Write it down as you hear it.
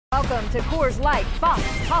Welcome to Coors Light Fox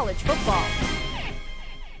College Football.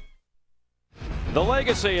 The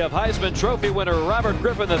legacy of Heisman Trophy winner Robert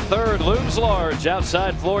Griffin III looms large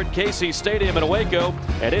outside Floyd Casey Stadium in Waco,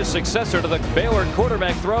 and his successor to the Baylor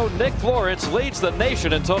quarterback throne, Nick Florence, leads the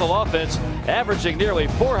nation in total offense, averaging nearly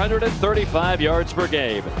 435 yards per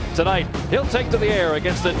game. Tonight, he'll take to the air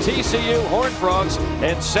against the TCU Horned Frogs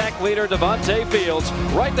and sack leader Devontae Fields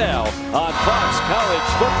right now on Fox College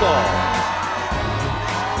Football.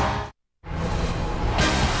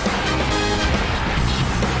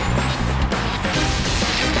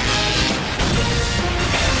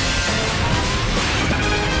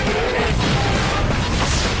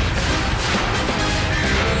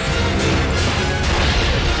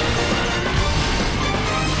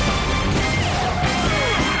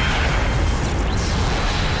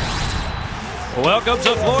 Welcome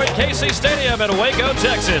to Floyd Casey Stadium in Waco,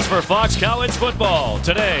 Texas for Fox College Football.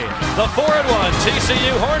 Today, the 4-1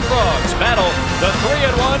 TCU Horned Frogs battle the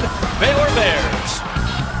 3-1 Baylor Bears.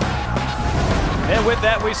 And with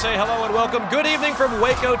that, we say hello and welcome. Good evening from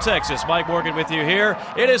Waco, Texas. Mike Morgan with you here.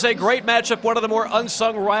 It is a great matchup, one of the more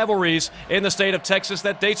unsung rivalries in the state of Texas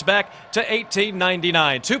that dates back to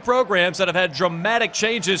 1899. Two programs that have had dramatic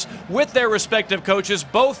changes with their respective coaches,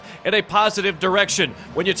 both in a positive direction.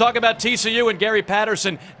 When you talk about TCU and Gary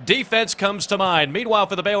Patterson, defense comes to mind. Meanwhile,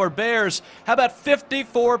 for the Baylor Bears, how about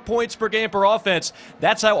 54 points per game per offense?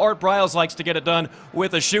 That's how Art Briles likes to get it done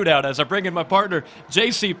with a shootout. As I bring in my partner,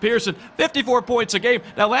 J.C. Pearson, 54 points a game.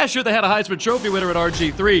 Now, last year they had a Heisman Trophy winner at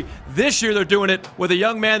RG3. This year they're doing it with a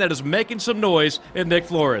young man that is making some noise in Nick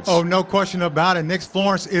Florence. Oh, no question about it. Nick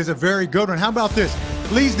Florence is a very good one. How about this?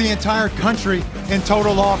 Leads the entire country in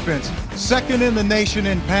total offense. Second in the nation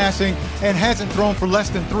in passing and hasn't thrown for less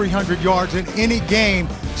than 300 yards in any game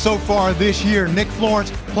so far this year. Nick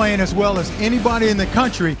Florence playing as well as anybody in the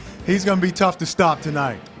country. He's going to be tough to stop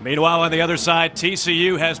tonight. Meanwhile, on the other side,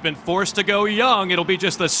 TCU has been forced to go young. It'll be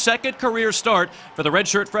just the second career start for the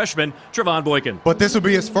redshirt freshman, Trevon Boykin. But this will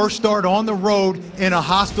be his first start on the road in a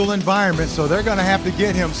hostile environment, so they're going to have to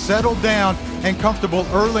get him settled down and comfortable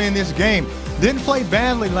early in this game. Didn't play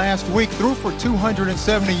badly last week, threw for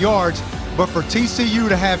 270 yards, but for TCU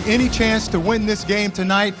to have any chance to win this game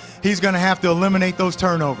tonight, he's going to have to eliminate those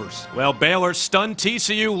turnovers. Well, Baylor stunned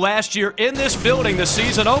TCU last year in this building, the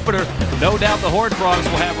season opener. No doubt the Horned Frogs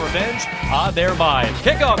will have revenge on their mind.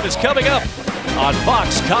 Kickoff is coming up on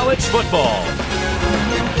Fox College Football.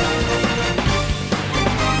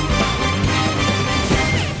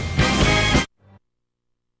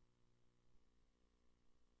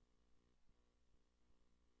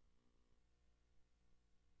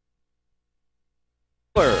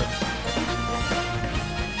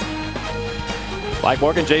 Mike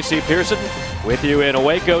Morgan, J.C. Pearson with you in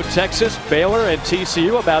Waco, Texas. Baylor and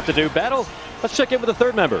TCU about to do battle. Let's check in with the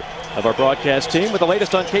third member of our broadcast team with the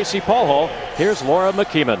latest on Casey Paul Hall. Here's Laura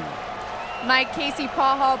McKeeman. Mike, Casey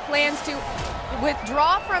Paul Hall plans to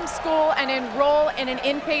withdraw from school and enroll in an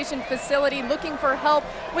inpatient facility looking for help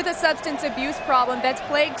with a substance abuse problem that's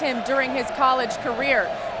plagued him during his college career.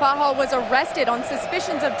 Paul Hall was arrested on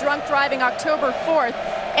suspicions of drunk driving October 4th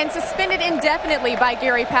and suspended indefinitely by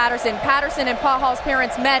Gary Patterson. Patterson and Paul Hall's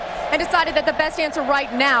parents met and decided that the best answer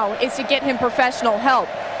right now is to get him professional help.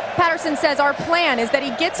 Patterson says our plan is that he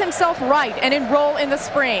gets himself right and enroll in the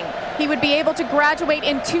spring. He would be able to graduate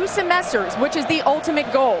in 2 semesters, which is the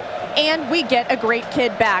ultimate goal, and we get a great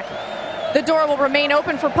kid back. The door will remain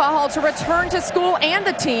open for Paul Hall to return to school and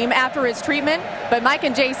the team after his treatment, but Mike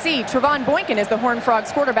and JC, Trevon Boykin is the Horned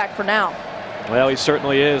Frogs quarterback for now. Well, he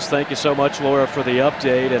certainly is. Thank you so much, Laura, for the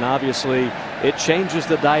update, and obviously it changes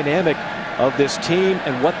the dynamic of this team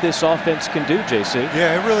and what this offense can do, JC.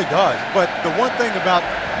 Yeah, it really does. But the one thing about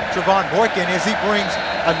Trevon Boykin is he brings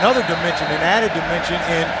another dimension, an added dimension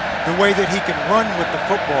in the way that he can run with the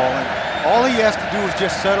football. And all he has to do is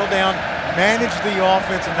just settle down, manage the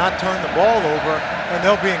offense, and not turn the ball over, and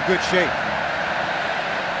they'll be in good shape.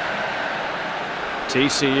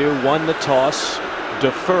 TCU won the toss,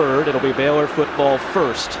 deferred. It'll be Baylor football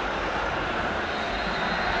first.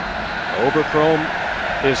 Overchrome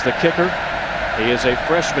is the kicker. He is a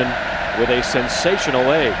freshman with a sensational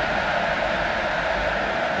leg.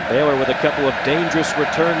 Baylor with a couple of dangerous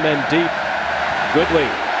return men deep. Goodley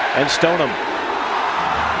and Stoneham.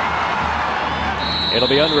 It'll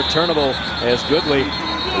be unreturnable as Goodley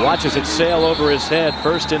watches it sail over his head.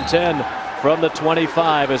 1st and 10 from the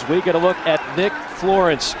 25 as we get a look at Nick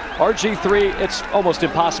Florence. RG3, it's almost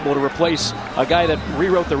impossible to replace a guy that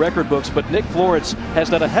rewrote the record books, but Nick Florence has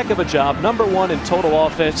done a heck of a job. #1 in total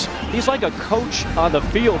offense. He's like a coach on the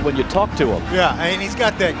field when you talk to him. Yeah, and he's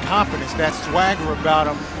got that confidence, that swagger about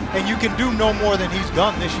him. and you can do no more than he's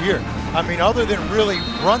done this year. I mean, other than really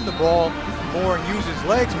run the ball more and use his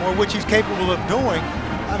legs more, which he's capable of doing,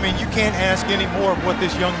 I mean, you can't ask any more of what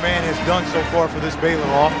this young man has done so far for this Baylor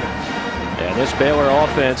offense. And this Baylor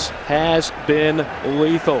offense has been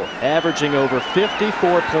lethal, averaging over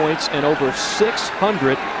 54 points and over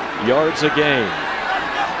 600 yards a game.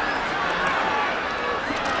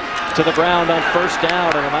 To the ground on first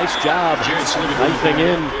down, and a nice job knifing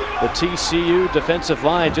in the TCU defensive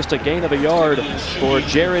line. Just a gain of a yard for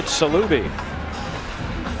Jared Salubi.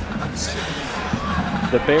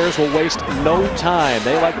 The Bears will waste no time.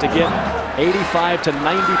 They like to get 85 to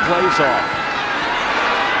 90 plays off.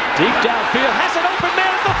 Deep downfield, has an open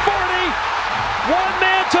man at the 40. One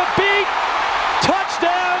man to beat.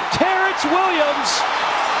 Touchdown, Terrence Williams.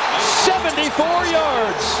 74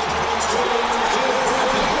 yards.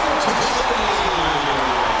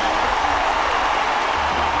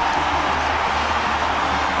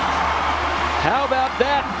 How about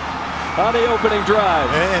that on the opening drive?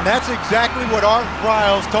 And that's exactly what Art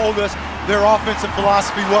Briles told us their offensive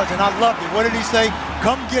philosophy was, and I loved it. What did he say?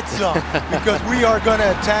 Come get some, because we are going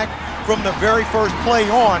to attack from the very first play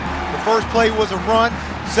on. The first play was a run.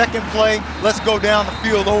 Second play, let's go down the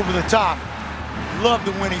field over the top. Loved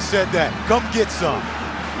it when he said that. Come get some.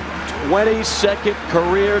 22nd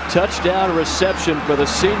career touchdown reception for the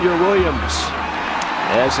senior Williams,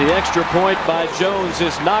 as the extra point by Jones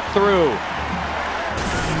is knocked through.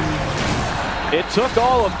 It took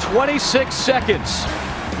all of 26 seconds.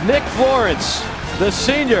 Nick Florence, the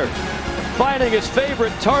senior, finding his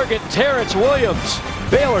favorite target, Terrence Williams.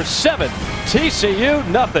 Baylor 7, TCU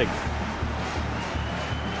nothing.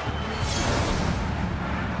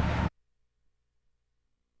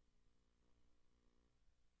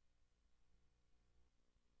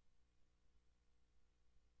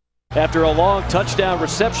 After a long touchdown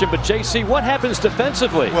reception, but JC, what happens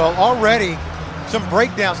defensively? Well, already some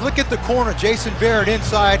breakdowns. Look at the corner, Jason Barrett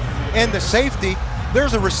inside, and the safety.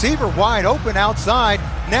 There's a receiver wide open outside.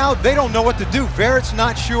 Now they don't know what to do. Barrett's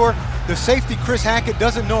not sure. The safety, Chris Hackett,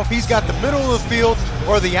 doesn't know if he's got the middle of the field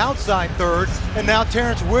or the outside third. And now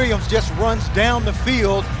Terrence Williams just runs down the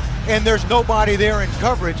field, and there's nobody there in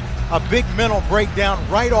coverage. A big mental breakdown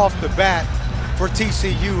right off the bat for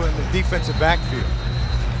TCU in the defensive backfield.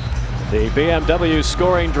 The BMW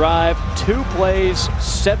scoring drive, 2 plays,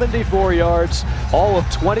 74 yards, all of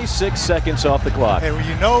 26 seconds off the clock. And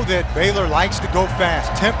you know that Baylor likes to go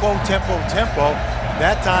fast. Tempo, tempo, tempo.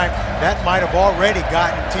 That time, that might have already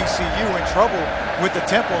gotten TCU in trouble with the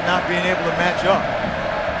tempo not being able to match up.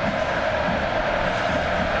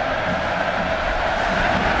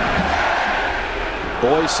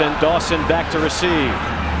 Boyce and Dawson back to receive.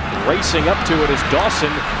 Racing up to it is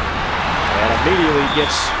Dawson, and immediately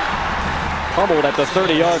gets pummeled at the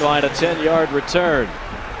 30-yard line, a 10-yard return.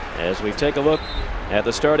 As we take a look at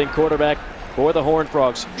the starting quarterback for the Horned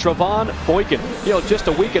Frogs, Trevon Boykin. You know, just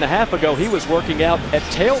a week and a half ago, he was working out at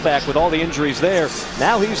tailback with all the injuries there.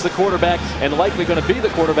 Now he's the quarterback and likely going to be the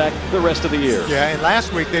quarterback the rest of the year. Yeah, and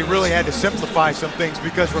last week they really had to simplify some things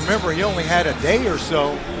because remember, he only had a day or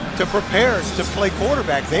so to prepare to play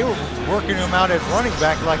quarterback. They were working him out as running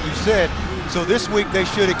back, like you said. So this week they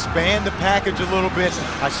should expand the package a little bit.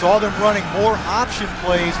 I saw them running more option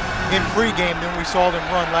plays in pregame than we saw them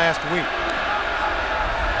run last week.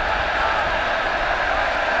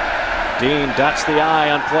 Dean dots the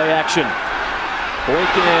I on play action.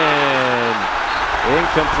 Boykin,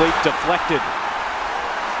 incomplete, deflected.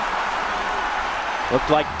 Looked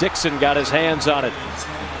like Dixon got his hands on it.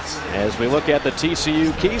 As we look at the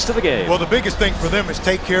TCU keys to the game. Well, the biggest thing for them is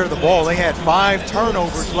take care of the ball. They had 5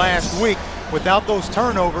 turnovers last week. Without those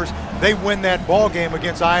turnovers, they win that ball game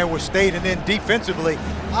against Iowa State. And then defensively,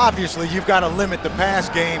 obviously, you've got to limit the pass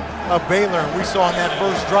game of Baylor. And we saw in that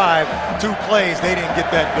first drive, 2 plays, they didn't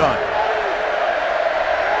get that done.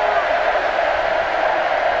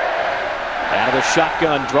 Out of the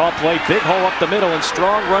shotgun, draw play, big hole up the middle, and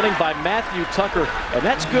strong running by Matthew Tucker. And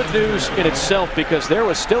that's good news in itself because there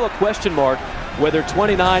was still a question mark whether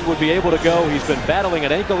 29 would be able to go. He's been battling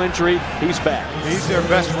an ankle injury. He's back. He's their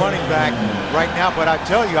best running back right now. But I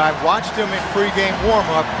tell you, I watched him in pregame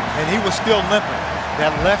warm-up, and he was still limping.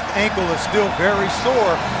 That left ankle is still very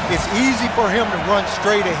sore. It's easy for him to run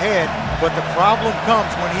straight ahead, but the problem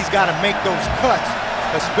comes when he's got to make those cuts,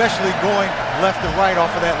 especially going left to right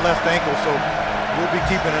off of that left ankle. So we'll be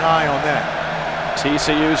keeping an eye on that.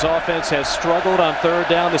 TCU's offense has struggled on 3rd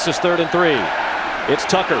down. This is 3rd and 3. It's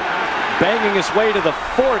Tucker banging his way to the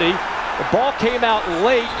 40. The ball came out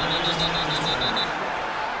late.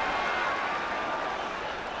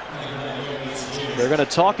 They're going to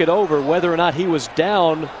talk it over whether or not he was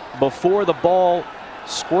down before the ball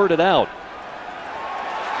squirted out.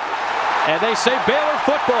 And they say Baylor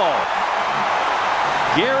football.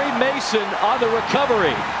 Gary Mason on the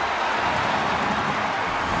recovery.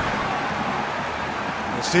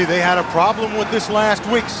 See, they had a problem with this last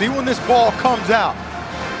week. See when this ball comes out.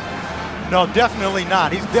 No, definitely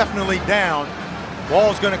not. He's definitely down.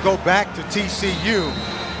 Ball's going to go back to TCU.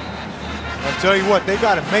 I'll tell you what, they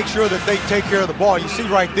got to make sure that they take care of the ball. You see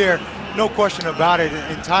right there, no question about it,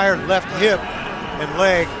 entire left hip and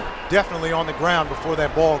leg definitely on the ground before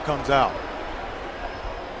that ball comes out.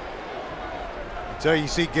 So you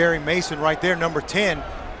see Gary Mason right there, number 10,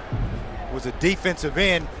 was a defensive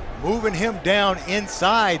end, moving him down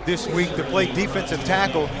inside this week to play defensive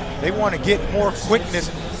tackle. They want to get more quickness,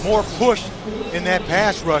 more push in that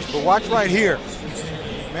pass rush. But watch right here.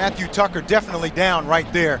 Matthew Tucker definitely down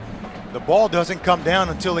right there. The ball doesn't come down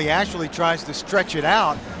until he actually tries to stretch it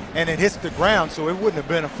out, and it hits the ground, so it wouldn't have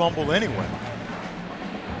been a fumble anyway.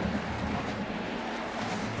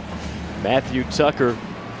 Matthew Tucker,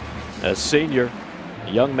 a senior,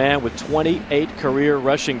 a young man with 28 career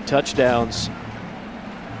rushing touchdowns.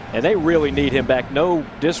 And they really need him back. No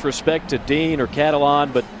disrespect to Dean or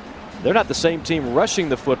Catalan, but they're not the same team rushing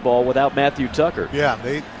the football without Matthew Tucker. Yeah,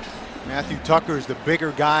 Matthew Tucker is the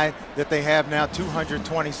bigger guy that they have now,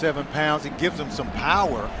 227 pounds. It gives him some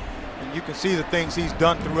power, and you can see the things he's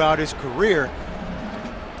done throughout his career.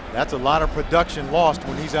 That's a lot of production lost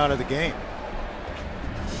when he's out of the game.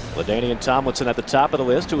 LaDainian Tomlinson at the top of the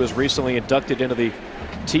list, who was recently inducted into the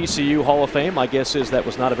TCU Hall of Fame. My guess is that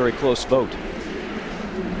was not a very close vote.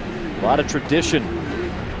 A lot of tradition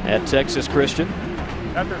at Texas Christian.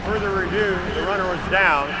 After further review, the runner was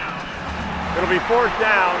down. It'll be fourth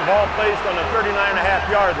down, ball placed on the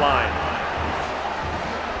 39.5-yard line.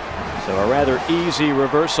 So a rather easy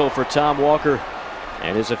reversal for Tom Walker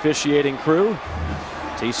and his officiating crew.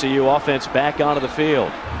 TCU offense back onto the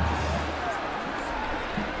field.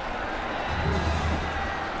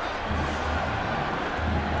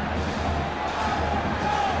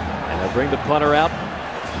 And they'll bring the punter out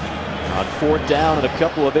on fourth down and a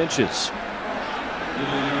couple of inches.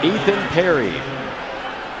 Ethan Perry.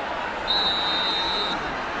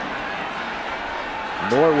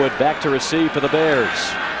 Norwood back to receive for the Bears.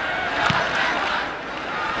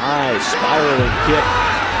 High spiraling kick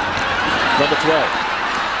from the 12.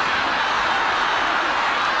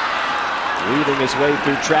 Weaving his way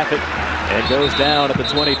through traffic and goes down at the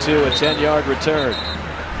 22, a 10-yard return.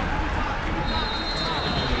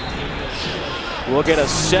 We'll get a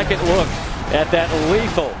second look at that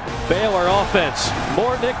lethal Baylor offense.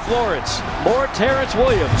 More Nick Florence, more Terrence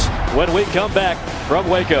Williams when we come back from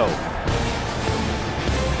Waco.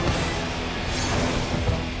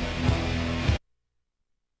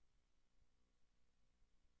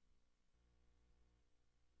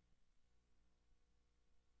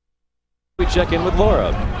 We check in with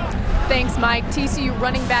Laura. Thanks, Mike. TCU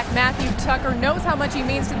running back Matthew Tucker knows how much he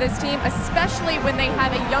means to this team, especially when they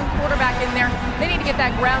have a young quarterback in there. They need to get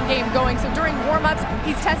that ground game going. So during warm-ups,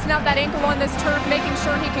 he's testing out that ankle on this turf, making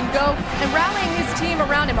sure he can go, and rallying his team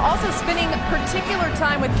around him. Also spending particular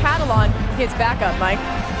time with Catalan, his backup, Mike.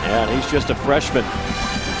 Yeah, and he's just a freshman.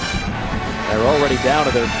 They're already down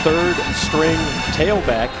to their third-string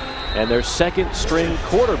tailback and their second-string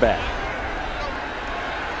quarterback.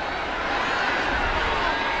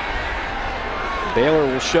 Baylor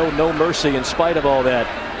will show no mercy in spite of all that.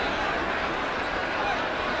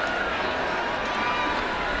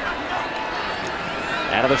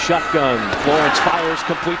 Out of the shotgun, Florence fires,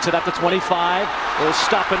 completes it at the 25. Will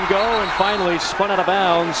stop and go, and finally spun out of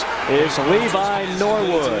bounds is Levi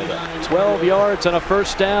Norwood. 12 yards and a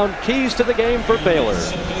first down. Keys to the game for Baylor.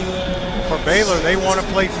 For Baylor, they want to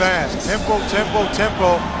play fast. Tempo, tempo,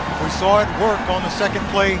 tempo. We saw it work on the second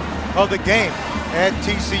play of the game. Had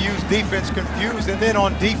TCU's defense confused, and then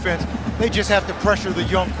on defense, they just have to pressure the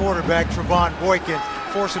young quarterback, Trevon Boykin,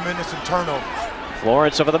 force him into some turnovers.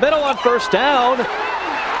 Florence over the middle on first down.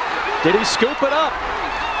 Did he scoop it up?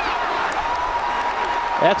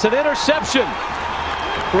 That's an interception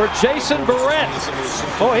for Jason Barrett.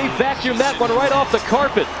 Oh, he vacuumed that one right off the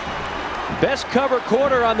carpet. Best cover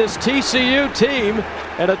corner on this TCU team,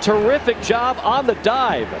 and a terrific job on the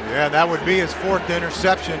dive. Yeah, that would be his fourth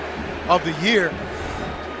interception of the year.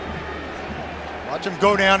 Watch him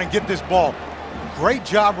go down and get this ball. Great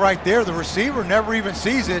job right there. The receiver never even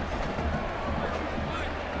sees it.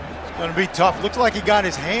 It's going to be tough. Looks like he got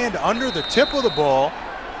his hand under the tip of the ball,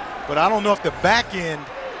 but I don't know if the back end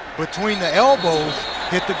between the elbows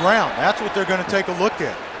hit the ground. That's what they're going to take a look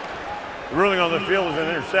at. The ruling on the field was an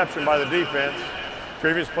interception by the defense.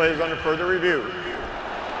 Previous play is under further review.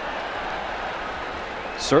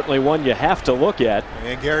 Certainly one you have to look at.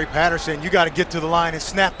 And Gary Patterson, you got to get to the line and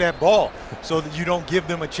snap that ball so that you don't give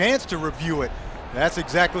them a chance to review it. That's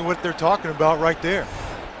exactly what they're talking about right there.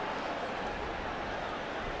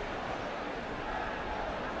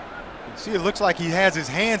 You see, it looks like he has his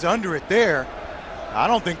hands under it there. I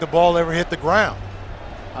don't think the ball ever hit the ground.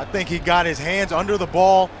 I think he got his hands under the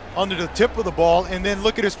ball, under the tip of the ball, and then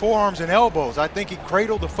look at his forearms and elbows. I think he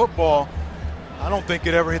cradled the football. I don't think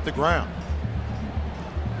it ever hit the ground.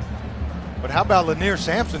 But how about Lanier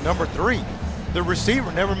Sampson, number 3? The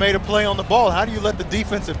receiver never made a play on the ball. How do you let the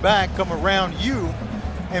defensive back come around you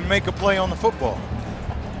and make a play on the football?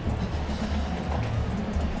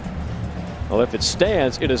 Well, if it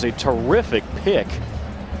stands, it is a terrific pick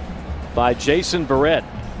by Jason Barrett,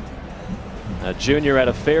 a junior out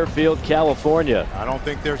of Fairfield, California. I don't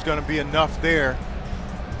think there's going to be enough there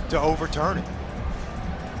to overturn it.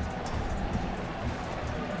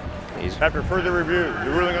 After further review,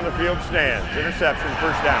 the ruling on the field stands. Interception,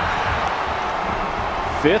 first down.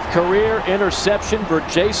 5th career interception for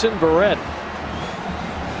Jason Barrett.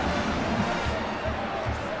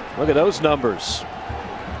 Look at those numbers.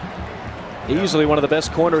 Easily one of the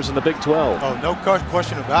best corners in the Big 12. Oh, no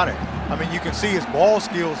question about it. I mean, you can see his ball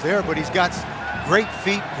skills there, but he's got great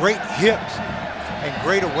feet, great hips, and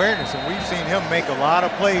great awareness. And we've seen him make a lot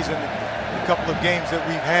of plays in the couple of games that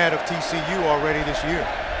we've had of TCU already this year.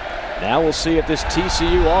 Now we'll see if this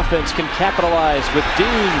TCU offense can capitalize with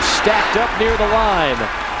Dean stacked up near the line.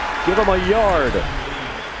 Give him a yard.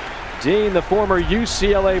 Dean, the former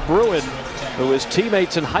UCLA Bruin, who was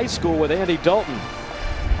teammates in high school with Andy Dalton.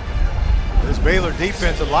 This Baylor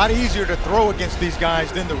defense, a lot easier to throw against these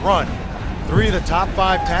guys than to run. 3 of the top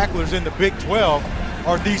 5 tacklers in the Big 12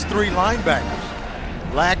 are these 3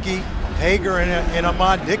 linebackers: Lackey, Hager, and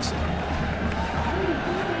Ahmad Dixon.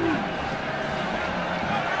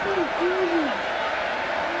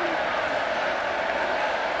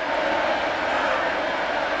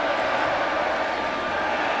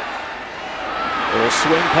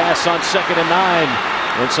 Swing pass on 2nd and 9.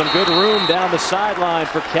 And some good room down the sideline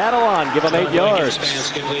for Catalon. Give him 8 yards.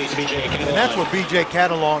 And that's what B.J.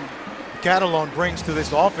 Catalon brings to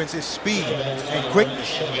this offense, is speed and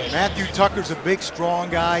quickness. Matthew Tucker's a big, strong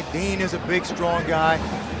guy. Dean is a big, strong guy.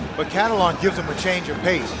 But Catalon gives him a change of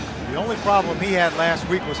pace. The only problem he had last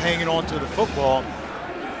week was hanging on to the football.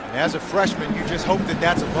 And as a freshman, you just hope that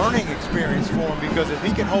that's a learning experience for him, because if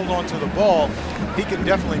he can hold on to the ball, he can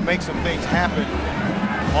definitely make some things happen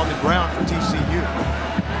on the ground for TCU.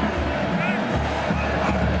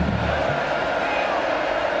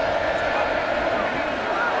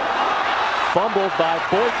 Fumbled by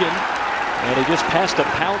Boykin, and he just passed a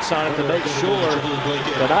pounce on it to make sure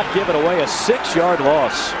to not give it away. A 6-yard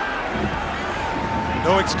loss.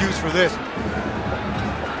 No excuse for this.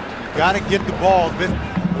 You got to get the ball.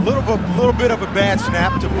 A little bit of a bad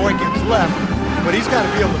snap to Boykin's left, but he's got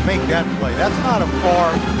to be able to make that play. That's not too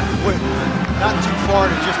far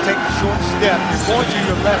to just take a short step. You're going to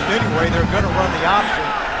your left anyway. They're going to run the option.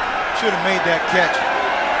 Should have made that catch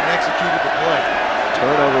and executed the play.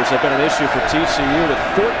 Turnovers have been an issue for TCU, with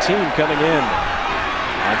 14 coming in.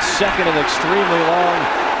 On 2nd and extremely long,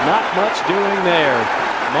 not much doing there.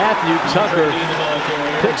 Matthew Tucker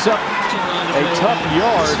picks up a tough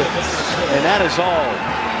yard, and that is all.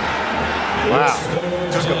 Wow.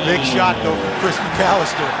 Took a big shot, though, from Chris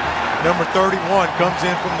McAllister. Number 31 comes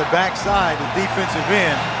in from the backside, the defensive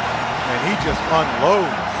end, and he just unloads.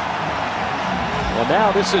 Well, now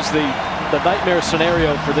this is the nightmare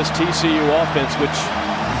scenario for this TCU offense, which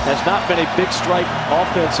has not been a big strike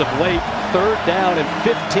offense of late. 3rd down and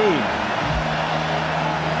 15.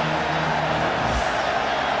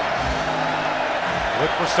 Look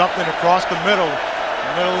for something across the middle.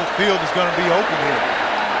 The middle of the field is going to be open here.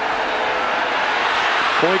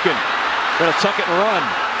 Boykin going to tuck it and run.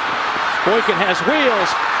 Boykin has wheels,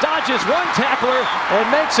 dodges one tackler, and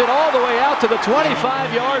makes it all the way out to the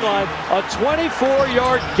 25-yard line. A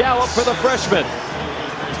 24-yard gallop for the freshman.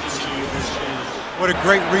 What a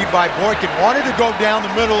great read by Boykin. Wanted to go down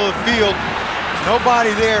the middle of the field.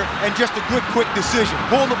 Nobody there, and just a good, quick decision.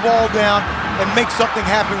 Pull the ball down and make something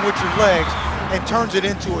happen with your legs, and turns it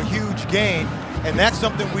into a huge gain. And that's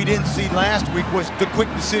something we didn't see last week, was the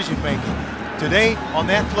quick decision making. Today, on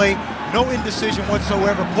that play, no indecision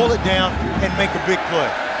whatsoever. Pull it down and make a big play.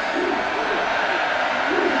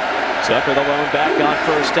 Tucker, the lone back, on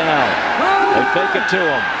 1st down. They fake it to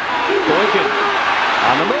him. Boykin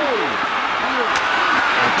on the move.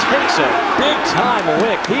 And takes a big-time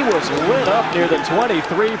lick. He was lit up near the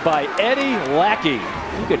 23 by Eddie Lackey.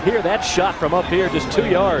 You could hear that shot from up here, just 2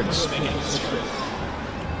 yards.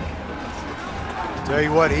 Tell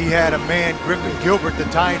you what, he had a man, Griffin Gilbert, the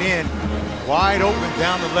tight end, wide open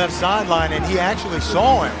down the left sideline, and he actually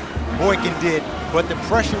saw him. Boykin did, but the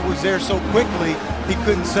pressure was there so quickly he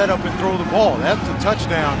couldn't set up and throw the ball. That's a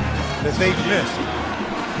touchdown that they've missed.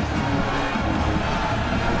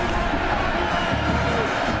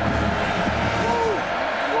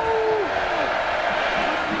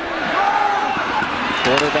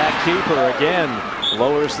 Quarterback keeper again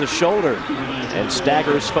lowers the shoulder and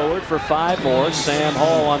staggers forward for 5 more. Sam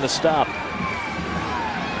Hall on the stop.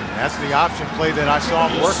 That's the option play that I saw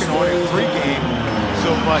him working on in pregame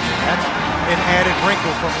so much. That's an added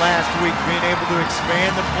wrinkle from last week, being able to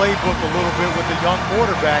expand the playbook a little bit with the young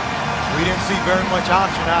quarterback. We didn't see very much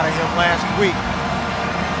option out of him last week.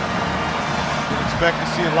 We expect to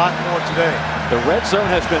see a lot more today. The red zone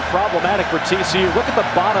has been problematic for TCU. Look at the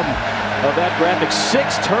bottom of that graphic. 6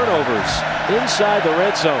 turnovers inside the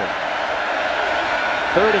red zone.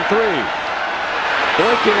 3rd and 3.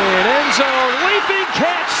 Boykin, end zone, leaping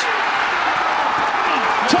catch.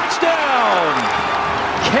 Touchdown.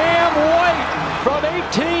 Cam White from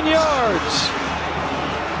 18 yards.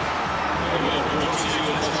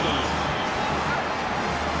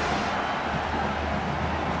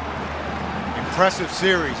 Impressive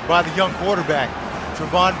series by the young quarterback.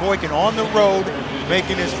 Trevon Boykin on the road,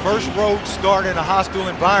 making his first road start in a hostile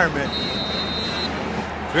environment.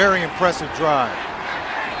 Very impressive drive.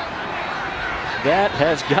 That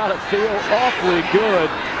has got to feel awfully good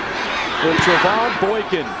for Trevon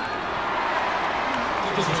Boykin.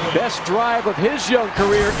 Best drive of his young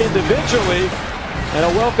career individually, and a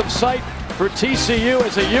welcome sight for TCU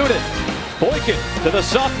as a unit. Boykin to the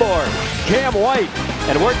sophomore, Cam White,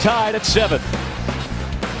 and we're tied at 7.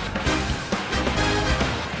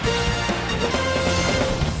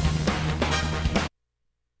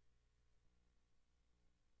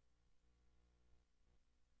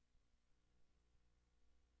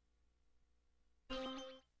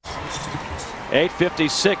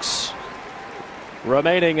 .856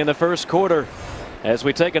 remaining in the first quarter as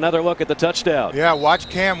we take another look at the touchdown. Yeah, watch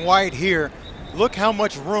Cam White here. Look how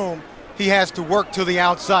much room he has to work to the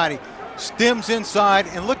outside. He stems inside,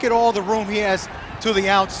 and look at all the room he has to the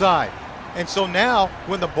outside. And so now,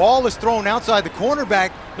 when the ball is thrown outside, the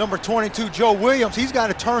cornerback, number 22, Joe Williams, he's got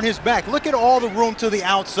to turn his back. Look at all the room to the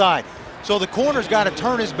outside. So the corner's got to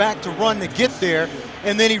turn his back to run to get there,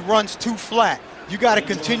 and then he runs too flat. You got to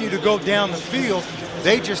continue to go down the field.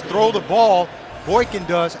 They just throw the ball, Boykin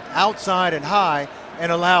does, outside and high,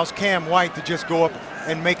 and allows Cam White to just go up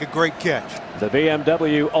and make a great catch. The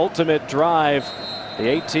BMW ultimate drive, the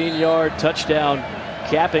 18-yard touchdown,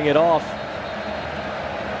 capping it off.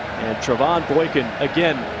 And Trevon Boykin,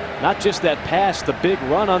 again, not just that pass, the big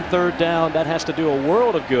run on 3rd down, that has to do a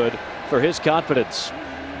world of good for his confidence.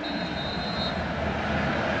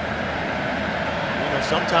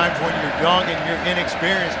 Sometimes when you're young and you're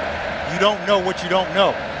inexperienced, you don't know what you don't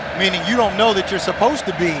know. Meaning you don't know that you're supposed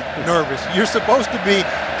to be nervous. You're supposed to be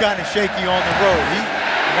kind of shaky on the road. He's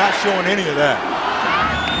not showing any of that.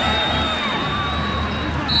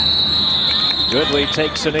 Goodley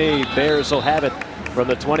takes a knee. Bears will have it from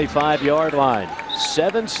the 25-yard line.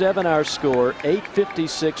 7-7 our score.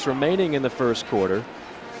 8:56 remaining in the first quarter.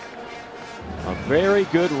 A very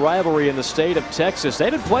good rivalry in the state of Texas.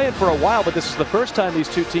 They've been playing for a while, but this is the first time these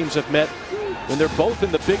two teams have met when they're both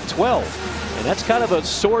in the Big 12. And that's kind of a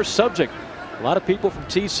sore subject. A lot of people from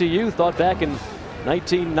TCU thought back in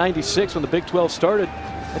 1996 when the Big 12 started,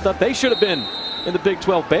 they thought they should have been in the Big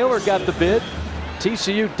 12. Baylor got the bid.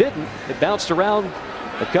 TCU didn't. It bounced around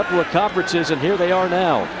a couple of conferences, and here they are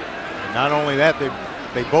now. And not only that,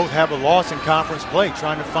 they both have a loss in conference play,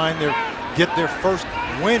 trying to get their first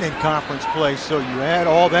win in conference play. So you add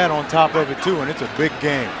all that on top of it too, and it's a big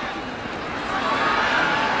game.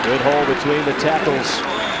 Good hole between the tackles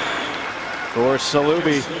for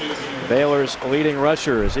Salubi, Baylor's leading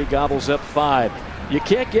rusher, as he gobbles up 5. You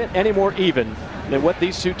can't get any more even than what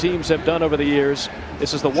these two teams have done over the years.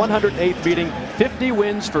 This is the 108th meeting, 50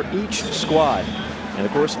 wins for each squad. And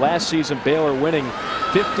of course, last season Baylor winning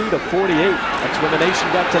 50-48. That's when the nation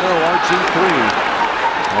got to know RG3.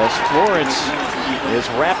 As Florence is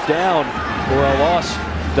wrapped down for a loss.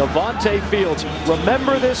 Devontae Fields.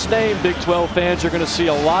 Remember this name, Big 12 fans. You're going to see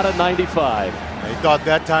a lot of 95. They thought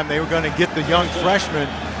that time they were going to get the young freshman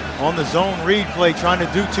on the zone read play, trying to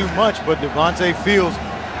do too much, but Devontae Fields,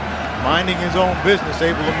 minding his own business,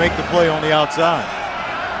 able to make the play on the outside.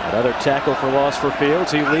 Another tackle for loss for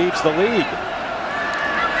Fields. He leads the league.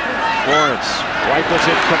 Florence rifles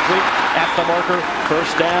it complete at the marker.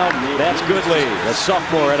 First down. That's Goodley, a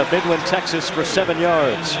sophomore out of Midland, Texas, for 7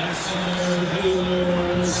 yards.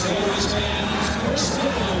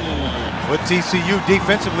 What TCU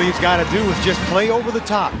defensively has got to do is just play over the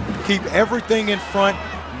top. Keep everything in front.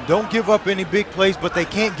 Don't give up any big plays, but they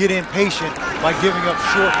can't get impatient by giving up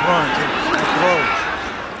short runs and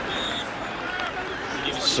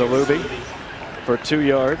throws. Salubi for 2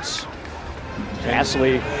 yards.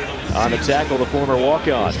 Astley on the tackle, the former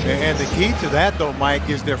walk-on. And the key to that, though, Mike,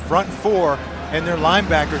 is their front four and their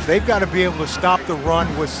linebackers. They've got to be able to stop the run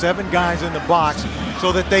with 7 guys in the box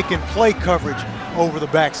so that they can play coverage over the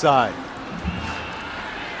backside.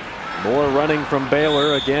 More running from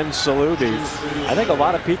Baylor, again Salubi. I think a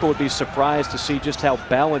lot of people would be surprised to see just how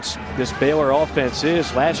balanced this Baylor offense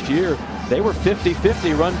is. Last year, they were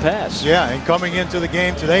 50-50 run pass. Yeah, and coming into the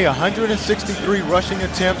game today, 163 rushing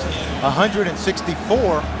attempts,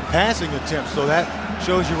 164 passing attempts. So that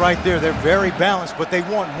shows you right there, they're very balanced, but they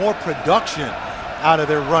want more production out of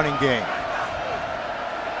their running game.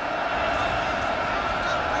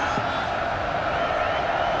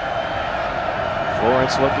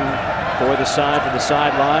 Florence looking for the sign from the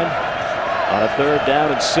sideline on a 3rd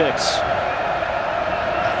down and 6.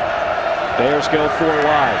 Bears go 4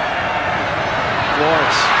 wide.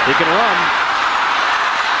 Florence, he can run.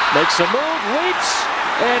 Makes a move, leaps,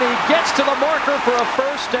 and he gets to the marker for a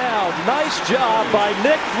 1st down. Nice job by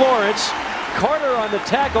Nick Florence. Carter on the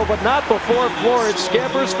tackle, but not before Florence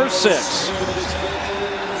scampers for 6.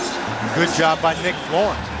 Good job by Nick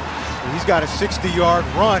Florence. He's got a 60-yard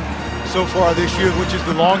run so far this year, which is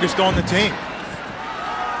the longest on the team.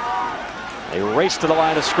 They race to the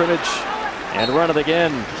line of scrimmage and run it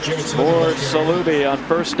again for Salubi on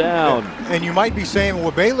 1st down. And you might be saying,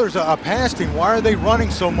 well, Baylor's a pass team. Why are they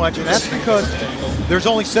running so much? And that's because there's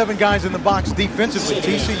only 7 guys in the box defensively.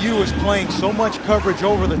 TCU is playing so much coverage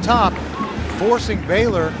over the top, forcing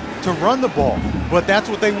Baylor to run the ball. But that's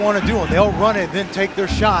what they want to do, and they'll run it, then take their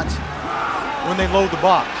shots when they load the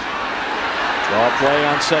box. Draw play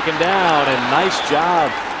on 2nd down, and nice job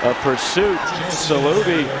of pursuit.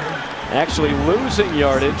 Salubi actually losing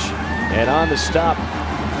yardage, and on the stop,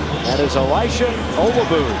 that is Elisha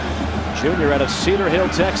Olabu, junior out of Cedar Hill,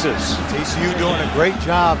 Texas. TCU doing a great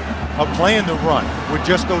job of playing the run with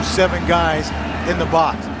just those 7 guys in the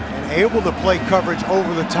box and able to play coverage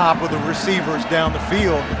over the top of the receivers down the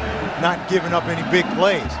field, not giving up any big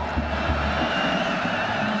plays.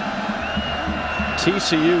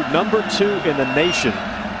 TCU number 2 in the nation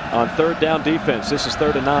on 3rd down defense. This is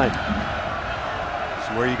 3rd and 9. This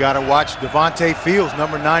is where you got to watch Devontae Fields,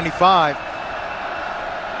 number 95.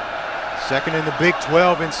 2nd in the Big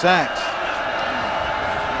 12 in sacks.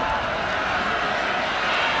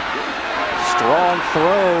 Strong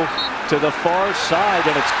throw to the far side,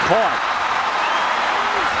 and it's caught.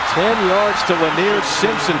 10 yards to Lanier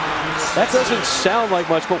Simpson. That doesn't sound like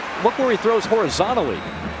much, but look where he throws horizontally.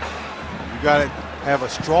 You got to have a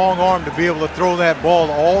strong arm to be able to throw that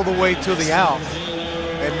ball all the way to the out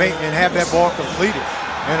and have that ball completed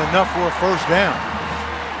and enough for a 1st down.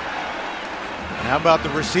 And how about the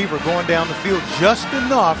receiver going down the field just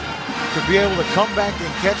enough to be able to come back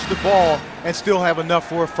and catch the ball and still have enough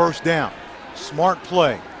for a 1st down. Smart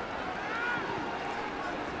play.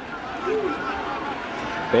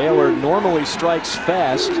 Baylor normally strikes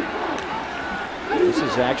fast. This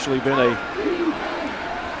has actually been a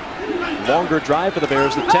longer drive for the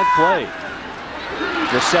Bears, the 10th play.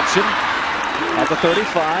 Reception at the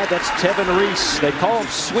 35. That's Tevin Reese. They call him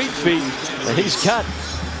Sweet Feet, and he's got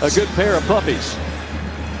a good pair of puppies.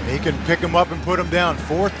 He can pick him up and put him down.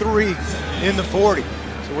 4-3 in the 40.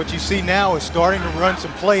 So what you see now is starting to run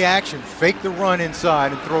some play action, fake the run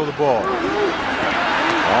inside and throw the ball.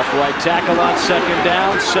 Off right tackle on 2nd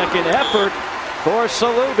down. 2nd effort for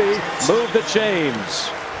Salubi. Move the chains.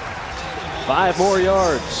 5 more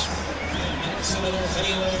yards.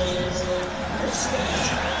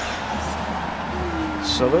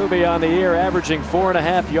 Salubi on the year averaging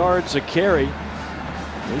 4.5 yards a carry.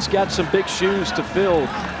 He's got some big shoes to fill.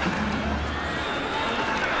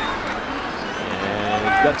 And he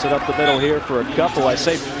guts it up the middle here for a couple. I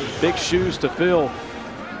say big shoes to fill.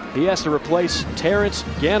 He has to replace Terrence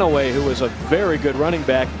Ganaway, who is a very good running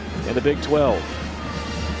back in the Big 12.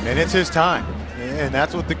 And it's his time. And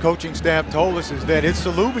that's what the coaching staff told us, is that it's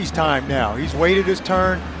Salubi's time now. He's waited his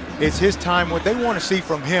turn. It's his time. What they want to see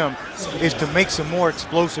from him is to make some more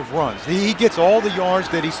explosive runs. He gets all the yards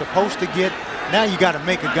that he's supposed to get. Now you got to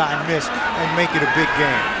make a guy miss and make it a big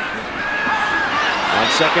game. On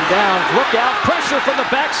 2nd down, look out, pressure from the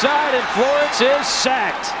backside, and Florence is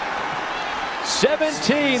sacked.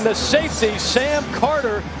 17, the safety, Sam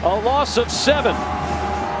Carter, a loss of 7.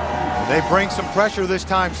 They bring some pressure this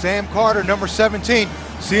time. Sam Carter, number 17,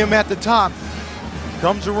 see him at the top.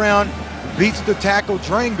 Comes around, beats the tackle,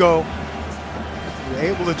 Drango.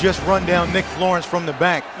 You're able to just run down Nick Florence from the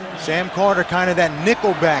back. Sam Carter, kind of that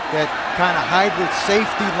nickel back, that kind of hybrid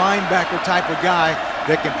safety linebacker type of guy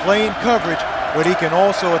that can play in coverage, but he can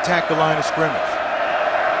also attack the line of scrimmage.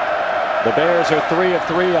 The Bears are 3 of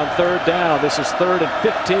 3 on third down. This is 3rd and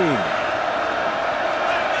 15.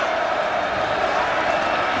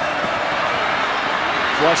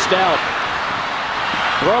 Flushed out.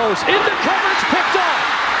 Throws into coverage, picked off.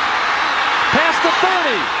 Past the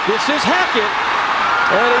 30. This is Hackett.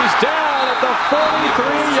 And he's down at the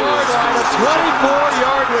 43-yard line. A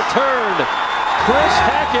 24-yard return. Chris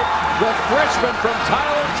Hackett, the freshman from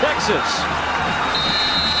Tyler, Texas.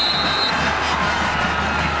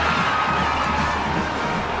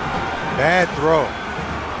 Bad throw.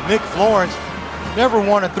 Nick Florence never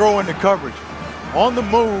want to throw into coverage. On the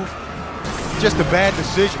move, just a bad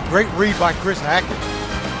decision. Great read by Chris Hackett.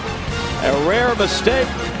 A rare mistake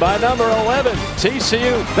by number 11.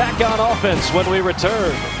 TCU back on offense when we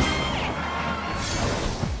return.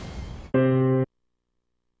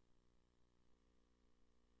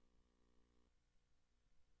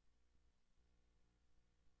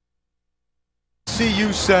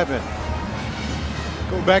 TCU 7.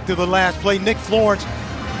 Go back to the last play. Nick Florence,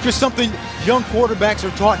 just something young quarterbacks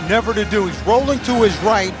are taught never to do. He's rolling to his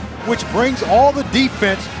right, which brings all the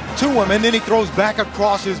defense to him, and then he throws back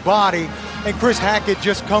across his body, and Chris Hackett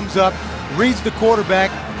just comes up, reads the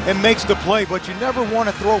quarterback, and makes the play. But you never want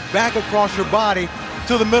to throw back across your body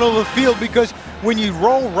to the middle of the field, because when you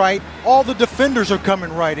roll right, all the defenders are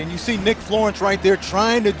coming right, and you see Nick Florence right there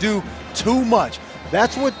trying to do too much.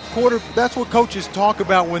 That's what coaches talk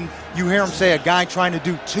about when you hear them say a guy trying to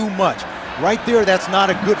do too much. Right there, that's not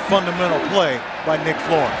a good fundamental play by Nick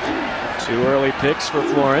Florence. 2 early picks for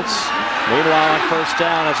Florence. Meanwhile, on first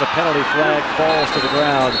down, as a penalty flag falls to the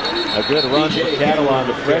ground. A good run for Catalon,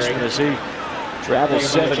 the freshman, as he travels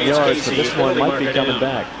 7 yards, but this one might be coming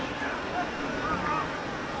back.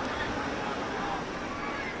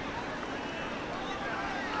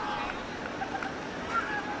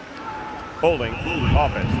 Holding,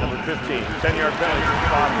 offense, number 15. 10-yard penalty for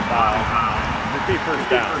spot and foul. Repeat first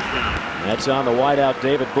down. That's on the wideout,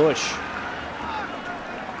 David Bush.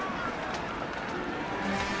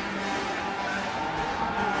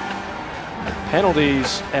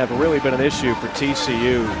 Penalties have really been an issue for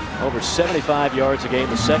TCU. Over 75 yards a game,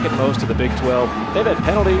 the second most of the Big 12. They've had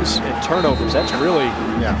penalties and turnovers. That's really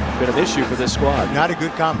been an issue for this squad. Not a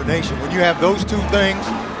good combination. When you have those two things,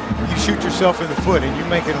 you shoot yourself in the foot and you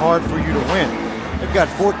make it hard for you to win. They've got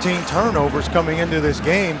 14 turnovers coming into this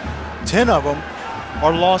game. 10 of them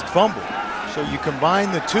are lost fumbles. So you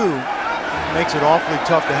combine the two, it makes it awfully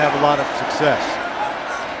tough to have a lot of success.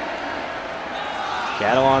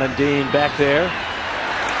 Catalon and Dean back there.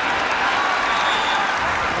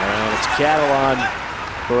 And it's Catalon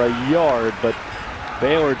for a yard, but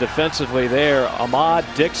Baylor defensively there. Ahmad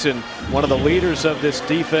Dixon, one of the leaders of this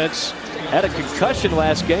defense, had a concussion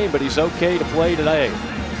last game, but he's okay to play today.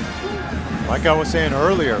 Like I was saying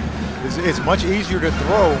earlier, it's much easier to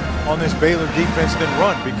throw on this Baylor defense than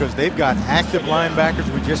run, because they've got active linebackers.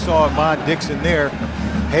 We just saw Ahmad Dixon there.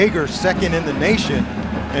 Hager, second in the nation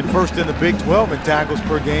and first in the Big 12 in tackles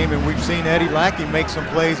per game, and we've seen Eddie Lackey make some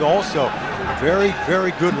plays also. Very,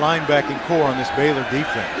 very good linebacking core on this Baylor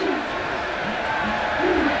defense.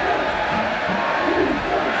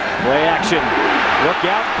 Play action. Look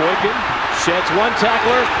out, Boykin sheds one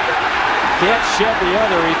tackler, can't shed the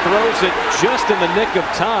other. He throws it just in the nick of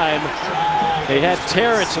time. They had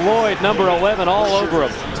Terrence Lloyd, number 11, all over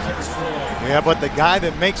him. Yeah, but the guy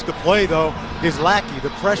that makes the play, though, is Lackey. The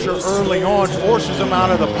pressure early on forces him out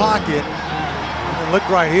of the pocket. And look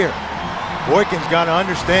right here. Boykin's got to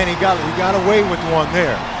understand he got away with one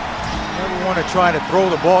there. Never want to try to throw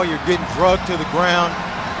the ball. You're getting drugged to the ground.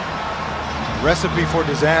 Recipe for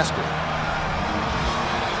disaster.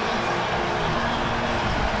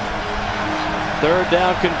 Third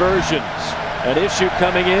down conversions. An issue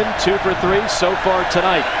coming in, 2 for 3 so far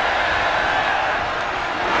tonight.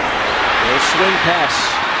 A swing pass,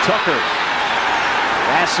 Tucker.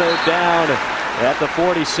 Lassoed down at the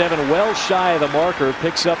 47, well shy of the marker,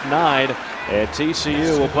 picks up 9, and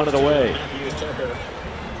TCU will punt it away.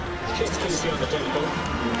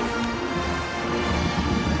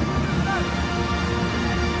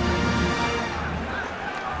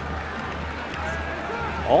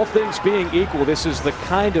 All things being equal, this is the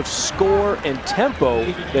kind of score and tempo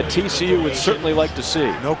that TCU would certainly like to see.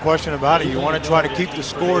 No question about it. You want to try to keep the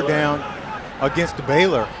score down against the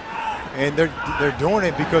Baylor, and they're doing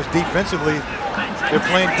it because defensively they're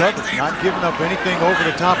playing coverage, not giving up anything over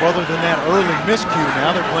the top other than that early miscue.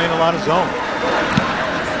 Now they're playing a lot of zone.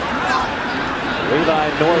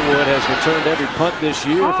 Levi Norwood has returned every punt this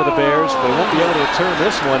year for the Bears, but he won't be able to return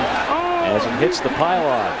this one as it hits the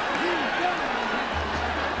pylon.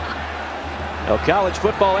 Now, college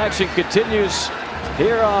football action continues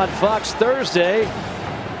here on Fox Thursday.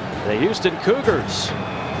 The Houston Cougars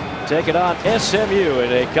taking on SMU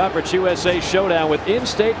in a Conference USA showdown with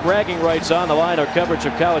in-state bragging rights on the line. Our coverage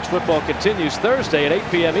of college football continues Thursday at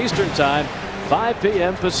 8 p.m. Eastern Time, 5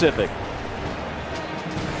 p.m. Pacific.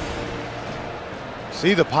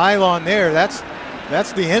 See the pylon there, that's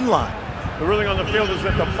the end line. The ruling on the field is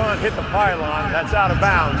that the punt hit the pylon. That's out of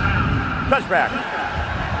bounds. Touchback.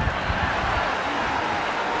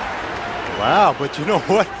 Wow, but you know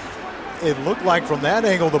what? It looked like from that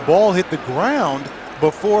angle the ball hit the ground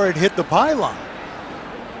before it hit the pylon.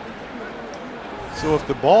 So if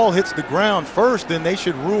the ball hits the ground first, then they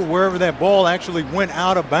should rule wherever that ball actually went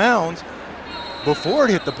out of bounds before it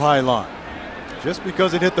hit the pylon. Just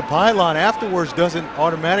because it hit the pylon afterwards doesn't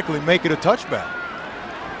automatically make it a touchback.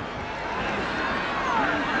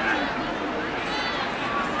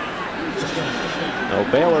 No,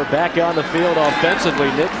 Baylor back on the field offensively.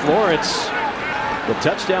 Nick Florence, the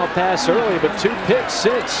touchdown pass early, but 2 picks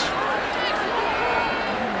since.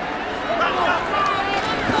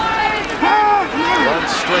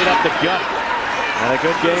 Runs straight up the gut. And a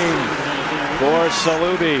good game for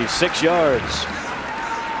Salubi, 6 yards.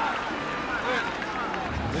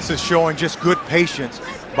 This is showing just good patience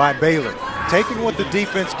by Baylor. Taking what the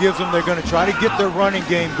defense gives them, they're going to try to get their running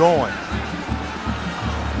game going.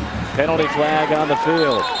 Penalty flag on the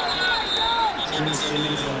field.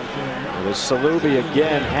 It was Salubi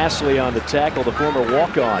again. Hasley on the tackle, the former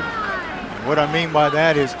walk-on. What I mean by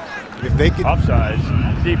that is if they can... Offside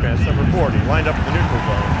defense, number 40, lined up in the neutral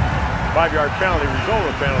zone. 5-yard penalty, result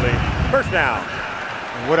of penalty, first down.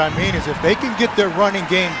 What I mean is if they can get their running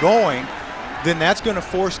game going, then that's going to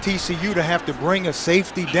force TCU to have to bring a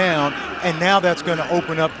safety down, and now that's going to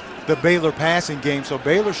open up the Baylor passing game. So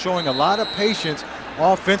Baylor's showing a lot of patience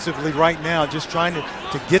offensively right now, just trying to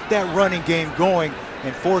get that running game going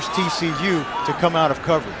and force TCU to come out of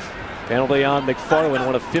coverage. Penalty on McFarland,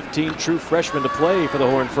 one of 15 true freshmen to play for the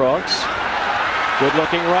Horned Frogs. Good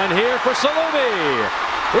looking run here for Salubi.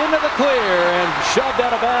 Into the clear and shoved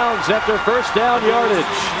out of bounds after first down yardage.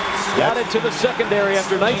 Got it to the secondary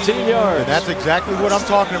after 19 yards. And that's exactly what I'm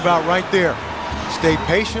talking about right there. Stay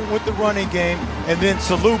patient with the running game, and then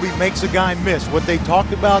Salubi makes a guy miss. What they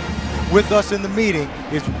talked about with us in the meeting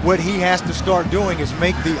is what he has to start doing is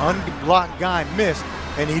make the unblocked guy miss,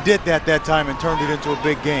 and he did that time and turned it into a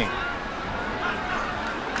big game.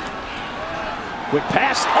 Quick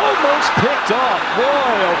pass, almost picked off. Boy,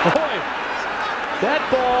 oh boy. That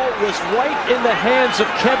ball was right in the hands of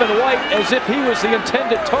Kevin White as if he was the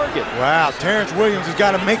intended target. Wow, Terrence Williams has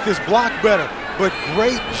got to make this block better, but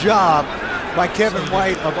great job by Kevin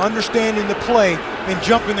White of understanding the play and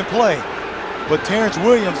jumping the play. But Terrence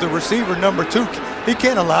Williams, the receiver number 2, he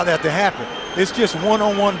can't allow that to happen. It's just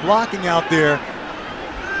one-on-one blocking out there.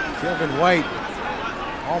 Kevin White,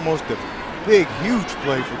 almost a big, huge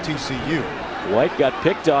play for TCU. White got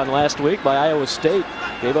picked on last week by Iowa State.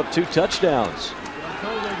 Gave up 2 touchdowns.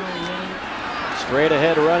 Straight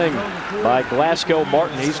ahead running by Glasgow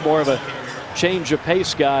Martin. He's more of a change of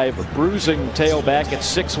pace guy, a bruising tailback at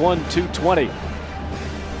 6'1", 220.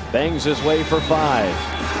 Bangs his way for 5.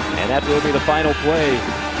 And that will be the final play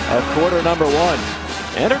of quarter number 1.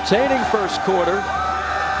 Entertaining first quarter.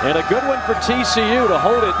 And a good one for TCU to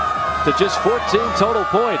hold it to just 14 total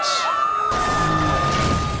points.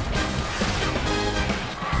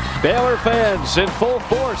 Baylor fans in full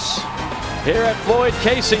force here at Floyd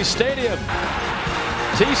Casey Stadium.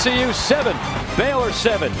 TCU 7, Baylor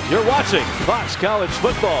 7. You're watching Fox College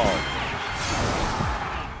Football.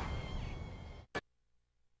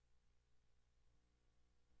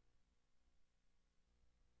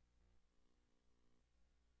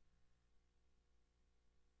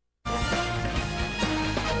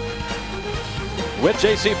 With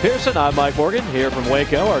J.C. Pearson, I'm Mike Morgan here from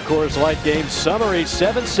Waco. Our Coors Light game summary,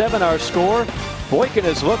 7-7 our score. Boykin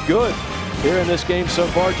has looked good here in this game so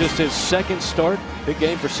far, just his second start. Big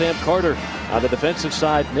game for Sam Carter on the defensive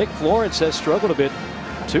side. Nick Florence has struggled a bit.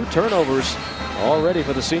 2 turnovers already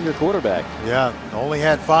for the senior quarterback. Yeah, only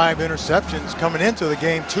had 5 interceptions coming into the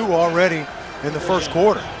game, 2 already in the first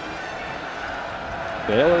quarter.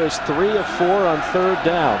 Baylor is 3 of 4 on 3rd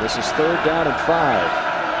down. This is 3rd down and 5.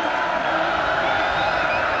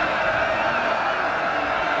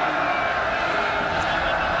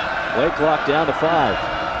 Play clock down to 5.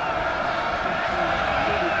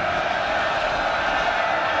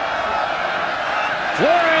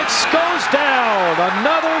 Florence goes down.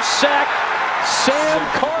 Another sack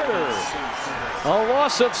Sam Carter. A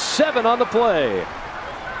loss of 7 on the play.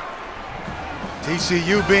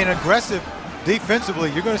 TCU being aggressive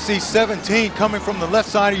defensively. You're going to see 17 coming from the left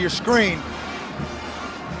side of your screen.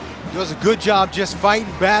 Does a good job just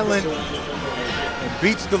fighting, battling, and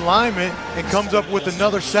beats the lineman and comes up with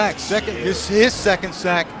another sack. His second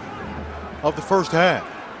sack of the first half.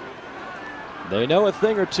 They know a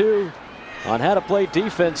thing or two on how to play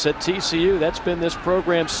defense at TCU. That's been this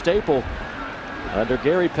program's staple under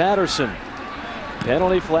Gary Patterson.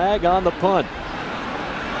 Penalty flag on the punt.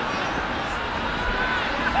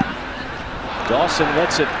 Dawson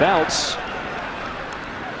lets it bounce.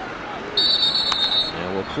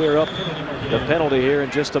 And we'll clear up the penalty here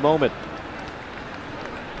in just a moment.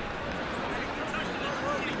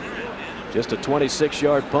 Just a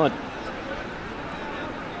 26-yard punt.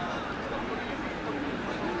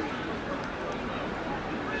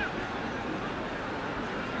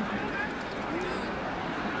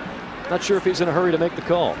 Not sure if he's in a hurry to make the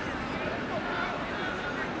call.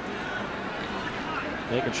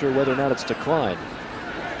 Making sure whether or not it's declined.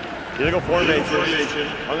 Illegal formation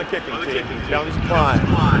on the kicking team. Down this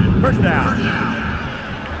climb. First down.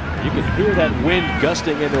 You can hear that wind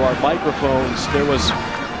gusting into our microphones. There was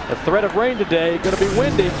a threat of rain today. Going to be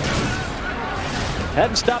windy.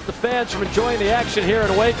 Hadn't stopped the fans from enjoying the action here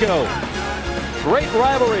in Waco. Great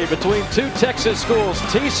rivalry between two Texas schools,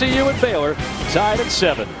 TCU and Baylor, tied at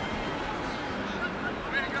 7.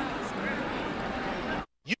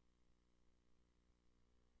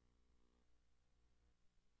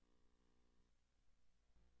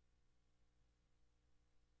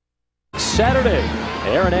 Saturday,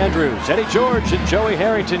 Aaron Andrews, Eddie George, and Joey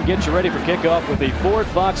Harrington get you ready for kickoff with the Ford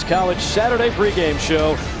Fox College Saturday pregame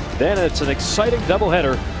show. Then it's an exciting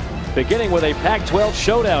doubleheader, beginning with a Pac-12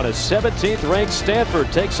 showdown as 17th-ranked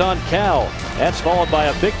Stanford takes on Cal. That's followed by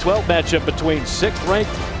a Big 12 matchup between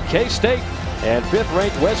 6th-ranked K-State and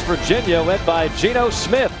 5th-ranked West Virginia, led by Geno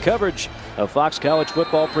Smith. Coverage of Fox College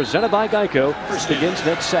football presented by Geico begins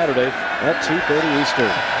next Saturday at 2:30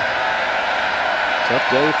 Eastern. Tough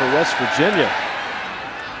day for West Virginia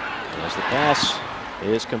as the pass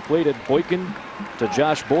is completed. Boykin to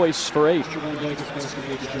Josh Boyce for 8. A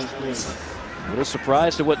little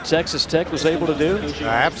surprised at what Texas Tech was able to do.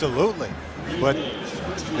 Absolutely, but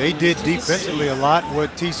they did defensively a lot.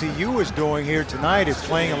 What TCU is doing here tonight is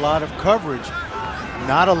playing a lot of coverage,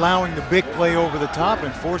 not allowing the big play over the top,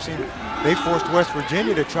 and they forced West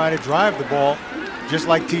Virginia to try to drive the ball, just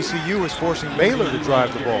like TCU is forcing Baylor to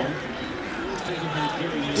drive the ball.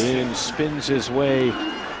 Dean spins his way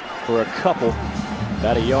for a couple,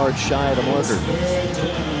 about a yard shy of the marker.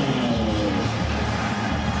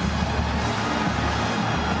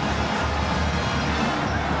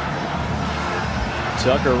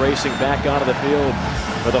 Tucker racing back onto the field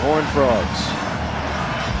for the Horned Frogs.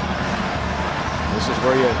 This is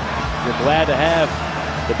where you're glad to have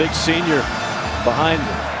the big senior behind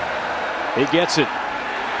him. He gets it,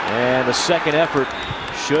 and the second effort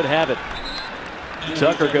should have it.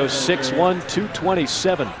 Tucker goes 6'1",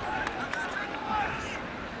 227.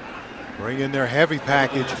 Bring in their heavy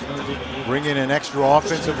package, bring in an extra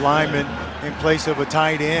offensive lineman in place of a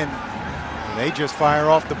tight end, and they just fire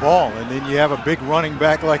off the ball. And then you have a big running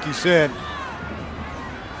back, like you said.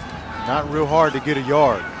 Not real hard to get a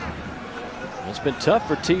yard. It's been tough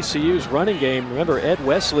for TCU's running game. Remember, Ed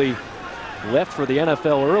Wesley left for the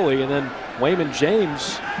NFL early, and then Wayman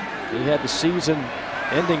James, he had the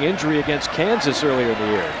season-ending injury against Kansas earlier in the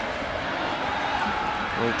year.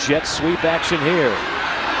 A little jet sweep action here.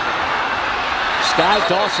 Sky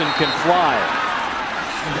Dawson can fly.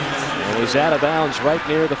 And he's out of bounds right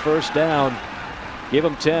near the first down. Give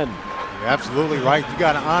him 10. You're absolutely right. You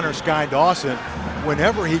got to honor Sky Dawson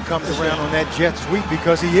whenever he comes around on that jet sweep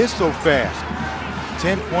because he is so fast.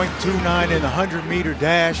 10.29 in the 100-meter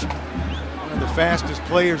dash. One of the fastest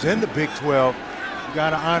players in the Big 12. You got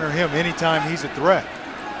to honor him anytime he's a threat.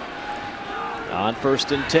 On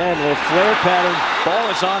 1st and 10, little flare pattern. Ball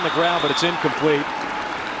is on the ground, but it's incomplete.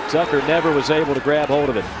 Tucker never was able to grab hold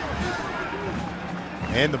of it.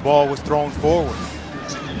 And the ball was thrown forward.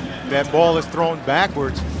 That ball is thrown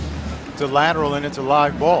backwards to lateral, and it's a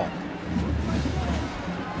live ball.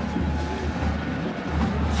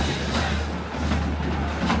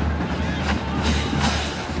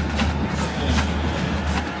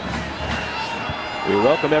 We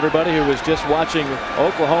welcome everybody who was just watching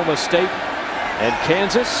Oklahoma State and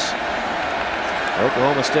Kansas.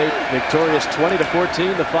 Oklahoma State victorious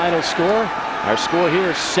 20-14, the final score. Our score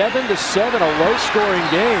here 7-7, a low-scoring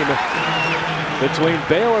game between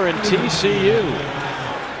Baylor and TCU.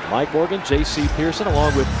 Mike Morgan, J.C. Pearson,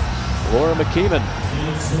 along with Laura McKeeman.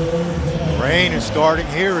 Rain is starting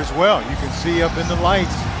here as well. You can see up in the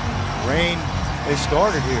lights, rain has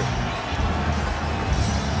started here.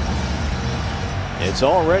 It's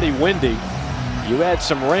already windy. You add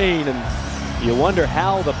some rain and you wonder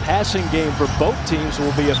how the passing game for both teams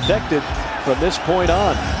will be affected from this point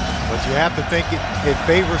on. But you have to think it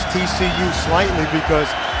favors TCU slightly because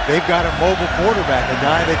they've got a mobile quarterback, a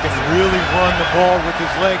guy that can really run the ball with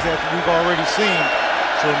his legs, as we've already seen.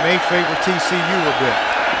 So it may favor TCU a bit.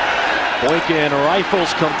 Boykin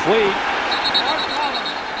rifles complete.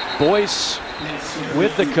 Boyce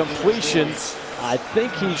with the completion. I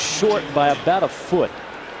think he's short by about a foot.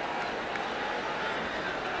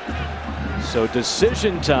 So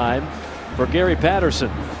decision time for Gary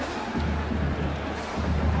Patterson.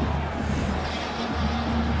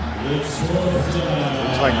 Looks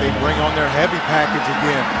like they bring on their heavy package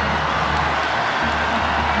again.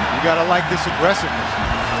 You gotta like this aggressiveness.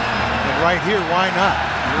 And right here, why not?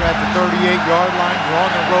 You're at the 38-yard line, you're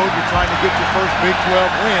on the road, you're trying to get your first Big 12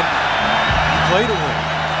 win. You play to win.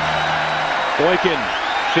 Boykin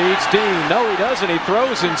feeds Dean. No, he doesn't. He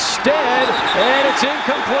throws instead, and it's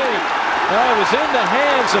incomplete. It was in the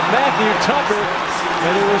hands of Matthew Tucker,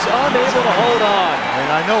 and he was unable to hold on. And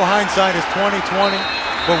I know hindsight is 20/20,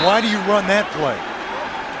 but why do you run that play?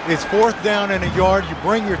 It's 4th down and a yard. You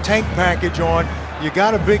bring your tank package on. You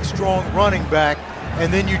got a big, strong running back,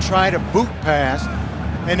 and then you try to boot pass,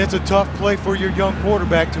 and it's a tough play for your young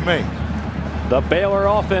quarterback to make. The Baylor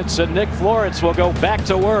offense and Nick Florence will go back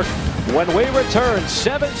to work when we return.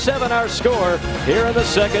 7-7 our score here in the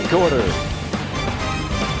second quarter.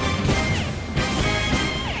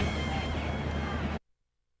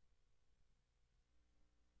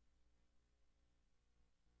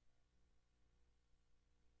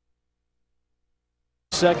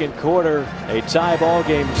 Second quarter, a tie ball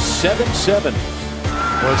game, 7-7.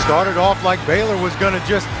 Well, it started off like Baylor was going to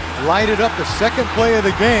just light it up. The second play of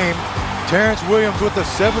the game, Terrence Williams with a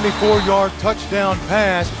 74-yard touchdown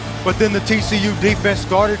pass, but then the TCU defense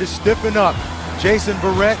started to stiffen up. Jason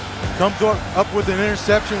Barrett comes up with an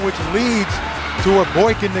interception, which leads to a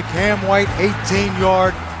Boykin to Cam White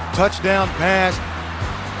 18-yard touchdown pass.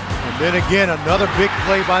 And then again, another big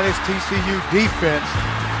play by this TCU defense.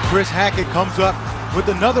 Chris Hackett comes up with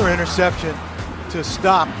another interception to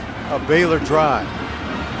stop a Baylor drive.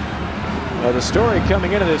 Well, the story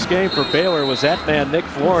coming into this game for Baylor was that man, Nick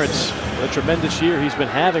Florence. What a tremendous year he's been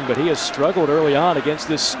having, but he has struggled early on against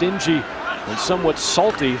this stingy and somewhat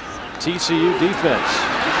salty TCU defense.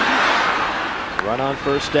 Run on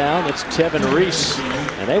first down, it's Tevin Reese,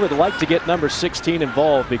 and they would like to get number 16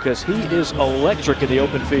 involved because he is electric in the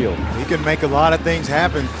open field. He can make a lot of things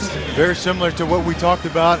happen, very similar to what we talked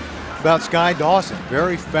about Sky Dawson.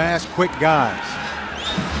 Very fast, quick guys.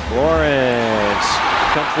 Florence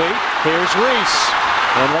complete. Here's Reese,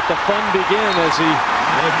 and let the fun begin as he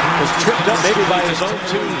was tripped up maybe by his own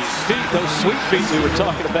 2 feet, those sweet feet we were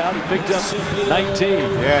talking about. He picked up 19.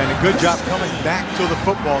 Yeah, and a good job coming back to the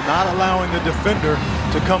football, not allowing the defender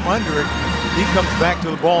to come under it. He comes back to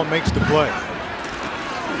the ball and makes the play.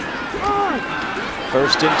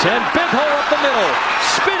 First and 10, big hole up the middle.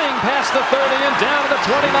 Spinning past the 30 and down to the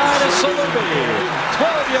 29 is Salubi.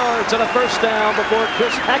 12 yards and a first down before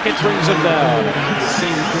Chris Hackett brings him down.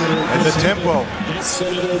 And the tempo.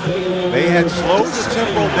 They had slowed the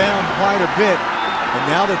tempo down quite a bit, and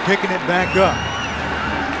now they're picking it back up.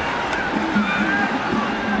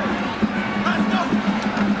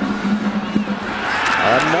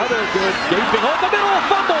 Another good gaping hole in the middle,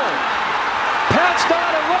 fumble. Pounced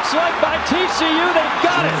on, it looks like by TCU, they've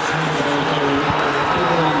got it.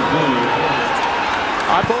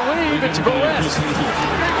 I believe it's Barrett.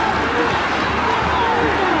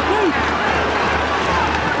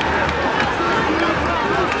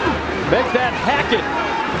 Make that Hackett.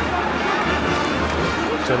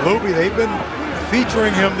 Salubi, they've been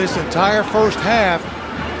featuring him this entire first half.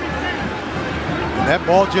 And that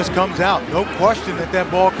ball just comes out. No question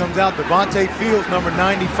that ball comes out. Devontae Fields, number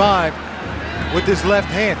 95, with his left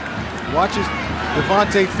hand. Watches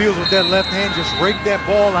Devontae Fields with that left hand just rake that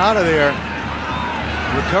ball out of there.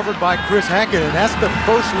 Recovered by Chris Hackett, and that's the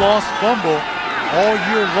first lost fumble all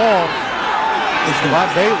year long by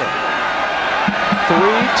Baylor. 3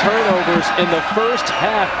 turnovers in the first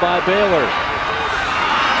half by Baylor.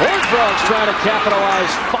 Horned Frogs trying to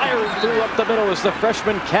capitalize, firing through up the middle is the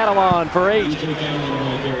freshman Catalan for 8.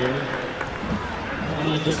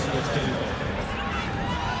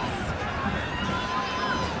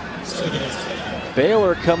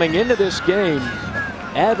 Baylor coming into this game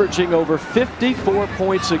averaging over 54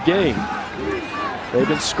 points a game. They've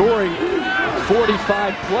been scoring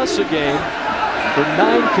 45 plus a game. for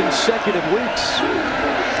 9 consecutive weeks.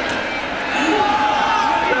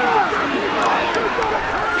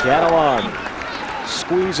 Catalan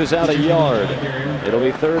squeezes out a yard. It'll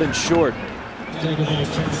be 3rd and short.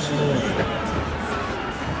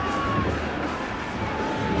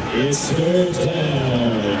 It's 3rd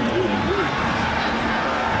down.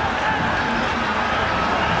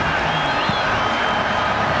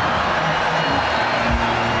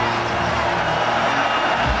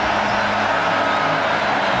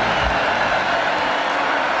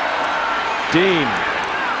 Dean,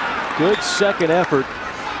 good second effort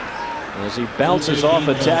as he bounces off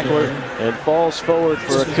a tackler and falls forward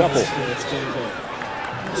for a couple.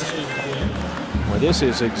 Well, this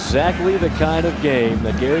is exactly the kind of game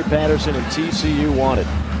that Gary Patterson and TCU wanted.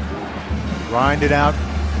 Grind it out,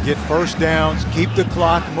 get first downs, keep the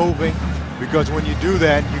clock moving, because when you do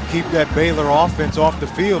that, you keep that Baylor offense off the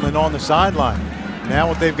field and on the sideline. Now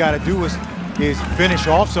what they've got to do is finish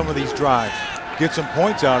off some of these drives, get some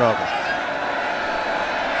points out of them.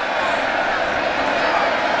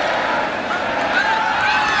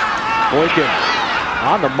 Boykin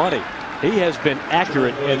on the money. He has been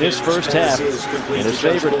accurate in this first half, and his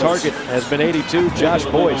favorite target has been 82, Josh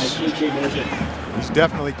Boyce. He's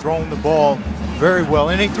definitely thrown the ball very well,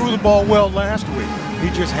 and he threw the ball well last week. He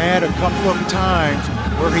just had a couple of times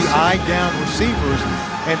where he eyed down receivers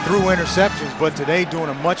and threw interceptions, but today doing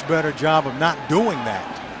a much better job of not doing that.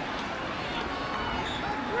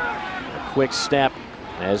 A quick snap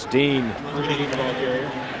as Dean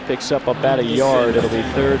picks up about a yard. It'll be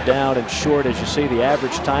 3rd down and short. As you see, the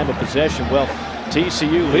average time of possession, well,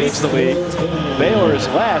 TCU leads the league. Baylor is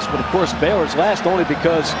last, but of course Baylor's last only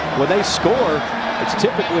because when they score, it's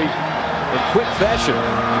typically in quick fashion.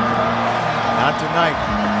 Not tonight.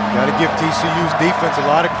 Got to give TCU's defense a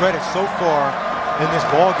lot of credit so far in this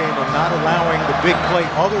ball game of not allowing the big play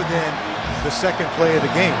other than the second play of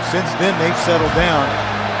the game. Since then, they've settled down,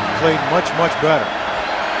 played much, much better.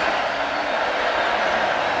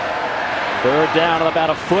 3rd down at about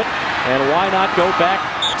a foot, and why not go back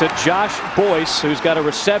to Josh Boyce, who's got a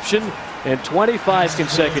reception in 25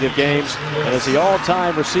 consecutive games and is the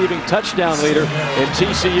all-time receiving touchdown leader in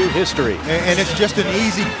TCU history. And it's just an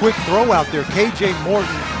easy, quick throw out there. KJ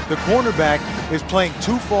Morton, the cornerback, is playing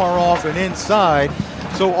too far off and inside,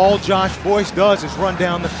 so all Josh Boyce does is run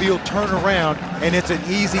down the field, turn around, and it's an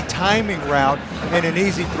easy timing route and an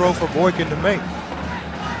easy throw for Boykin to make.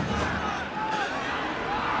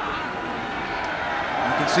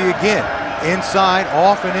 See again, inside,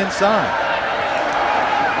 off, and inside.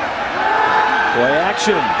 Play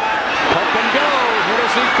action. Pump and go. Hit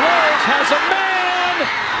as he throws. Has a man.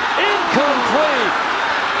 Incomplete.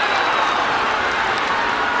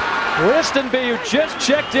 Listenby, who just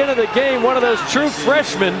checked into the game, one of those true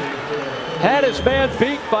freshmen, had his man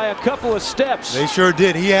beat by a couple of steps. They sure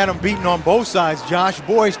did. He had him beaten on both sides. Josh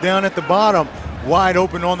Boyce down at the bottom, wide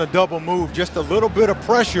open on the double move. Just a little bit of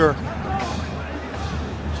pressure.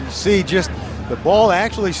 See, just the ball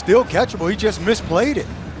actually still catchable. He just misplayed it.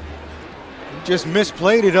 He just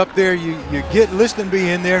misplayed it up there. You get Listenby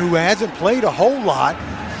in there, who hasn't played a whole lot,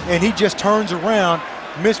 and he just turns around,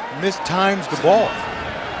 mistimes the ball.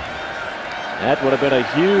 That would have been a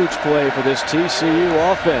huge play for this TCU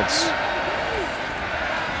offense.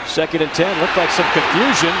 2nd and 10. Looked like some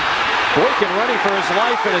confusion. Boykin running for his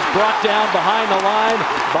life and is brought down behind the line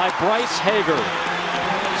by Bryce Hager.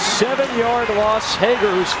 7-yard loss. Hager,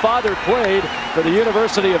 whose father played for the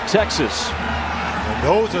University of Texas. And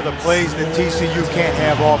those are the plays that TCU can't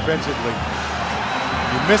have offensively.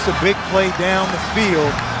 You miss a big play down the field,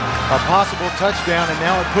 a possible touchdown, and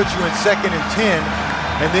now it puts you in 2nd and 10.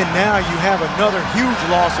 And then now you have another huge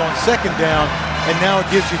loss on 2nd down, and now it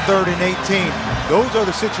gives you 3rd and 18. Those are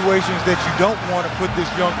the situations that you don't want to put this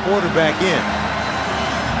young quarterback in.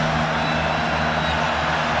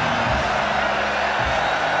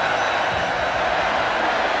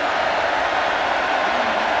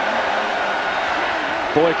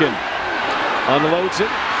 Boykin unloads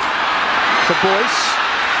it to Boyce.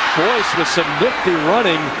 Boyce with some nifty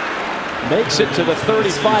running makes it to the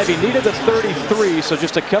 35. He needed the 33, so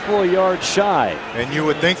just a couple of yards shy. And you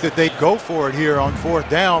would think that they'd go for it here on 4th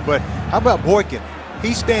down, but how about Boykin?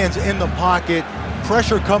 He stands in the pocket,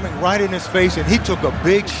 pressure coming right in his face, and he took a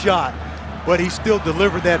big shot, but he still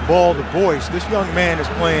delivered that ball to Boyce. This young man is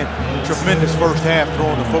playing tremendous first half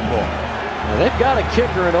throwing the football. Now they've got a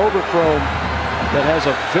kicker in Overchrome that has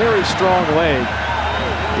a very strong leg.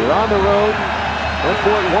 You're on the road, went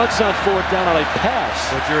for it once on 4th down on a pass.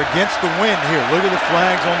 But you're against the wind here. Look at the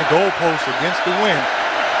flags on the goalpost against the wind.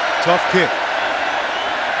 Tough kick.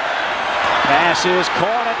 Pass is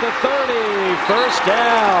caught at the 30. 1st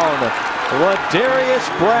down. Ladarius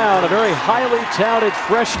Brown, a very highly touted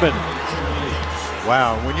freshman.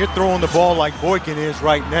 Wow, when you're throwing the ball like Boykin is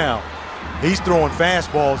right now, he's throwing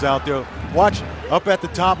fastballs out there. Watch up at the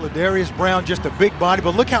top, Ladarius Brown, just a big body,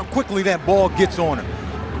 but look how quickly that ball gets on him.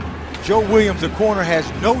 Joe Williams, the corner, has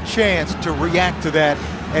no chance to react to that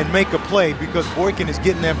and make a play because Boykin is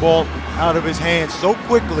getting that ball out of his hands so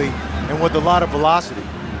quickly and with a lot of velocity.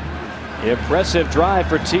 Impressive drive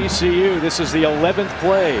for TCU. This is the 11th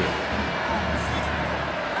play.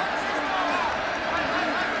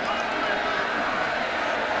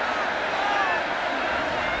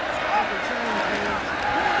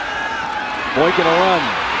 Boykin a run.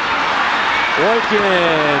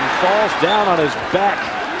 Boykin falls down on his back.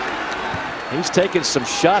 He's taken some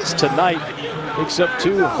shots tonight. Picks up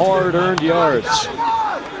 2 hard-earned yards.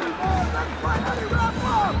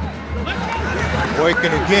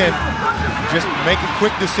 Boykin again, just making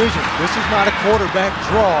quick decisions. This is not a quarterback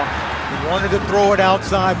draw. He wanted to throw it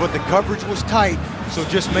outside, but the coverage was tight, so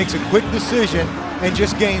just makes a quick decision and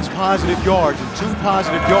just gains positive yards. And 2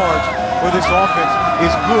 positive yards for this offense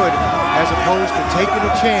is good, as opposed to taking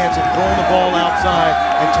a chance and throwing the ball outside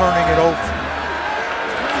and turning it over.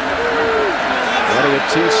 Plenty of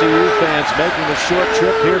TCU fans making the short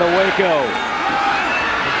trip here to Waco.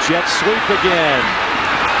 Jet sweep again.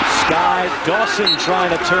 Sky Dawson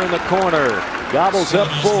trying to turn the corner. Gobbles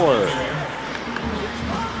up 4.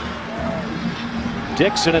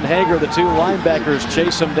 Dixon and Hager, the 2 linebackers,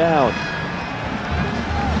 chase him down.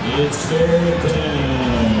 It's 3rd down.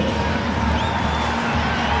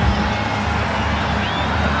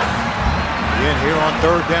 Again, here on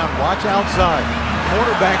 3rd down, watch outside.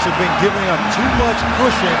 Quarterbacks have been giving up too much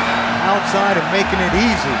cushion outside and making it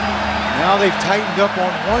easy. Now they've tightened up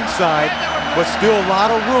on one side, but still a lot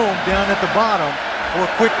of room down at the bottom for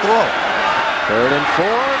a quick throw. 3rd and 4.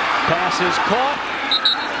 Pass is caught.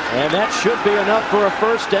 And that should be enough for a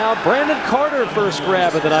first down. Brandon Carter, first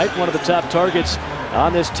grab of the night, one of the top targets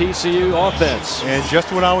on this TCU offense. And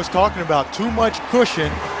just what I was talking about, too much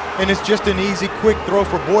cushion, and it's just an easy, quick throw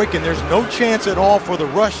for Boykin. There's no chance at all for the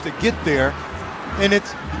rush to get there, and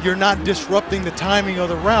you're not disrupting the timing of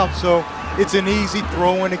the route, so it's an easy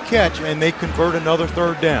throw and a catch, and they convert another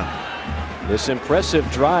 3rd down. This impressive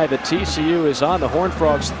drive at TCU is on the Horned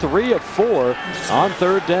Frogs, 3 of 4 on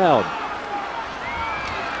 3rd down.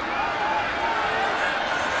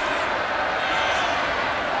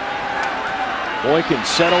 Boykin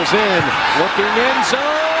settles in, looking end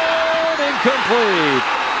zone, incomplete.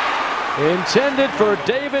 Intended for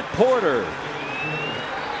David Porter.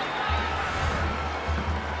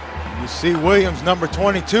 You see Williams, number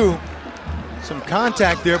 22, some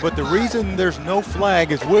contact there, but the reason there's no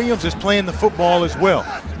flag is Williams is playing the football as well.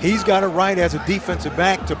 He's got a right as a defensive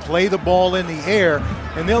back to play the ball in the air,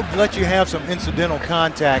 and they'll let you have some incidental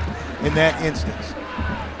contact in that instance.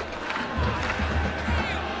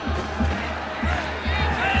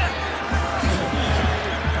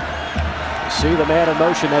 See the man in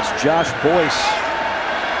motion, that's Josh Boyce.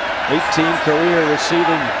 18 career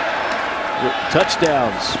receiving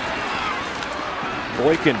touchdowns.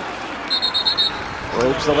 Boykin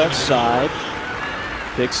probes the left side,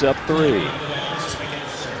 picks up 3.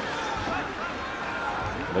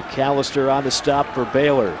 McAllister on the stop for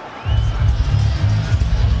Baylor.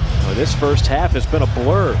 Well, this first half has been a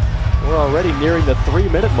blur. We're already nearing the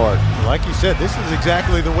 3-minute mark. Like you said, this is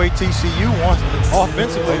exactly the way TCU wants it.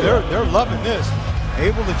 Offensively, they're loving this.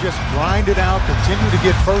 Able to just grind it out, continue to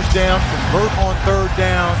get first down, convert on 3rd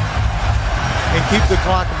down, and keep the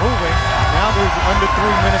clock moving. Now there's under 3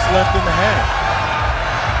 minutes left in the half.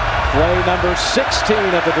 Play number 16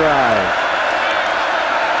 of the drive.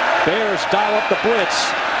 Bears dial up the blitz.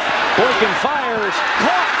 Boykin fires,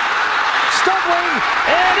 caught, stumbling,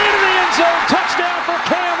 and into the end zone. Touchdown for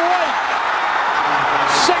Cam White.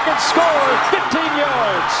 Second score, 15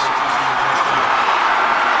 yards.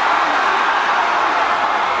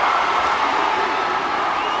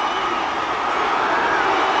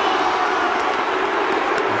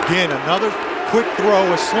 Again, another quick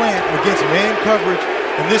throw, a slant against man coverage,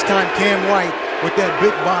 and this time Cam White with that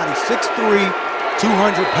big body, 6'3",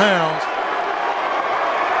 200 pounds,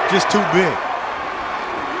 just too big.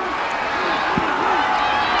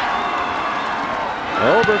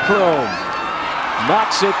 Overchrome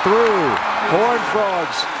knocks it through. Horned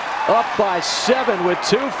Frogs up by 7 with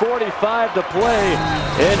 2:45 to play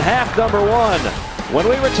in half number 1. When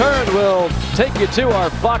we return, we'll take you to our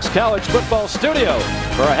Fox College Football studio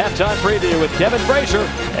for a halftime preview with Kevin Frazier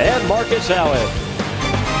and Marcus Allen.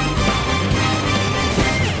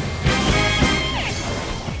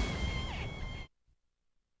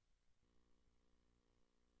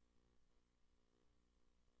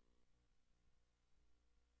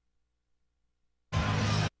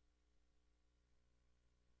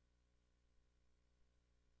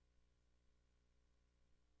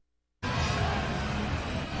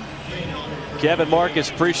 Kevin Marcus,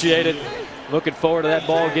 appreciate it. Looking forward to that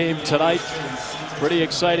ball game tonight. Pretty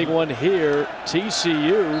exciting one here.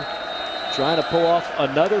 TCU trying to pull off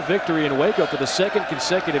another victory in Waco for the second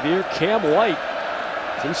consecutive year. Cam White,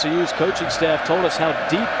 TCU's coaching staff, told us how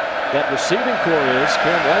deep that receiving core is.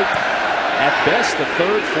 Cam White, at best, the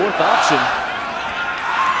third, fourth option.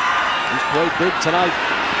 He's played big tonight.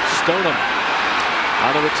 Stoneham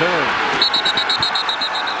on the return.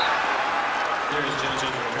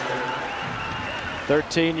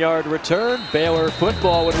 13-yard return. Baylor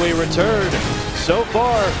football when we return. So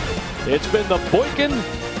far, it's been the Boykin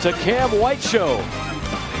to Cam White show.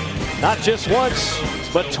 Not just once,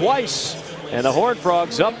 but twice. And the Horned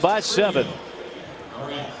Frogs up by 7.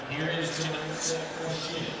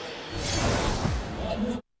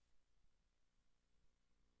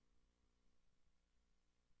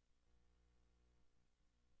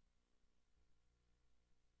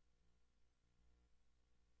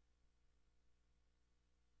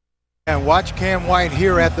 And watch Cam White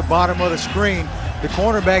here at the bottom of the screen. The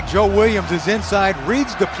cornerback, Joe Williams, is inside,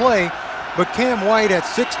 reads the play, but Cam White at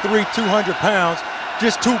 6'3", 200 pounds,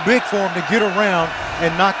 just too big for him to get around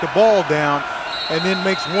and knock the ball down, and then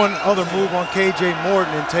makes one other move on K.J.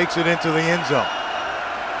 Morton and takes it into the end zone.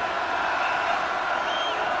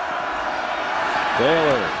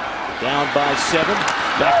 Baylor down by 7,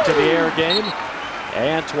 back to the air game.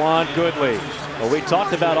 Antoine Goodley. Well, we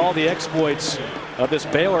talked about all the exploits of this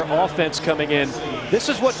Baylor offense coming in. This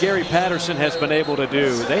is what Gary Patterson has been able to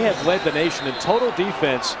do. They have led the nation in total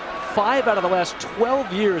defense 5 out of the last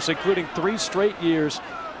 12 years, including 3 straight years,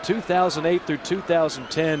 2008 through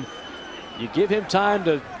 2010. You give him time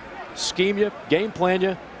to scheme you, game plan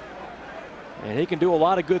you, and he can do a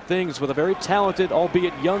lot of good things with a very talented,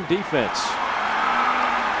 albeit young defense.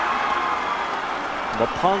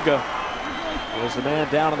 Mapunga was the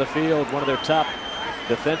man down on the field, one of their top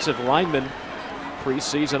defensive linemen,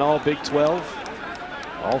 preseason all Big 12,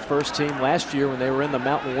 all first team last year when they were in the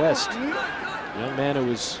Mountain West. Young man who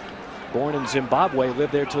was born in Zimbabwe,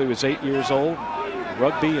 lived there till he was 8 years old,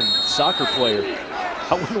 rugby and soccer player.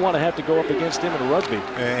 I wouldn't want to have to go up against him in rugby.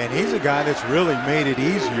 And he's a guy that's really made it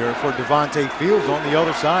easier for Devontae Fields on the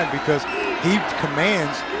other side because he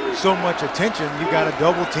commands so much attention. You got to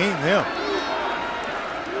double team him.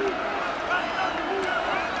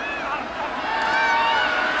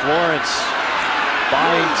 Florence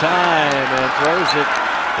buying time and throws it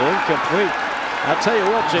incomplete. I'll tell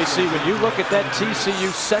you what, JC, when you look at that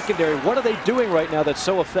TCU secondary, what are they doing right now that's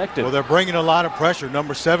so effective? Well, they're bringing a lot of pressure.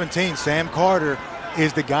 Number 17, Sam Carter,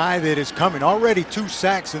 is the guy that is coming. Already 2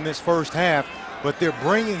 sacks in this first half, but they're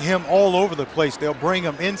bringing him all over the place. They'll bring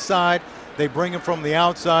him inside. They bring him from the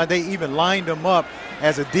outside. They even lined him up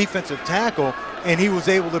as a defensive tackle, and he was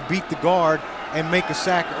able to beat the guard and make a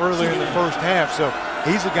sack earlier in the first half. So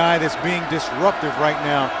he's a guy that's being disruptive right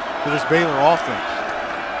now to this Baylor offense.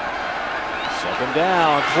 Second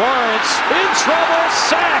down, Florence in trouble,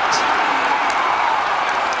 sacked.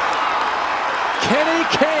 Kenny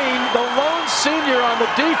Kane, the lone senior on the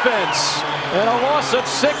defense, and a loss of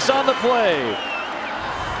 6 on the play.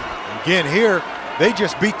 Again here, they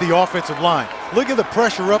just beat the offensive line. Look at the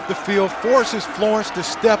pressure up the field, forces Florence to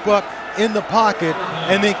step up in the pocket,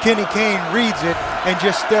 and then Kenny Kane reads it and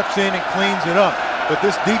just steps in and cleans it up. But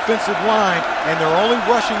this defensive line, and they're only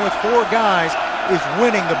rushing with 4 guys, is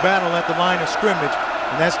winning the battle at the line of scrimmage,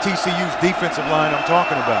 and that's TCU's defensive line I'm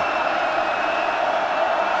talking about.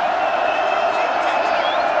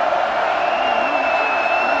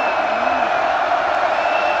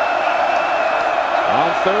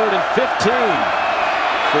 On 3rd and 15,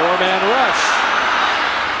 4-man rush,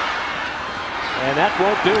 and that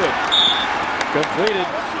won't do it. Completed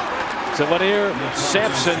to Lanier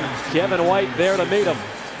Sampson. Kevin White there to meet him.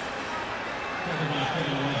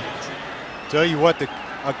 Tell you what,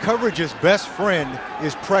 a coverage's best friend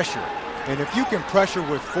is pressure. And if you can pressure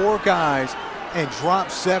with 4 guys and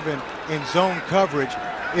drop 7 in zone coverage,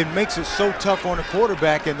 it makes it so tough on the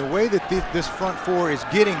quarterback. And the way that this front 4 is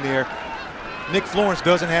getting there, Nick Florence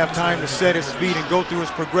doesn't have time to set his feet and go through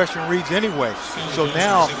his progression reads anyway. So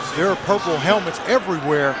now there are purple helmets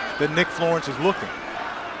everywhere that Nick Florence is looking.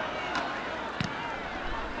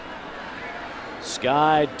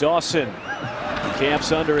 Sky Dawson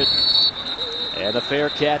camps under it. And a fair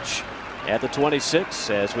catch at the 26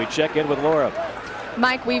 as we check in with Laura.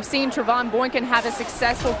 Mike, we've seen Trevon Boykin have a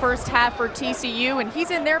successful first half for TCU, and he's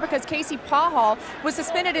in there because Casey Pahal was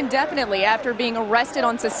suspended indefinitely after being arrested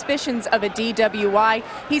on suspicions of a DWI.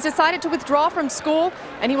 He's decided to withdraw from school,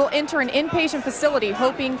 and he will enter an inpatient facility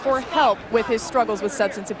hoping for help with his struggles with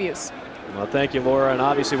substance abuse. Well, thank you, Laura. And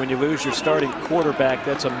obviously, when you lose your starting quarterback,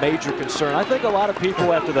 that's a major concern. I think a lot of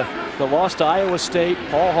people, after the loss to Iowa State,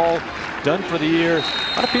 Paul Hall done for the year,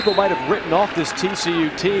 a lot of people might have written off this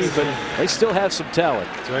TCU team, but they still have some talent.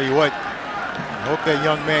 Tell you what, I hope that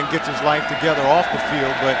young man gets his life together off the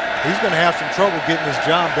field, but he's going to have some trouble getting his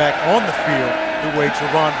job back on the field the way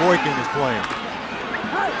Trevon Boykin is playing.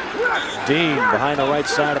 Dean behind the right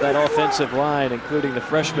side of that offensive line, including the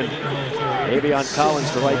freshman Avion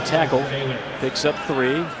Collins, the right tackle, picks up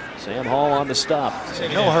 3. Sam Hall on the stop.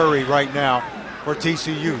 No hurry right now for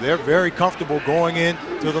TCU. They're very comfortable going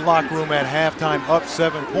into the locker room at halftime up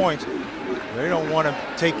 7 points. They don't want to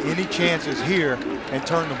take any chances here and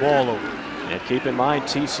turn the ball over. And keep in mind,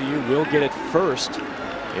 TCU will get it first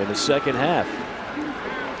in the second half.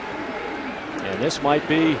 And this might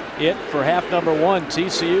be it for half number 1.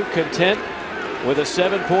 TCU content with a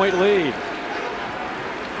 7-point lead.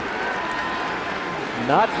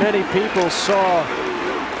 Not many people saw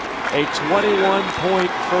a 21-point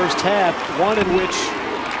first half, one in which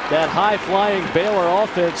that high-flying Baylor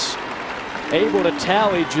offense able to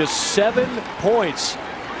tally just 7 points.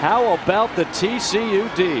 How about the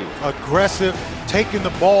TCU D? Aggressive, taking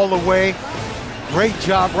the ball away. Great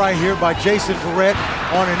job right here by Jason Verrett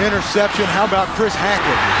on an interception. How about Chris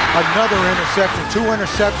Hackett? Another interception. 2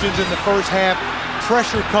 interceptions in the first half.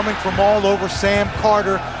 Pressure coming from all over. Sam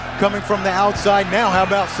Carter coming from the outside. Now how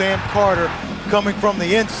about Sam Carter coming from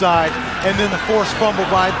the inside? And then the forced fumble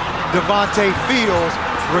by Devontae Fields,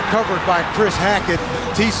 recovered by Chris Hackett.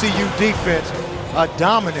 TCU defense, a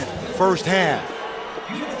dominant first half.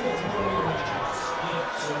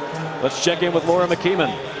 Let's check in with Laura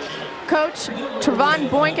McKeeman. Coach, Trevon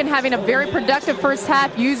Boykin having a very productive first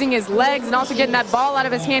half, using his legs and also getting that ball out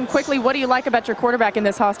of his hand quickly. What do you like about your quarterback in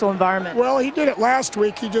this hostile environment? Well, he did it last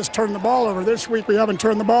week. He just turned the ball over. This week we haven't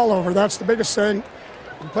turned the ball over. That's the biggest thing.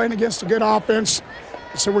 We're playing against a good offense,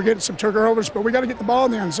 so we're getting some turnovers, but we got to get the ball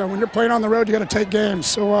in the end zone. When you're playing on the road, you got to take games,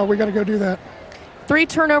 so we got to go do that. 3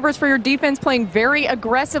 turnovers for your defense, playing very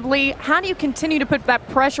aggressively. How do you continue to put that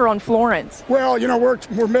pressure on Florence? Well, you know, we're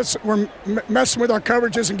messing with our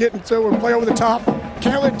coverages and getting to we play over the top.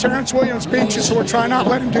 Can't let Terrence Williams beat you, so we're trying not to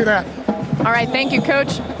let him do that. All right, thank you,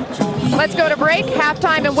 Coach. Let's go to break.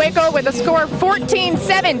 Halftime in Waco with a score 14-7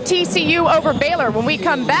 TCU over Baylor. When we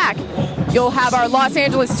come back, you'll have our Los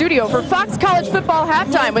Angeles studio for Fox College Football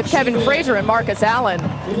Halftime with Kevin Frazier and Marcus Allen.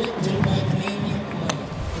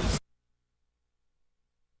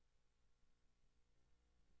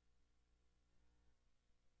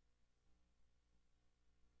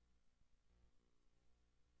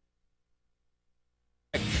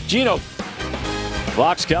 Gino.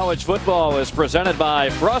 Fox College Football is presented by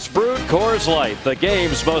Frost Brewed Coors Light, the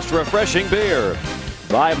game's most refreshing beer.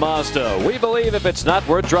 By Mazda, we believe if it's not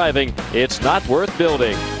worth driving, it's not worth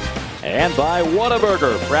building. And by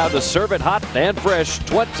Whataburger, proud to serve it hot and fresh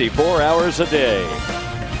 24 hours a day.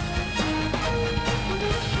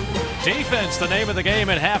 Defense, the name of the game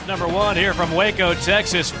in half number 1 here from Waco,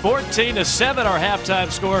 Texas. 14-7 our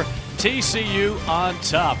halftime score. TCU on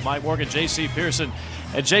top. Mike Morgan, J.C. Pearson.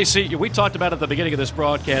 And J.C., we talked about at the beginning of this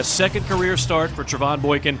broadcast, second career start for Trevon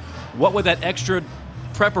Boykin. What would that extra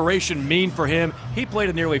preparation mean for him? He played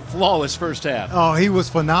a nearly flawless first half. Oh, he was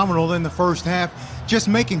phenomenal in the first half, just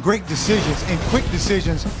making great decisions and quick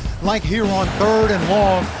decisions, like here on 3rd and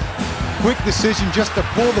long. Quick decision just to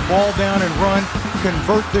pull the ball down and run,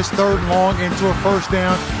 convert this 3rd and long into a first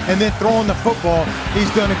down, and then throwing the football.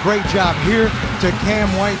 He's done a great job here to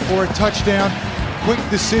Cam White for a touchdown. Quick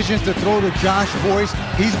decisions to throw to Josh Boyce.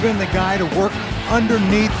 He's been the guy to work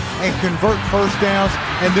underneath and convert first downs.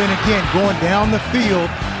 And then again, going down the field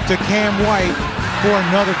to Cam White for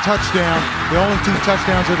another touchdown. The only 2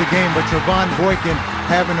 touchdowns of the game, but Trevon Boykin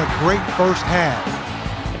having a great first half.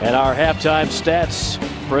 And our halftime stats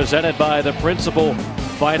presented by the Principal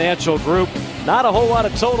Financial Group. Not a whole lot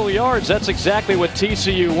of total yards. That's exactly what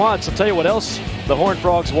TCU wants. I'll tell you what else the Horned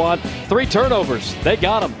Frogs want. 3 turnovers. They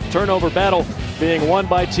got them. Turnover battle being won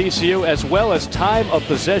by TCU, as well as time of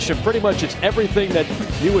possession. Pretty much it's everything that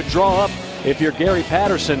you would draw up if you're Gary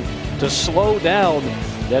Patterson to slow down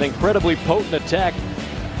that incredibly potent attack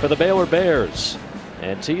for the Baylor Bears.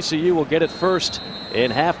 And TCU will get it first in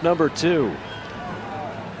half number 2.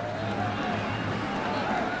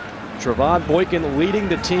 Trevon Boykin leading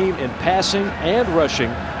the team in passing and rushing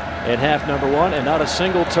in half number 1, and not a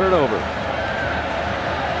single turnover.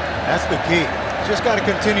 That's the key. Just got to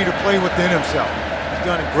continue to play within himself. He's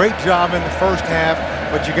done a great job in the first half,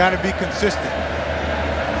 but you got to be consistent.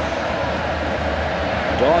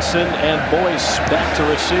 Dawson and Boyce back to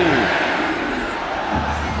receive.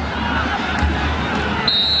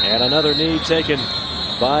 And another knee taken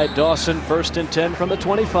by Dawson. 1st and 10 from the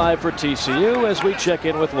 25 for TCU as we check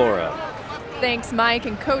in with Laura. Thanks, Mike.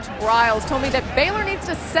 And Coach Briles told me that Baylor needs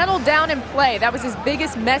to settle down and play. That was his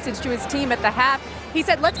biggest message to his team at the half. He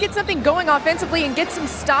said, let's get something going offensively and get some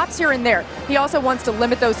stops here and there. He also wants to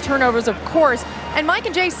limit those turnovers, of course. And Mike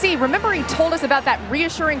and JC, remember he told us about that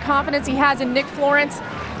reassuring confidence he has in Nick Florence?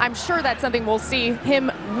 I'm sure that's something we'll see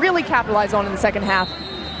him really capitalize on in the second half.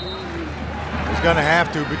 He's going to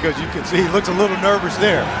have to, because you can see he looks a little nervous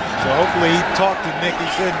there. So hopefully he talked to Nick. He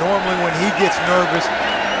said normally when he gets nervous,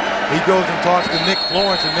 he goes and talks to Nick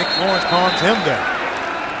Florence, and Nick Florence calms him down.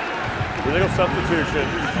 Illegal substitution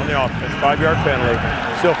on the offense. 5-yard penalty.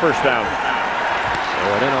 Still first down. So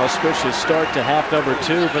an inauspicious start to half number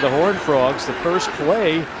 2 for the Horned Frogs. The first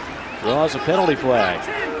play draws a penalty flag.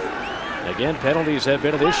 Again, penalties have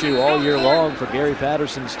been an issue all year long for Gary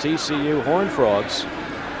Patterson's TCU Horned Frogs.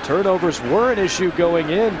 Turnovers were an issue going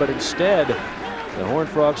in, but instead the Horned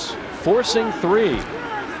Frogs forcing 3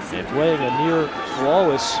 and playing a near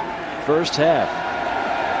flawless first half.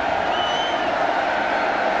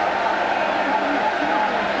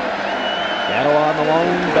 Battle on the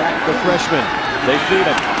lone back, the freshman. They feed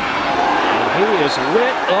him. And he is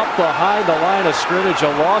lit up behind the line of scrimmage. A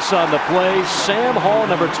loss on the play. Sam Hall,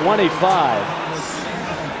 number 25.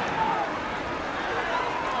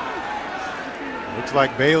 Looks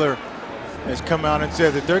like Baylor has come out and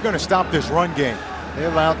said that they're going to stop this run game. They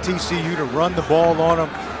allowed TCU to run the ball on them,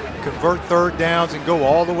 convert third downs, and go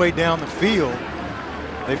all the way down the field.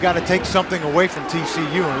 They've got to take something away from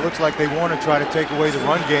TCU, and it looks like they want to try to take away the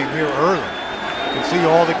run game here early. You can see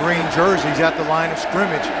all the green jerseys at the line of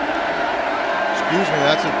scrimmage. Excuse me,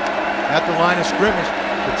 that's at the line of scrimmage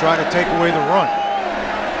to try to take away the run.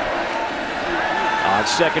 On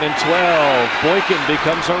 2nd and 12, Boykin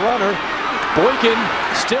becomes a runner. Boykin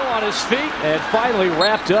still on his feet and finally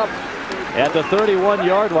wrapped up at the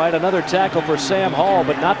 31-yard line. Another tackle for Sam Hall,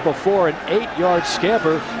 but not before an 8-yard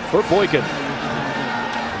scamper for Boykin.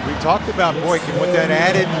 We talked about Boykin with that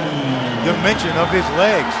added dimension of his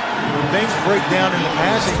legs. When things break down in the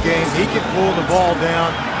passing game, he can pull the ball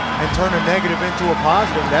down and turn a negative into a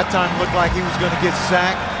positive. That time looked like he was going to get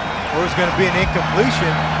sacked or it was going to be an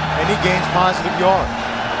incompletion, and he gains positive yards.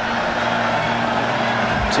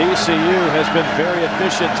 TCU has been very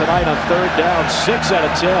efficient tonight on third down, 6 out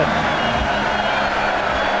of 10.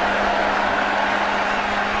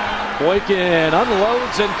 Boykin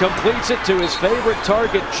unloads and completes it to his favorite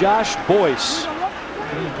target, Josh Boyce.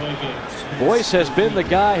 Boyce has been the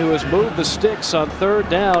guy who has moved the sticks on third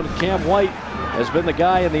down. Cam White has been the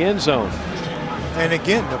guy in the end zone. And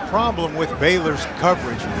again, the problem with Baylor's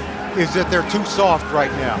coverage is that they're too soft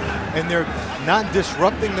right now, and they're not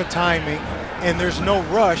disrupting the timing, and there's no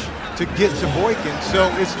rush to get to Boykin. So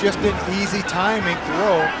it's just an easy timing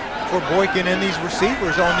throw for Boykin and these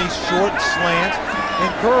receivers on these short slants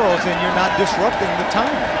and curls, and you're not disrupting the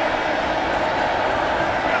timing.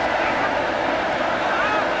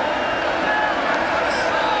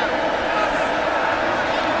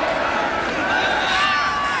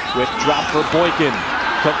 Quick drop for Boykin.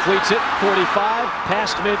 Completes it, 45,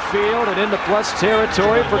 past midfield and into plus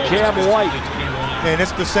territory for Cam White. And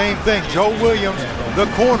it's the same thing. Joe Williams, the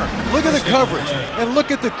corner. Look at the coverage and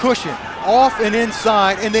look at the cushion. Off and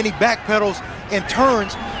inside, and then he backpedals and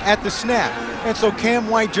turns at the snap. And so Cam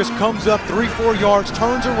White just comes up 3-4 yards,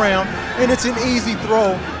 turns around, and it's an easy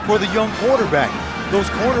throw for the young quarterback. Those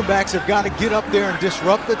cornerbacks have got to get up there and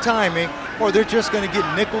disrupt the timing, or they're just going to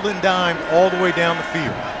get nickeled and dimed all the way down the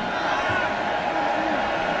field.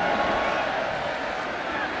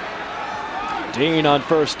 Dean on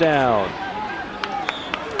first down.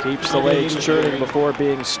 Keeps the legs churning before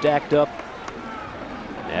being stacked up.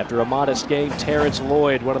 After a modest gain, Terrence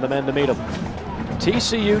Lloyd, one of the men to meet him.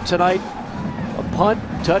 TCU tonight, a punt,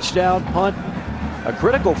 touchdown, punt, a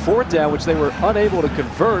critical fourth down, which they were unable to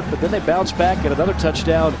convert, but then they bounced back and another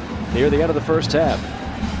touchdown near the end of the first half.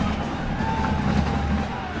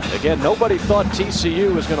 Again, nobody thought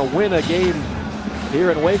TCU was going to win a game here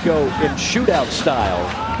in Waco in shootout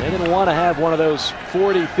style. They didn't want to have one of those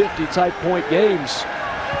 40, 50 type point games.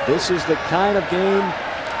 This is the kind of game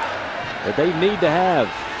that they need to have.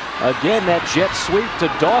 Again, that jet sweep to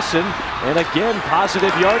Dawson, and again,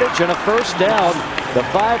 positive yardage and a first down. The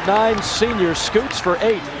 5'9" senior scoots for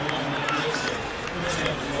 8.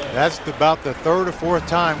 That's about the third or fourth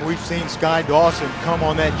time we've seen Sky Dawson come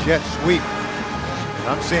on that jet sweep. And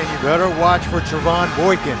I'm saying you better watch for Trevon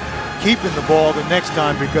Boykin keeping the ball the next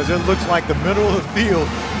time, because it looks like the middle of the field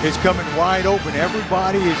is coming wide open.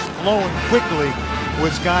 Everybody is flowing quickly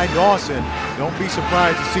with Sky Dawson. Don't be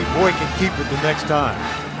surprised to see Boykin keep it the next time.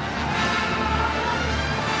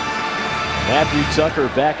 Matthew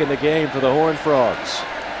Tucker back in the game for the Horned Frogs.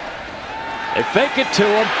 They fake it to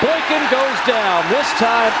him. Boykin goes down. This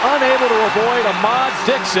time unable to avoid Ahmad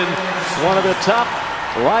Dixon, one of the top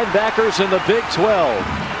linebackers in the Big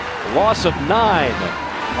 12. Loss of 9.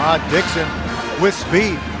 Ahmad Dixon with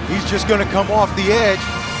speed. He's just going to come off the edge,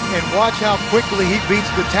 and watch how quickly he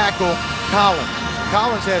beats the tackle, Collins.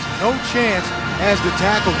 Collins has no chance as the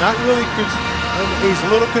tackle. Not really, he's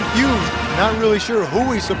a little confused. Not really sure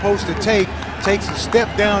who he's supposed to take. Takes a step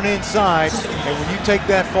down inside, and when you take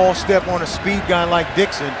that false step on a speed guy like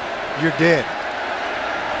Dixon, you're dead.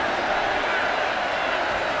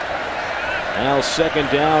 Now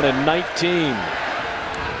 2nd down and 19.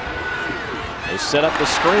 They set up the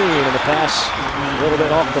screen, and the pass a little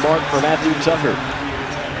bit off the mark for Matthew Tucker.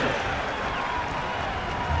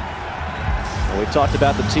 Well, we talked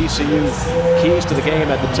about the TCU keys to the game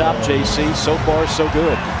at the top, JC. So far, so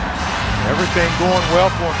good. Everything going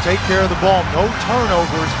well for them. Take care of the ball. No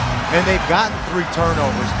turnovers, and they've gotten 3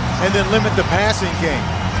 turnovers. And then limit the passing game.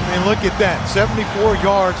 I mean, look at that. 74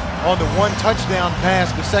 yards on the 1 touchdown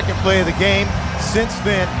pass, the 2nd play of the game. Since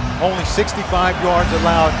then, only 65 yards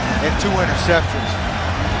allowed and 2 interceptions.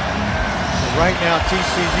 So right now,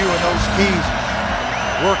 TCU and those keys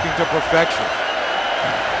working to perfection.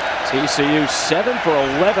 TCU 7 for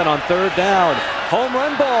 11 on 3rd down. Home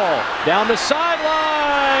run ball down the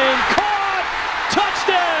sideline. Caught!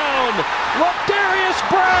 Touchdown! Ladarius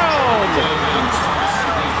Brown!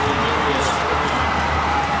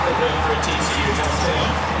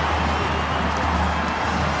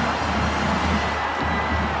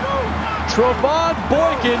 Trevon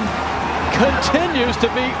Boykin continues to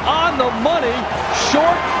be on the money.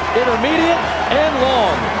 Short, intermediate, and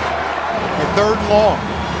long. And 3rd and long.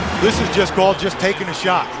 This is just called just taking a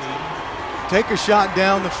shot. Take a shot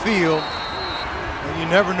down the field, and you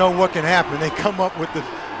never know what can happen. They come up with the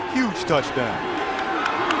huge touchdown.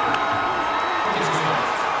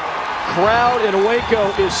 Crowd in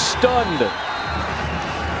Waco is stunned.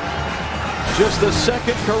 Just the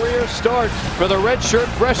 2nd career start for the redshirt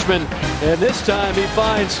freshman, and this time he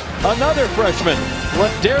finds another freshman,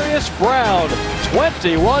 Ladarius Brown.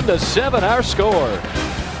 21-7 our score.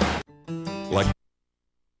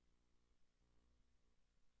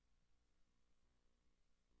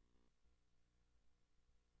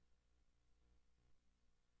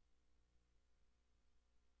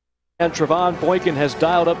 And Trevon Boykin has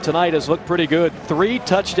dialed up tonight, has looked pretty good. 3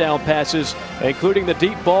 touchdown passes, including the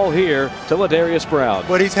deep ball here to Ladarius Brown.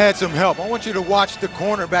 But he's had some help. I want you to watch the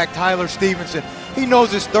cornerback, Tyler Stevenson. He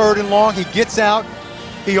knows it's 3rd and long. He gets out,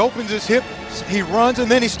 he opens his hip, he runs, and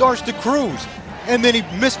then he starts to cruise. And then he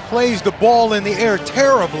misplays the ball in the air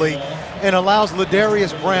terribly and allows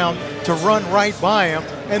Ladarius Brown to run right by him.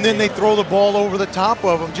 And then they throw the ball over the top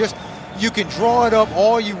of him. You can draw it up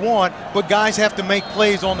all you want, but guys have to make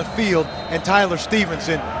plays on the field, and Tyler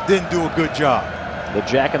Stevenson didn't do a good job. The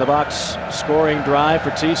jack-in-the-box scoring drive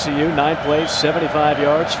for TCU, 9 plays, 75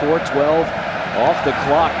 yards, 4:12 off the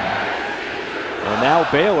clock. And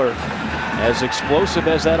now Baylor, as explosive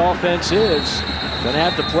as that offense is, going to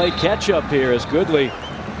have to play catch-up here as Goodley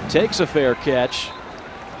takes a fair catch,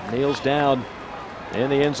 kneels down in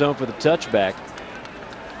the end zone for the touchback.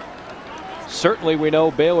 Certainly we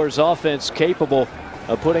know Baylor's offense capable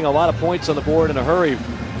of putting a lot of points on the board in a hurry,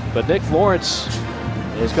 but Nick Lawrence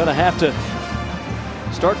is going to have to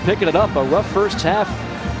start picking it up. A rough first half,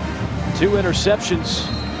 2 interceptions.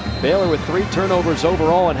 Baylor with 3 turnovers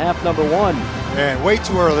overall in half number 1. And way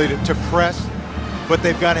too early to press, but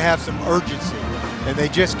they've got to have some urgency, and they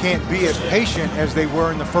just can't be as patient as they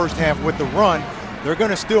were in the first half with the run. They're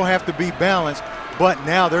going to still have to be balanced, but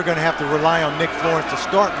now they're going to have to rely on Nick Florence to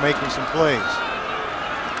start making some plays.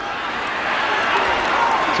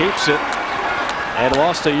 Keeps it and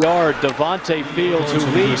lost a yard. Devontae Fields, who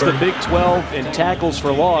leads the Big 12 in tackles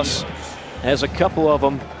for loss, has a couple of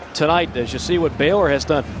them tonight. As you see what Baylor has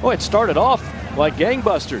done. Oh, it started off like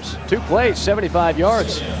gangbusters. 2 plays, 75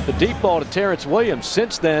 yards. The deep ball to Terrence Williams.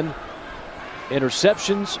 Since then,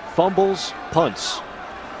 interceptions, fumbles, punts.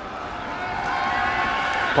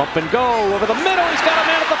 Pump and go over the middle. He's got a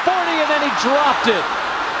man at the 40, and then he dropped it.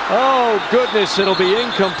 Oh, goodness, it'll be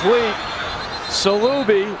incomplete.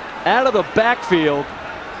 Salubi out of the backfield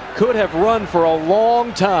could have run for a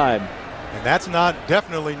long time. And that's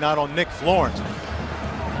definitely not on Nick Florence.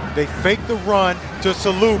 They fake the run to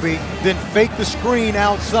Salubi, then fake the screen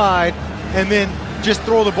outside, and then just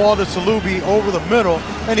throw the ball to Salubi over the middle,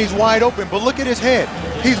 and he's wide open. But look at his head.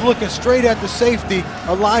 He's looking straight at the safety,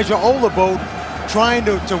 Elijah Olabo, trying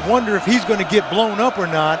to wonder if he's going to get blown up or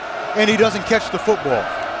not, and he doesn't catch the football.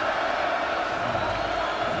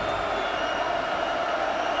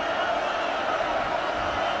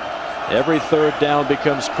 Every third down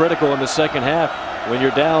becomes critical in the second half when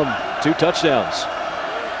you're down 2 touchdowns.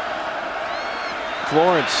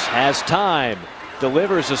 Florence has time,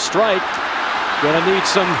 delivers a strike. Gonna need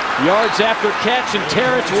some yards after catch, and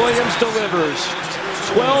Terrence Williams delivers.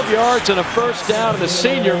 12 yards and a first down, and the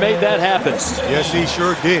senior made that happen. Yes, he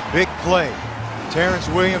sure did. Big play. Terrence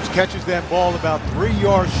Williams catches that ball about 3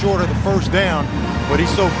 yards short of the first down, but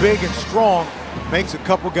he's so big and strong, makes a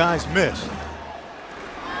couple guys miss.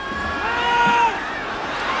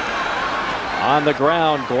 On the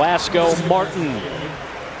ground, Glasgow Martin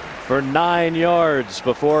for 9 yards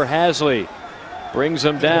before Hasley brings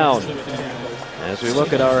him down. As we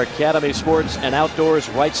look at our Academy Sports and Outdoors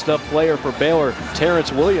Right Stuff player for Baylor,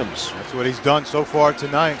 Terrence Williams. That's what he's done so far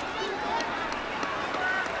tonight.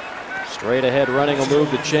 Straight ahead running will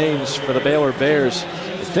move the chains for the Baylor Bears.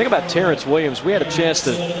 The thing about Terrence Williams, we had a chance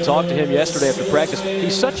to talk to him yesterday after practice.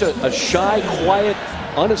 He's such a shy, quiet,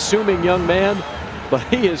 unassuming young man, but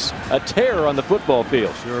he is a terror on the football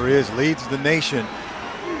field. Sure is. Leads the nation.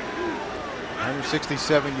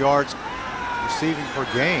 167 yards receiving per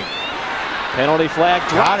game. Penalty flag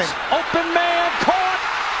drops. Got it. Open man caught.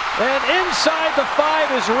 And inside the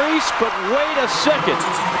 5 is Reese, but wait a second.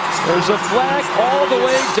 There's a flag all the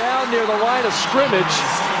way down near the line of scrimmage.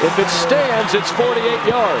 If it stands, it's 48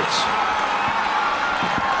 yards.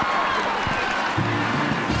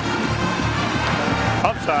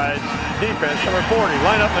 Upside defense, number 40,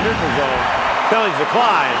 line up in the neutral zone. Penalties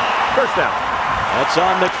decline. First down. That's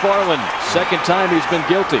on McFarland. Second time he's been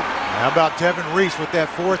guilty. How about Tevin Reese with that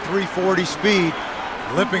 4.3 40 speed,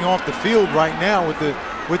 limping off the field right now with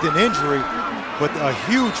an injury, but a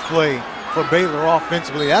huge play for Baylor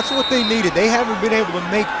offensively. That's what they needed. They haven't been able to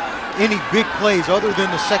make any big plays other than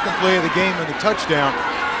the second play of the game and the touchdown.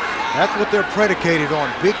 That's what they're predicated on,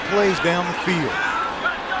 big plays down the field.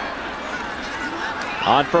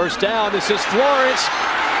 On first down, this is Florence.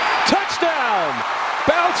 Touchdown!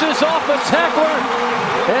 Bounces off the tackler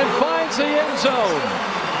and finds the end zone.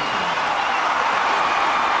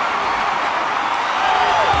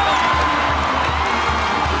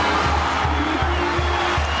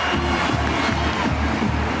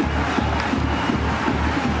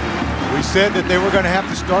 We said that they were going to have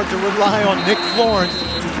to start to rely on Nick Florence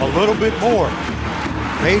a little bit more.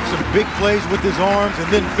 Made some big plays with his arms and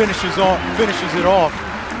then finishes it off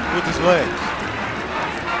with his legs.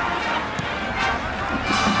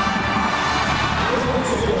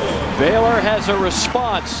 Baylor has a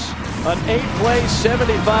response. An 8-play,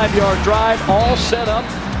 75-yard drive, all set up.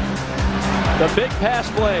 The big pass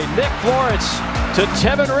play, Nick Florence to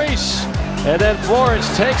Tevin Reese. And then Florence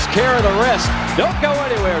takes care of the rest. Don't go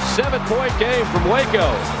anywhere. 7-point game from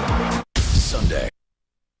Waco. Sunday.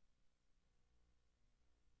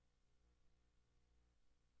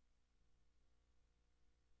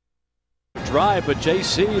 Drive, but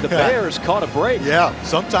JC, the Bears caught a break. Yeah,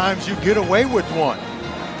 sometimes you get away with one.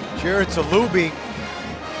 Jared Salubi,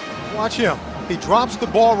 watch him. He drops the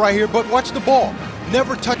ball right here, but watch the ball.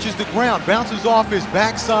 Never touches the ground, bounces off his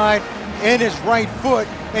backside and his right foot,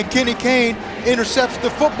 and Kenny Kane intercepts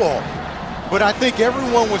the football. But I think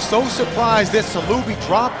everyone was so surprised that Salubi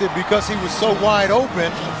dropped it because he was so wide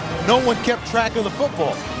open, no one kept track of the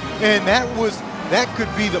football. And that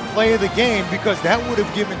could be the play of the game, because that would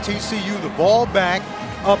have given TCU the ball back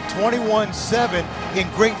up 21-7 in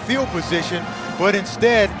great field position. But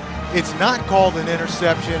instead, it's not called an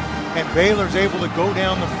interception, and Baylor's able to go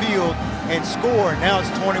down the field and score. Now it's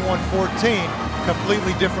 21-14,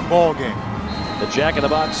 completely different ball game. The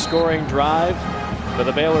jack-in-the-box scoring drive for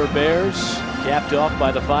the Baylor Bears, capped off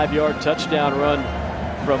by the 5-yard touchdown run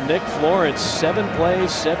from Nick Florence. 7 plays,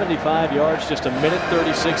 75 yards, just a minute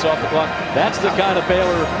 36 off the clock. That's the kind of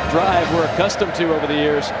Baylor drive we're accustomed to over the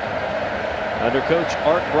years under Coach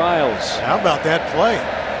Art Briles. How about that play?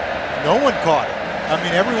 No one caught it. I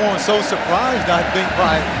mean, everyone was so surprised, I think,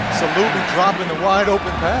 by Salubi dropping the wide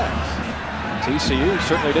open pass. TCU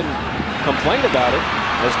certainly didn't complain about it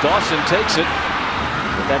as Dawson takes it.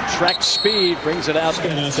 With that track speed, brings it out to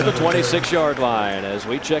the 26-yard line as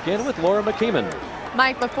we check in with Laura McKeeman.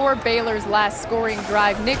 Mike, before Baylor's last scoring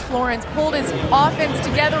drive, Nick Florence pulled his offense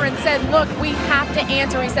together and said, look, we have to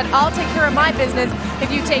answer. He said, I'll take care of my business if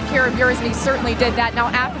you take care of yours, and he certainly did that. Now,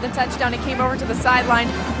 after the touchdown, he came over to the sideline,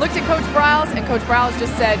 looked at Coach Briles, and Coach Briles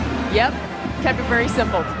just said, yep, kept it very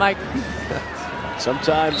simple, Mike.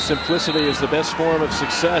 Sometimes simplicity is the best form of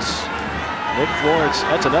success. Nick Florence,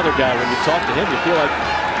 that's another guy, when you talk to him, you feel like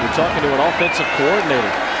you're talking to an offensive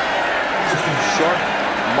coordinator. Sharp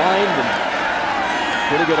mind and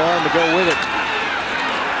pretty good arm to go with it.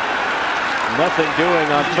 Nothing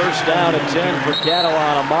doing on first down and 10 for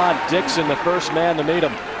Catalan. Ahmad Dixon, the first man to meet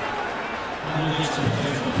him.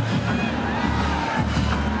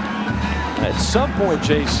 At some point,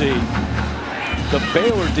 JC, the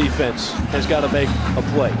Baylor defense has got to make a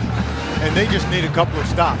play. And they just need a couple of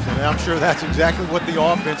stops, and I'm sure that's exactly what the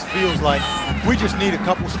offense feels like. We just need a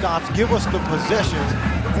couple stops, give us the possessions,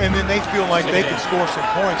 and then they feel like they can score some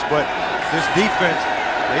points. But this defense,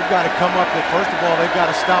 they've got to come up with, first of all, they've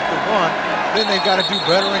got to stop the run, then they've got to do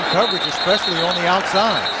better in coverage, especially on the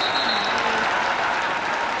outsides.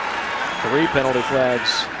 3 penalty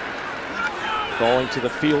flags falling to the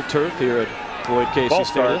field turf here at Floyd Casey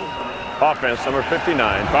Stadium. Offense, number 59,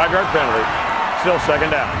 5-yard penalty, still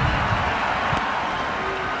second down.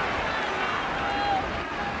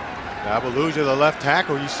 Abaluja, the left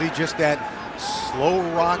tackle, you see just that slow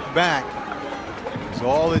rock back is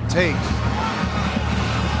all it takes.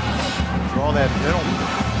 Draw that penalty.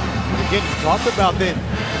 Again, you talked about then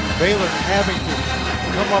Baylor having to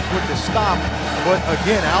come up with the stop, but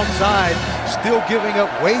again, outside, still giving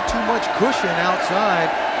up way too much cushion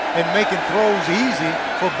outside and making throws easy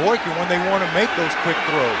for Boykin when they want to make those quick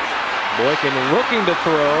throws. Boykin looking to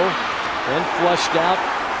throw, then flushed out.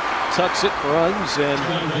 Tucks it, runs, and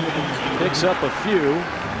picks up a few.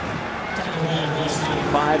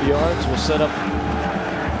 5 yards will set up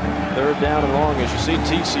 3rd down and long. As you see,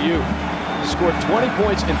 TCU scored 20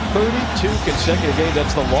 points in 32 consecutive games.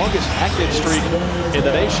 That's the longest active streak in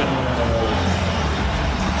the nation.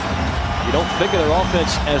 You don't think of their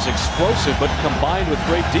offense as explosive, but combined with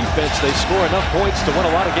great defense, they score enough points to win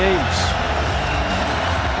a lot of games.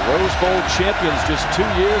 Rose Bowl champions just 2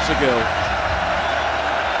 years ago.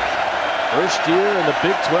 First year in the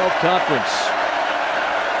Big 12 Conference.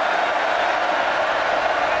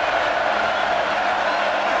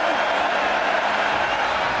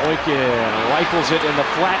 Boykin rifles it in the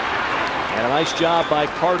flat. And a nice job by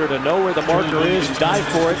Carter to know where the marker is, dive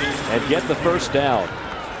for it, and get the first down.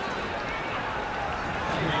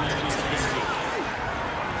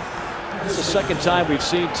 This is the second time we've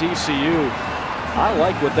seen TCU. I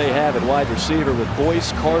like what they have at wide receiver with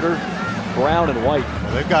Boyce, Carter, Brown, and White.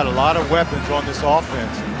 Well, they've got a lot of weapons on this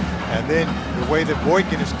offense. And then the way that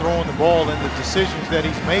Boykin is throwing the ball and the decisions that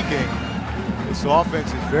he's making, this offense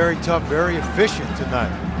is very tough, very efficient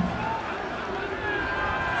tonight.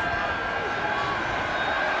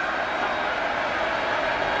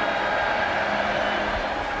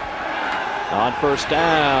 On first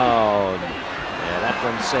down. And that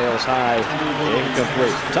one sails high,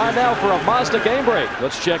 incomplete. Time now for a Mazda game break.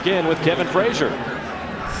 Let's check in with Kevin Frazier.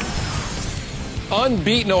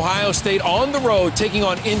 Unbeaten Ohio State on the road taking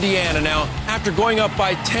on Indiana. Now, after going up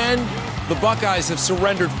by 10, the Buckeyes have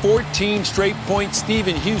surrendered 14 straight points.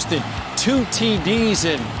 Stephen Houston, 2 TDs,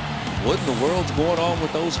 and what in the world's going on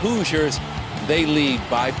with those Hoosiers? They lead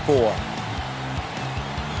by 4.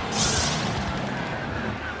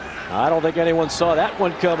 I don't think anyone saw that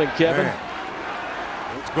one coming, Kevin. Man.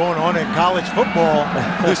 What's going on in college football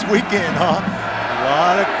this weekend, huh? A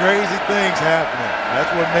lot of crazy things happening.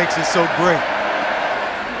 That's what makes it so great.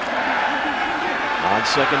 On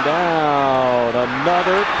second down,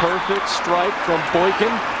 another perfect strike from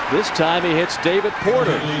Boykin. This time he hits David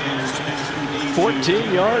Porter.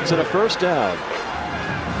 14 yards and a first down.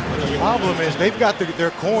 The problem is they've got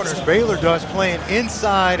their corners, Baylor does, playing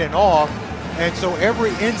inside and off. And so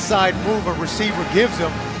every inside move a receiver gives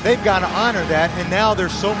them, they've got to honor that. And now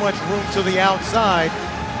there's so much room to the outside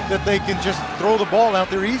that they can just throw the ball out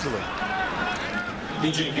there easily.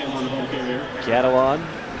 Catalon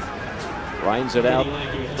grinds it out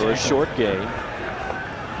for a short gain.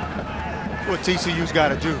 What TCU's got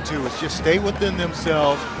to do, too, is just stay within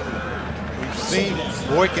themselves. We've seen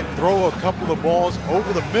Boykin throw a couple of balls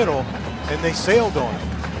over the middle, and they sailed on it.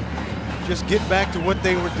 Just get back to what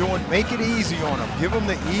they were doing. Make it easy on them. Give them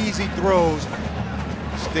the easy throws.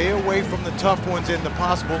 Stay away from the tough ones and the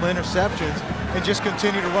possible interceptions, and just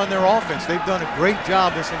continue to run their offense. They've done a great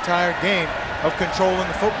job this entire game of controlling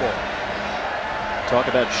the football. Talk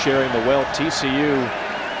about sharing the wealth. TCU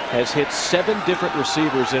has hit 7 different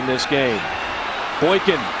receivers in this game.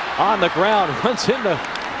 Boykin on the ground, runs into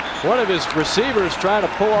one of his receivers trying to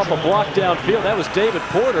pull off a block downfield. That was David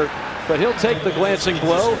Porter, but he'll take the glancing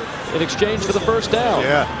blow in exchange for the first down.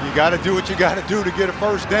 Yeah, you got to do what you got to do to get a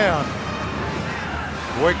first down.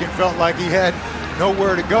 Boykin felt like he had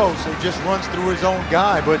nowhere to go, so he just runs through his own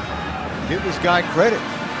guy, but give this guy credit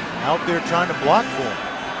out there trying to block for him.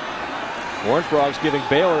 Horned Frogs giving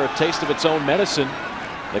Baylor a taste of its own medicine.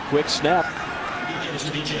 The quick snap.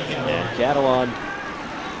 And Catalon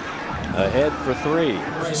ahead for 3.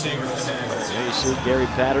 There you see Gary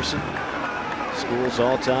Patterson, school's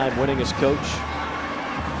all-time winningest coach.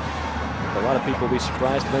 The A lot of people will be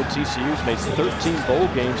surprised to know TCU's made 13 bowl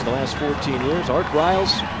games in the last 14 years. Art Briles,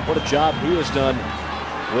 what a job he has done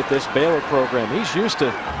with this Baylor program. He's used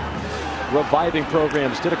to reviving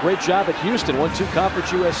programs. Did a great job at Houston. Won 2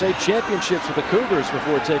 Conference USA championships with the Cougars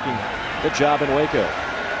before taking the job in Waco.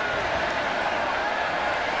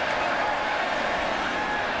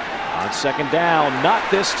 On second down, not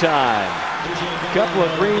this time. A couple of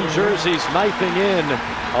green jerseys knifing in.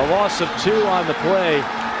 A loss of 2 on the play.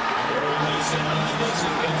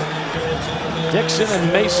 Dixon and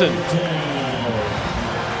Mason.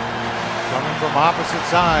 Coming from opposite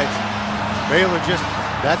sides. Baylor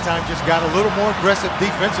that time just got a little more aggressive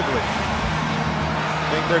defensively. I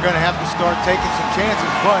think they're going to have to start taking some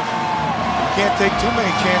chances, but you can't take too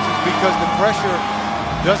many chances because the pressure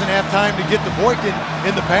doesn't have time to get to Boykin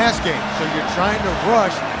in the pass game. So you're trying to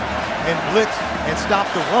rush and blitz and stop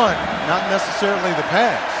the run, not necessarily the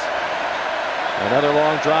pass. Another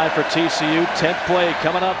long drive for TCU. 10th play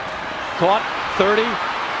coming up. Caught 30.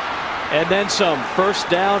 And then some. First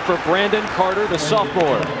down for Brandon Carter, the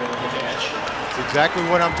sophomore. That's exactly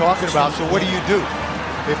what I'm talking about. So what do?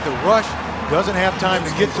 If the rush doesn't have time to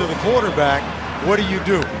get to the quarterback, what do? You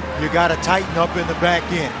got to tighten up in the back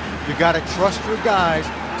end. You got to trust your guys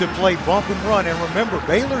to play bump and run. And remember,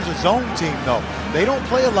 Baylor's a zone team, though. They don't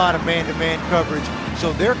play a lot of man-to-man coverage.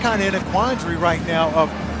 So they're kind of in a quandary right now of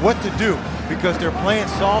what to do because they're playing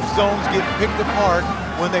soft zones, getting picked apart.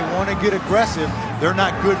 When they want to get aggressive, they're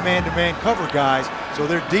not good man-to-man cover guys. So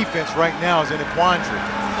their defense right now is in a quandary.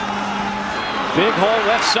 Big hole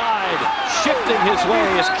left side. Shifting his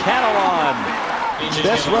way is Catalan.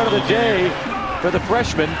 Best run of the day for the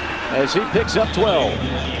freshman as he picks up 12.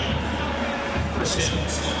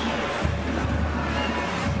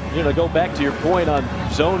 You know, go back to your point on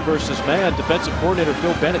zone versus man. Defensive coordinator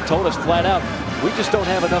Phil Bennett told us flat out, we just don't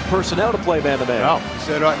have enough personnel to play man-to-man. No, he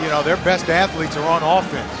said, you know, their best athletes are on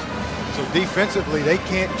offense. So defensively, they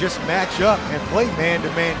can't just match up and play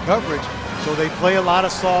man-to-man coverage. So they play a lot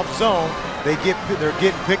of soft zone. They're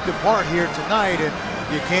getting picked apart here tonight, and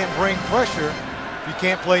you can't bring pressure if you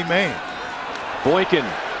can't play man. Boykin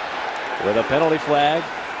with a penalty flag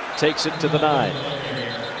takes it to the 9.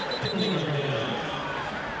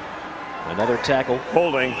 Another tackle.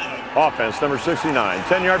 Holding offense, number 69.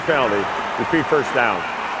 10-yard penalty. Repeat first down.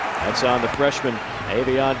 That's on the freshman,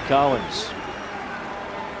 Avion Collins.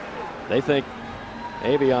 They think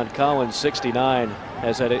Avion Collins, 69,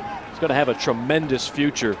 is going to have a tremendous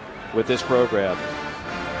future with this program.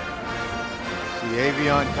 See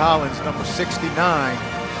Avion Collins, number 69,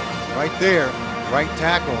 right there, right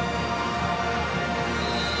tackle.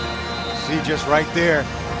 See just right there,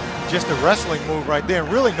 just a wrestling move right there.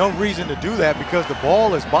 And really no reason to do that because the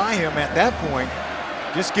ball is by him at that point.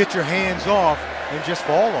 Just get your hands off and just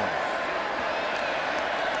fall on him.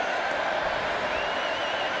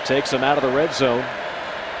 Takes him out of the red zone.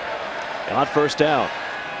 And on first down,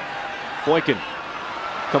 Boykin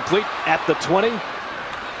complete at the 20.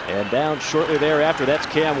 And down shortly thereafter, that's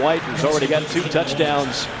Cam White, who's already got 2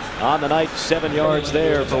 touchdowns on the night. 7 yards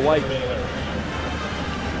there for White.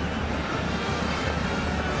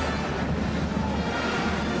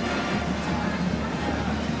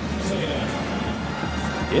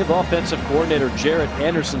 Give offensive coordinator Jarrett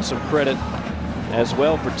Anderson some credit as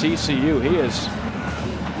well for TCU. He has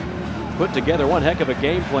put together one heck of a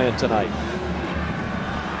game plan tonight.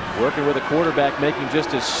 Working with a quarterback making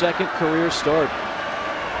just his 2nd career start.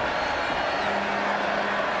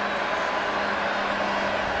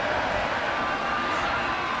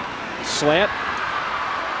 Slant.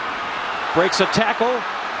 Breaks a tackle.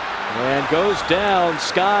 And goes down.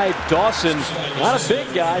 Sky Dawson, not a big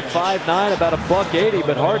guy, 5'9", about $180,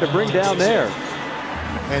 but hard to bring down there.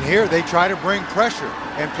 And here they try to bring pressure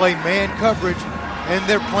and play man coverage, and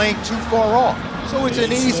they're playing too far off. So it's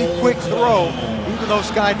an easy, quick throw, even though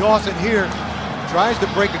Sky Dawson here tries to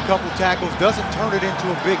break a couple tackles, doesn't turn it into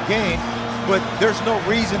a big gain, but there's no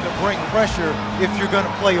reason to bring pressure if you're going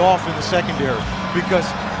to play off in the secondary because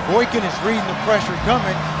Boykin is reading the pressure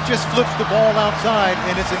coming, just flips the ball outside,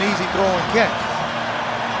 and it's an easy throw and catch.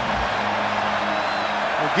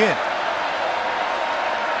 Again.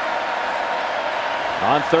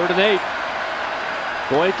 On 3rd and 8.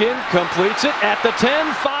 Boykin completes it at the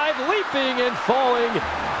 10-5, leaping and falling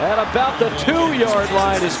at about the 2-yard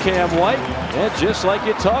line is Cam White. And just like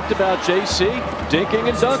you talked about, JC, dinking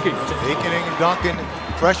and dunking. Dinking and dunking.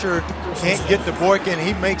 Pressure can't get to Boykin.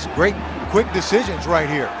 He makes great quick decisions right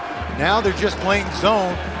here. Now they're just playing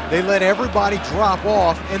zone. They let everybody drop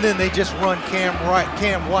off, and then they just run Cam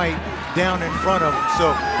White down in front of them.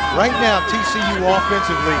 So right now, TCU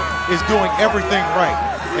offensively is doing everything right.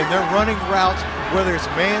 and they're running routes, whether it's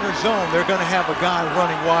man or zone, they're going to have a guy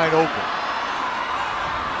running wide open.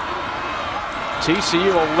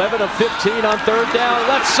 TCU 11 of 15 on third down,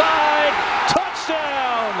 left side,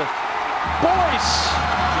 touchdown, Boyce.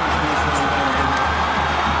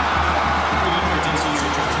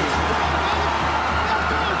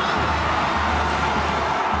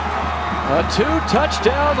 A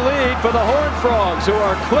 2-touchdown lead for the Horned Frogs, who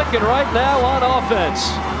are clicking right now on offense.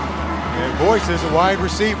 And Boyce is a wide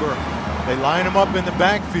receiver. They line him up in the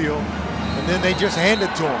backfield, and then they just hand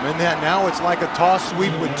it to him. And that now it's like a toss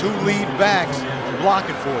sweep with 2 lead backs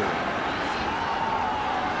blocking for you.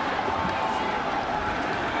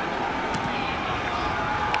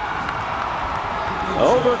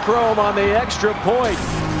 Overchrome on the extra point.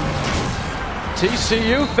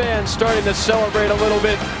 TCU fans starting to celebrate a little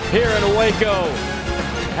bit here in Waco.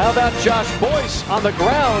 How about Josh Boyce on the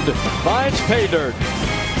ground? Finds pay dirt.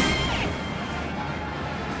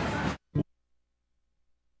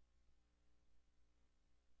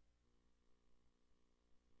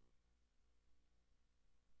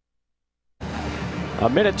 A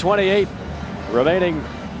minute 28 remaining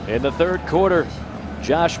in the third quarter.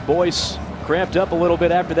 Josh Boyce cramped up a little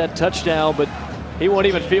bit after that touchdown, but he won't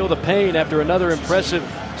even feel the pain after another impressive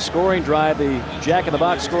scoring drive, the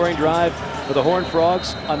jack-in-the-box scoring drive for the Horned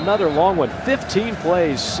Frogs. Another long one, 15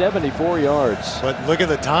 plays, 74 yards. But look at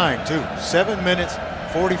the time, too. 7 minutes,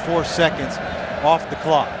 44 seconds off the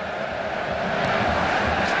clock.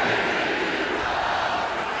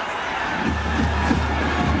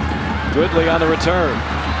 Goodley on the return.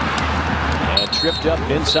 And tripped up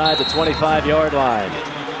inside the 25-yard line.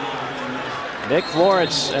 Nick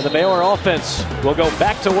Florence and the Baylor offense will go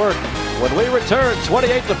back to work when we return.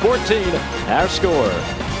 28-14, our score.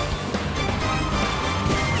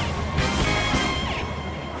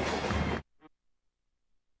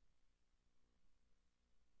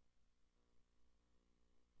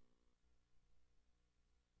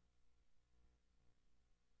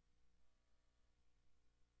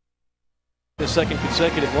 The second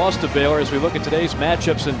consecutive loss to Baylor as we look at today's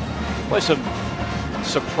matchups, and boy, some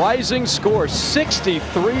surprising score.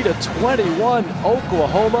 63-21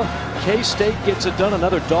 Oklahoma. K-State gets it done.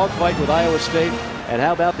 Another dogfight with Iowa State. And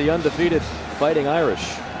how about the undefeated Fighting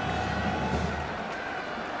Irish?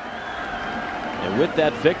 And with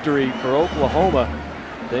that victory for Oklahoma,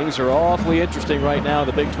 things are awfully interesting right now in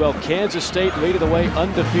the Big 12. Kansas State leading the way,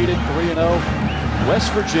 undefeated, 3-0.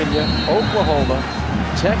 West Virginia, Oklahoma,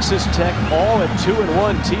 Texas Tech, all at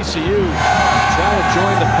 2-1. TCU trying to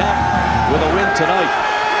join the pack with a win tonight.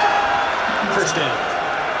 First down.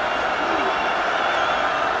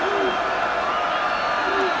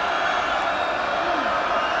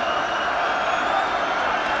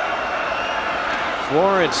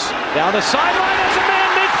 Florence down the sideline as a man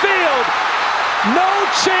midfield. No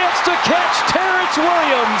chance to catch Terrence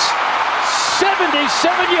Williams.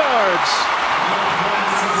 77 yards.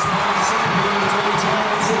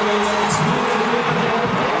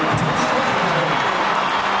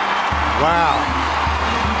 Wow.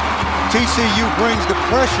 TCU brings the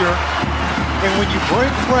pressure, and when you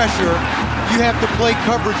bring pressure, you have to play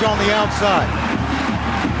coverage on the outside.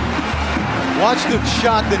 Watch the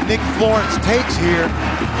shot that Nick Florence takes here,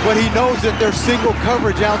 but he knows that there's single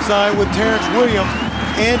coverage outside with Terrence Williams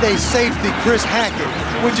and a safety, Chris Hackett,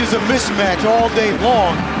 which is a mismatch all day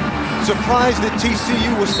long. Surprised that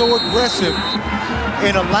TCU was so aggressive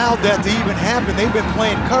and allowed that to even happen. They've been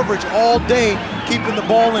playing coverage all day, keeping the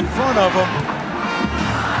ball in front of them.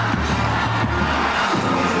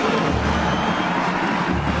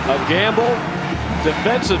 A gamble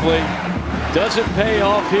defensively doesn't pay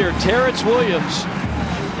off here. Terrence Williams,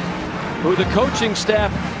 who the coaching staff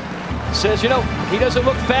says, you know, he doesn't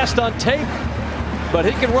look fast on tape, but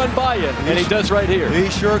he can run by you, and he does right here. He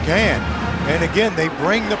sure can. And again, they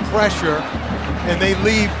bring the pressure, and they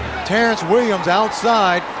leave Terrence Williams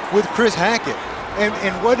outside with Chris Hackett. And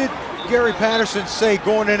what did Gary Patterson say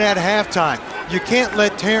going in at halftime? You can't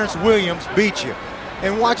let Terrence Williams beat you.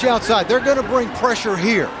 And watch outside. They're going to bring pressure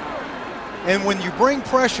here. And when you bring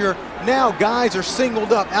pressure, now guys are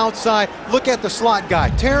singled up outside. Look at the slot guy.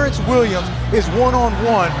 Terrence Williams is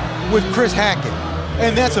one-on-one with Chris Hackett.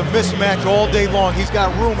 And that's a mismatch all day long. He's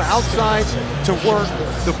got room outside to work.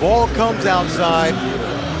 The ball comes outside,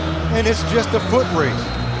 and it's just a foot race.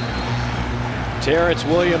 Terrence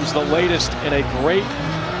Williams, the latest in a great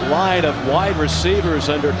line of wide receivers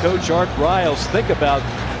under Coach Art Briles. Think about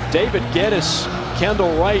David Geddes,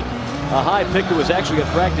 Kendall Wright, a high pick who was actually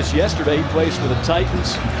at practice yesterday. He plays for the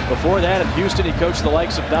Titans. Before that, in Houston, he coached the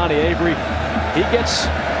likes of Donnie Avery. He gets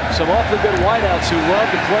some awfully good wideouts who love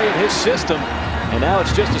to play in his system, and now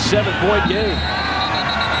it's just a 7-point game.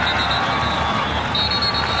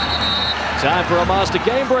 Time for a Mazda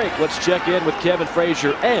game break. Let's check in with Kevin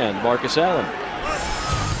Frazier and Marcus Allen.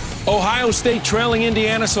 Ohio State trailing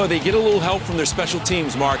Indiana, so they get a little help from their special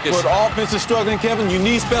teams, Marcus. Where the offense is struggling, Kevin, you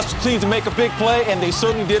need special teams to make a big play, and they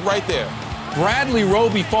certainly did right there. Bradley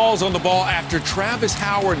Roby falls on the ball after Travis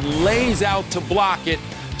Howard lays out to block it,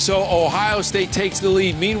 so Ohio State takes the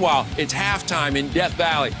lead. Meanwhile, it's halftime in Death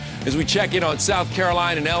Valley. As we check in on South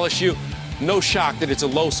Carolina and LSU, no shock that it's a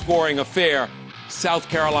low-scoring affair. South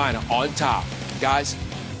Carolina on top. Guys.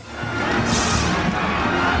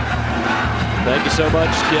 Thank you so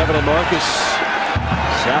much, Kevin and Marcus.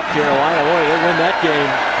 South Carolina, boy, they win that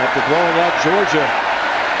game after blowing out Georgia.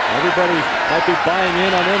 Everybody might be buying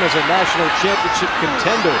in on them as a national championship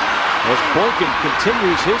contender as Boykin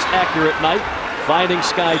continues his accurate night, finding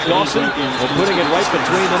Sky Dawson and putting it right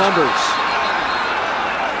between the numbers.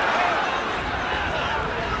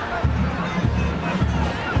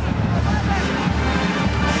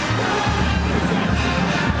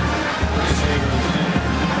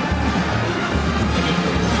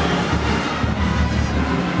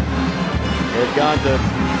 They've gone to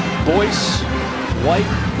Boyce, White,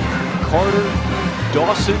 Carter,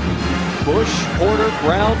 Dawson, Bush, Porter,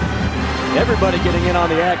 Brown. Everybody getting in on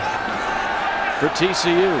the act for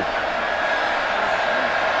TCU.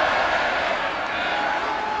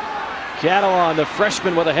 Catalon, the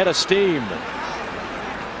freshman, with a head of steam.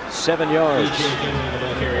 7 yards.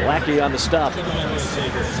 Lackey on the stop.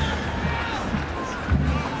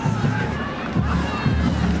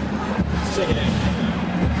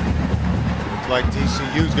 Looks like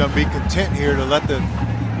TCU's going to be content here to let the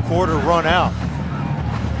quarter run out.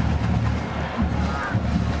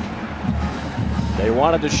 They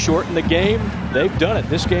wanted to shorten the game. They've done it.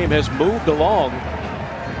 This game has moved along.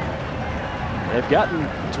 They've gotten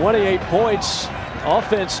 28 points.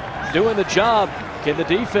 Offense doing the job. Can the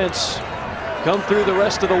defense come through the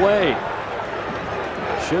rest of the way?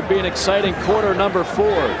 Should be an exciting quarter number 4.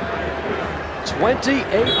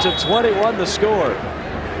 28-21 the score.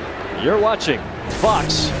 You're watching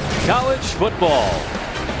Fox College Football.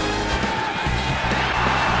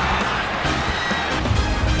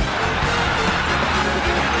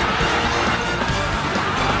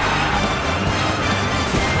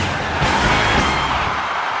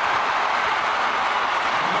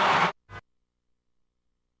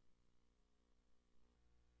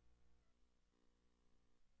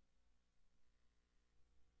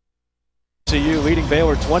 TCU leading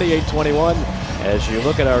Baylor 28-21. As you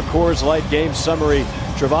look at our Coors Light game summary,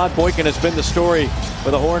 Trevon Boykin has been the story for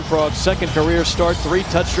the Horned Frogs. Second career start, 3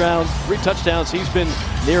 touchdowns. He's been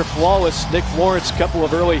near flawless. Nick Lawrence, couple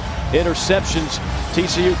of early interceptions.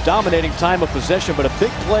 TCU dominating time of possession, but a big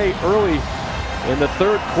play early in the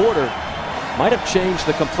third quarter might have changed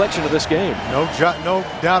the complexion of this game. No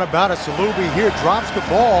doubt about it. Salubi here drops the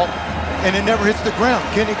ball, and it never hits the ground.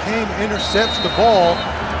 Kenny Kane intercepts the ball,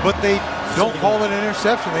 but they don't call it an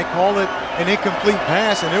interception. They call it an incomplete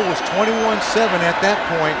pass, and it was 21-7 at that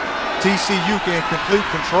point. TCU in complete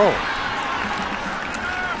control.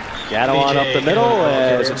 Catalon up the middle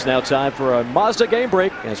as it's now time for a Mazda game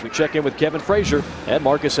break as we check in with Kevin Frazier and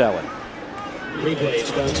Marcus Allen.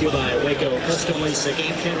 Replays brought to you by Waco Custom Racing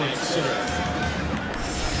and Kennewick Center.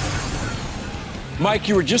 Mike,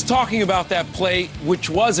 you were just talking about that play, which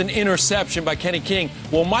was an interception by Kenny King.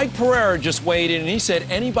 Well, Mike Pereira just weighed in, and he said,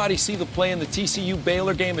 anybody see the play in the TCU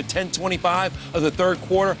Baylor game at 10:25 of the third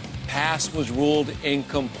quarter? Pass was ruled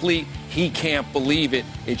incomplete. He can't believe it.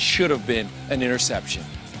 It should have been an interception.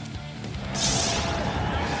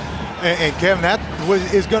 And Kevin, that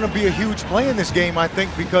is going to be a huge play in this game, I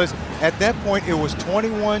think, because at that point it was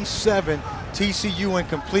 21-7, TCU in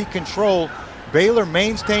complete control. Baylor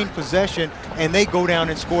maintained possession, and they go down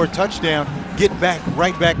and score a touchdown, get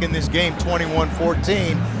right back in this game,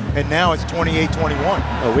 21-14, and now it's 28-21.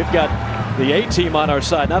 Oh, we've got the A-team on our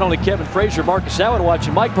side. Not only Kevin Frazier, Marcus Allen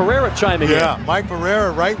watching, Mike Pereira chiming in. Yeah, Mike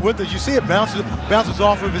Pereira right with us. You see it bounces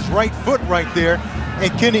off of his right foot right there, and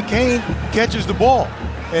Kenny Kane catches the ball.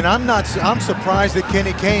 And I'm surprised that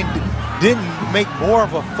Kenny Kane didn't make more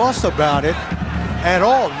of a fuss about it at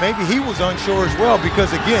all. Maybe he was unsure as well,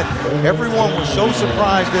 because again, everyone was so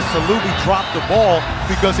surprised that Salubi dropped the ball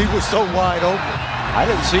because he was so wide open. I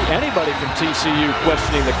didn't see anybody from TCU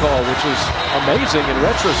questioning the call, which was amazing in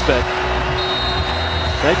retrospect.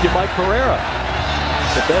 Thank you, Mike Pereira.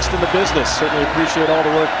 The best in the business. Certainly appreciate all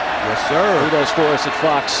the work. Yes, sir. He does for us at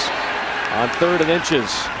Fox. On 3rd and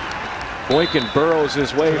inches, Boykin burrows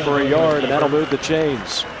his way for a yard, and that'll move the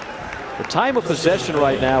chains. The time of possession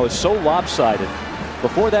right now is so lopsided.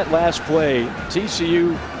 Before that last play,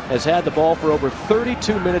 TCU has had the ball for over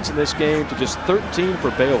 32 minutes in this game to just 13 for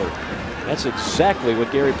Baylor. That's exactly what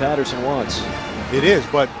Gary Patterson wants. It is,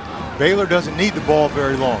 but Baylor doesn't need the ball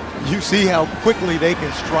very long. You see how quickly they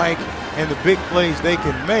can strike and the big plays they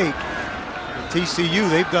can make. TCU,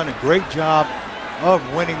 they've done a great job of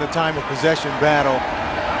winning the time of possession battle,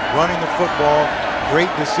 running the football. Great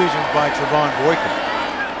decisions by Trevon Boykin.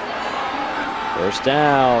 First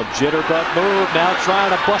down, jitterbug move, now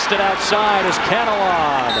trying to bust it outside is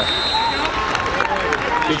Catalon.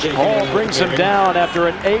 Hall brings him down after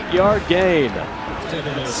an 8-yard gain.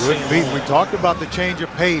 Good beat. We talked about the change of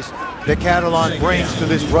pace that Catalon brings to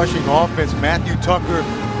this rushing offense. Matthew Tucker,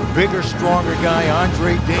 a bigger, stronger guy.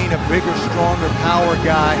 Andre Dean, a bigger, stronger power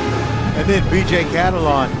guy. And then B.J.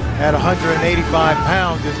 Catalon at 185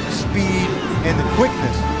 pounds is the speed and the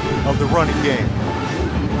quickness of the running game.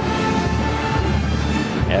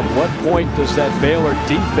 At what point does that Baylor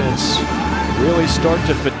defense really start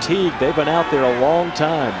to fatigue? They've been out there a long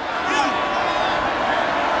time.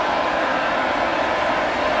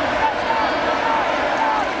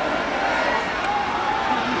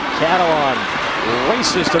 Catalon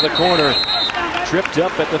races to the corner, tripped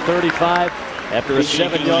up at the 35 after a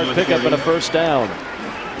 7-yard pickup and a first down.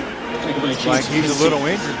 Like he's a little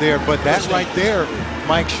injured there, but that right there,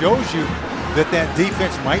 Mike, shows you that that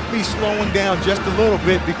defense might be slowing down just a little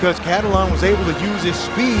bit because Catalon was able to use his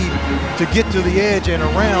speed to get to the edge and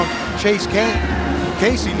around Chase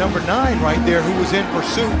Casey, number 9 right there, who was in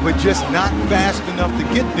pursuit but just not fast enough to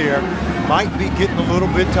get there, might be getting a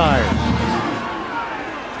little bit tired.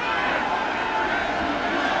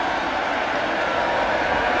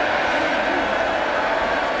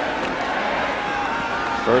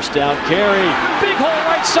 First down carry, big hole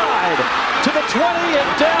right side to the 20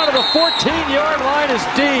 and down to the 14-yard line is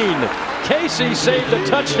Dean. Casey saved a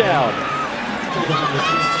touchdown.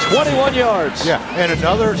 21 yards. Yeah, and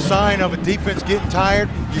another sign of a defense getting tired,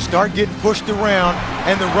 you start getting pushed around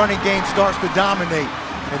and the running game starts to dominate.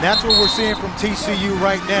 And that's what we're seeing from TCU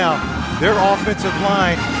right now. Their offensive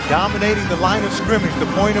line dominating the line of scrimmage, the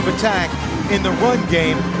point of attack in the run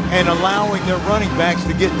game, and allowing their running backs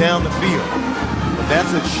to get down the field. But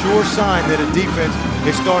that's a sure sign that a defense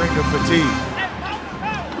is starting to fatigue.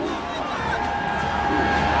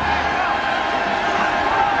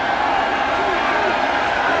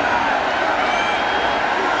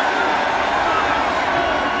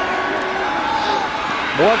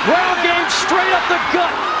 More ground game straight up the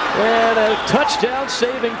gut. And a touchdown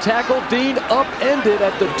saving tackle. Dean upended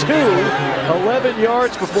at the 2, 11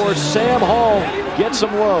 yards before Sam Hall gets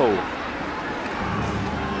him low.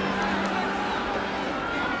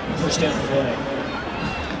 First down play.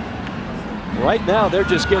 Right now they're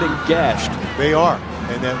just getting gashed. They are.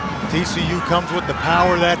 And then TCU comes with the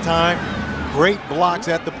power that time. Great blocks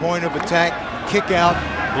at the point of attack. Kick out,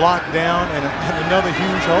 block down, and another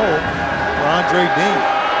huge hole for Andre Dean.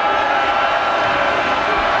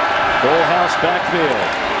 Full house backfield.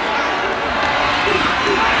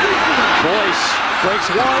 Boyce breaks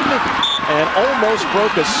one and almost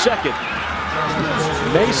broke a second.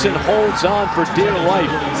 Mason holds on for dear life.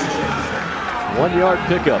 1-yard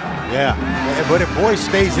pickup. Yeah, but if Boyce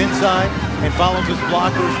stays inside and follows his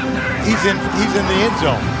blockers, he's in the end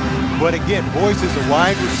zone. But again, Boyce is a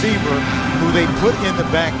wide receiver who they put in the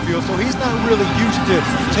backfield, so he's not really used to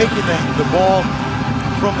taking the ball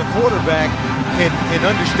from the quarterback and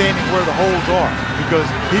understanding where the holes are, because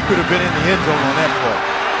he could have been in the end zone on that play.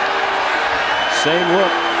 Same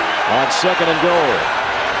look on 2nd and goal.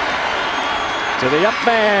 To the up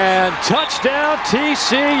man, touchdown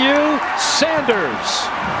TCU, Sanders.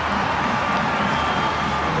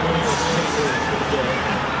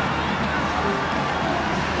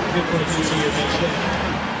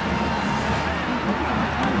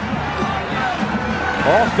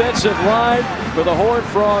 Offensive line for the Horned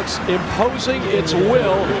Frogs imposing its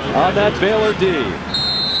will on that Baylor D.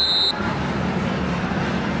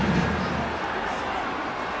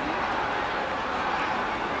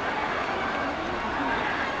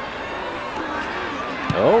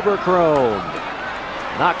 Overcrone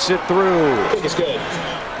knocks it through.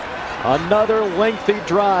 Another lengthy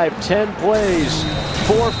drive, 10 plays,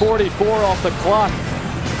 4:44 off the clock.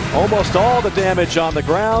 Almost all the damage on the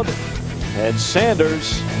ground, and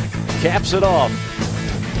Sanders caps it off.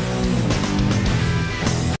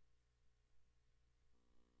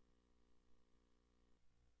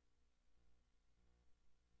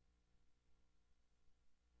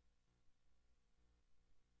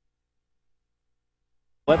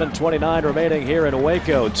 $11:29 remaining here in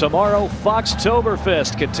Waco. Tomorrow,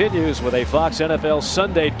 Foxtoberfest continues with a Fox NFL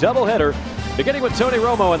Sunday doubleheader, beginning with Tony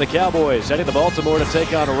Romo and the Cowboys heading to Baltimore to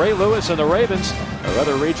take on Ray Lewis and the Ravens. Our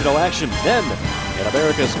other regional action then In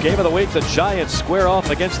America's Game of the Week, the Giants square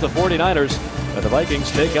off against the 49ers, and the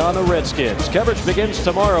Vikings take on the Redskins. Coverage begins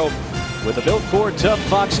tomorrow with the Built Ford Tough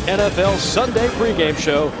Fox NFL Sunday pregame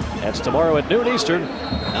show. That's tomorrow at noon Eastern,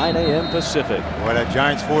 9 a.m. Pacific. Boy, that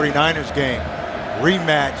Giants-49ers game,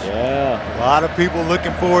 rematch. Yeah. A lot of people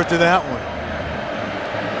looking forward to that one.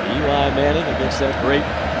 Eli Manning against that great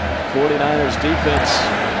 49ers defense.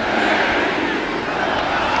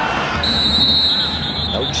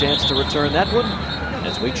 No chance to return that one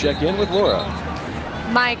as we check in with Laura.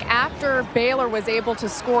 Mike, after Baylor was able to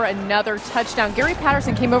score another touchdown, Gary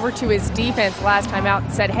Patterson came over to his defense last time out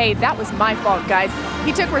and said, hey, that was my fault, guys.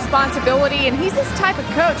 He took responsibility, and he's this type of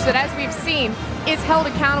coach that, as we've seen, is held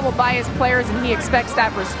accountable by his players, and he expects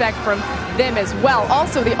that respect from them as well.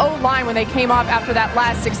 Also, the O-line, when they came off after that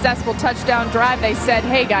last successful touchdown drive, they said,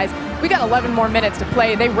 hey, guys, we got 11 more minutes to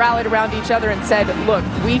play. They rallied around each other and said, look,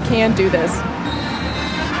 we can do this.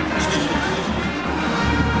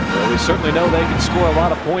 We certainly know they can score a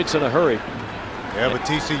lot of points in a hurry. Yeah, but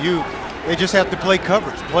TCU, they just have to play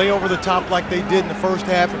coverage, play over the top like they did in the first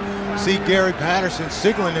half. See Gary Patterson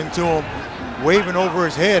signaling into him, waving over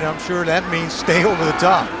his head. I'm sure that means stay over the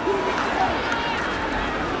top.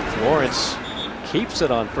 Lawrence keeps it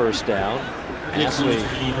on first down. Ashley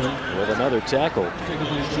with another tackle.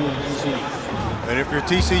 And if you're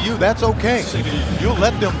TCU, that's okay. You'll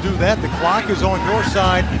let them do that. The clock is on your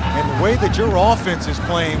side, and the way that your offense is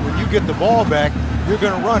playing, when you get the ball back, you're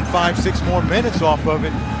going to run 5-6 more minutes off of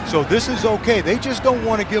it. So this is okay. They just don't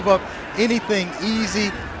want to give up anything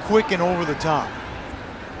easy, quick, and over the top.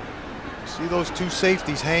 See those two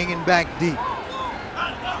safeties hanging back deep.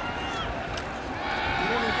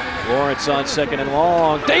 Lawrence on second and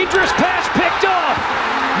long. Dangerous pass picked off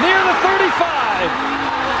near the 35.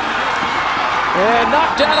 And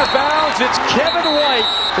knocked out of bounds. It's Kevin White,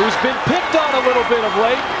 who's been picked on a little bit of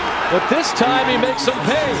late, but this time he makes some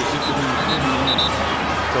pay.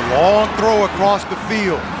 It's a long throw across the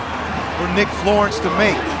field for Nick Florence to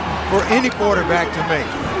make, for any quarterback to make.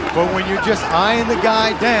 But when you're just eyeing the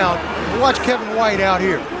guy down, watch Kevin White out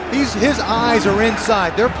here. His eyes are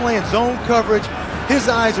inside. They're playing zone coverage. His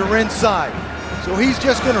eyes are inside. So he's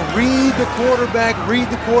just going to read the quarterback,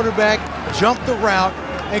 jump the route,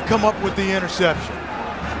 and come up with the interception.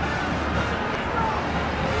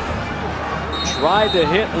 Tried to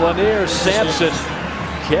hit Lanier Sampson.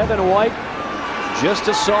 Kevin White, just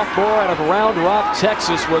a sophomore out of Round Rock,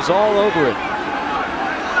 Texas, was all over it.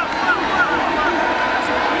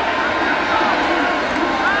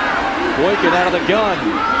 Boykin out of the gun.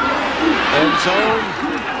 End zone,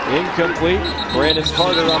 incomplete. Brandon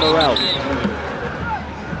Carter on the route.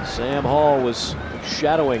 Sam Hall was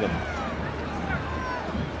shadowing him.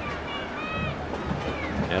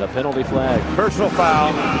 And a penalty flag. Personal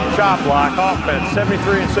foul, chop block, offense,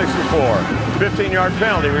 73 and 64. 15-yard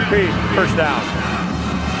penalty, repeat, first down.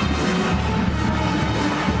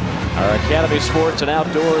 Our Academy Sports and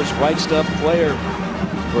Outdoors Right Stuff player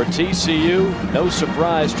for TCU. No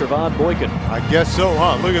surprise, Trevon Boykin. I guess so,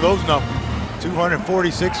 huh? Look at those numbers.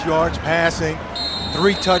 246 yards passing,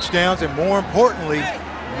 3 touchdowns, and more importantly,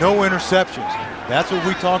 no interceptions. That's what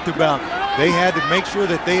we talked about. They had to make sure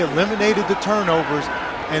that they eliminated the turnovers,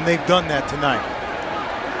 and they've done that tonight.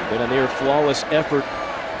 Been a near flawless effort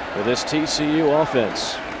for this TCU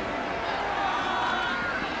offense.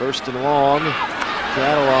 First and long,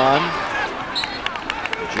 Catalan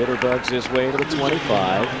jitterbugs his way to the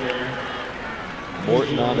 25.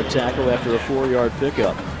 Morton on the tackle after a 4-yard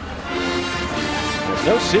pickup. There's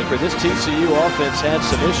no secret this TCU offense had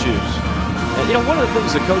some issues. And you know, one of the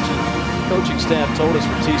things the coaching staff told us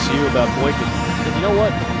from TCU about Boykin, and you know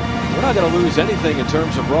what? We're not going to lose anything in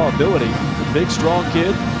terms of raw ability. He's a big, strong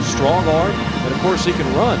kid, strong arm, and of course he can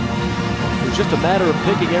run. It's just a matter of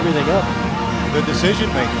picking everything up. The decision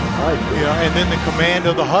making, right? You know, and then the command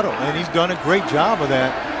of the huddle, and he's done a great job of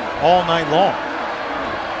that all night long.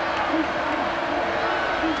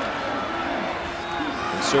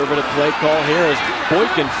 Conservative play call here as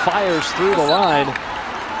Boykin fires through the line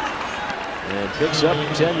and picks up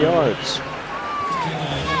 10 yards.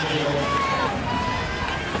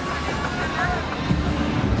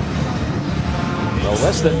 Well,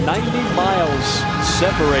 less than 90 miles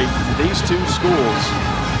separate these two schools.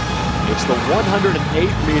 It's the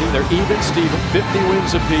 108th meeting. They're even Steven, 50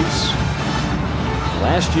 wins apiece.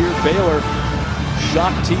 Last year, Baylor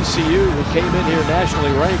shocked TCU, who came in here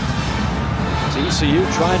nationally ranked. TCU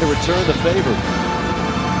trying to return the favor.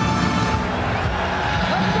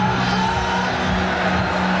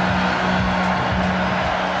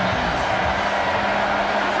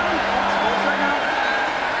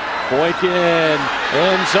 Boykin,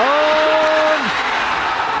 end zone,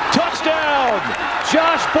 touchdown!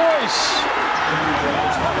 Josh Boyce.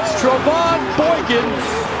 Trevon Boykin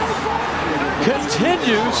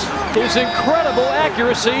continues his incredible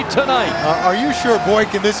accuracy tonight. Are you sure,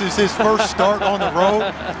 Boykin, this is his first start on the road?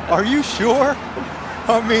 Are you sure?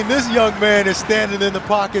 I mean, this young man is standing in the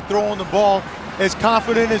pocket, throwing the ball as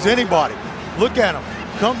confident as anybody. Look at him.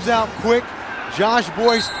 Comes out quick. Josh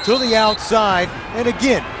Boyce to the outside. And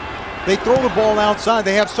again, they throw the ball outside.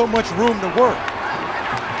 They have so much room to work.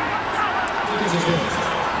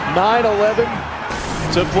 9:11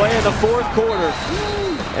 to play in the fourth quarter.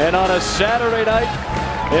 And on a Saturday night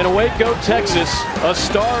in Waco, Texas, a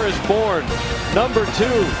star is born. Number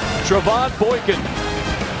 2, Trevon Boykin.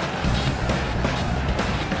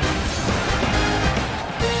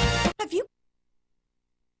 Have you?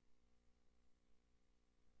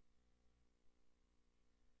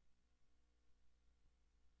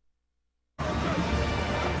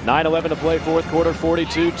 .9:11 to play, fourth quarter,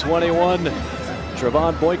 42-21.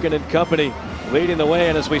 Trevon Boykin and company leading the way,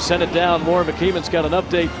 and as we send it down, Laura McKeeman's got an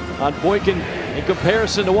update on Boykin in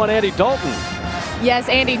comparison to one Andy Dalton. Yes,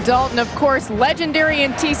 Andy Dalton, of course, legendary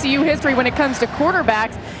in TCU history when it comes to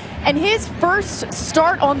quarterbacks. And his first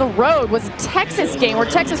start on the road was a Texas game where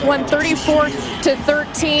Texas won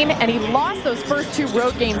 34-13, and he lost those first 2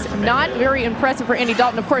 road games. Not very impressive for Andy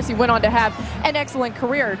Dalton. Of course, he went on to have an excellent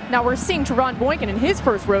career. Now we're seeing Trevon Boykin in his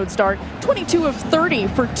first road start, 22 of 30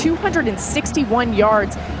 for 261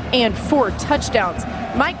 yards and 4 touchdowns.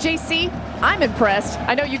 Mike, JC, I'm impressed.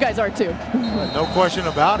 I know you guys are too. No question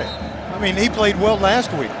about it. I mean, he played well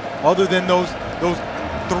last week, other than those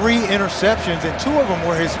 3 interceptions, and 2 of them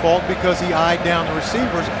were his fault because he eyed down the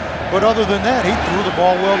receivers. But other than that, he threw the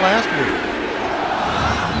ball well last week.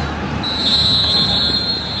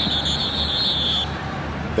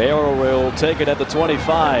 Baylor will take it at the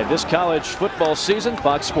 25. This college football season,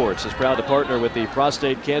 Fox Sports is proud to partner with the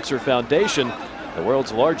Prostate Cancer Foundation, the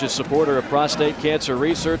world's largest supporter of prostate cancer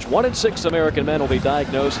research. 1 in 6 American men will be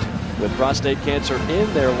diagnosed with prostate cancer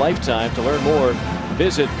in their lifetime. To learn more,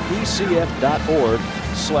 visit pcf.org/Fox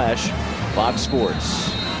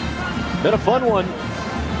Sports. Been a fun one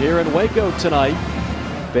here in Waco tonight.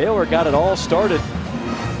 Baylor got it all started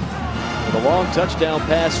with a long touchdown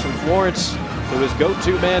pass from Florence to his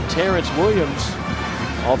go-to man Terrence Williams.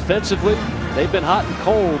 Offensively, they've been hot and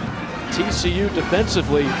cold. TCU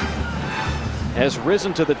defensively has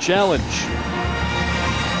risen to the challenge.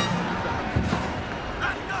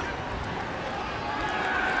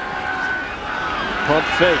 Pump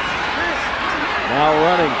fake. Now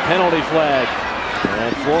running, penalty flag.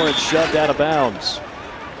 And Florence shoved out of bounds.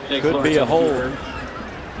 Could be a hold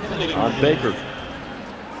on Baker.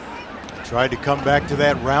 Tried to come back to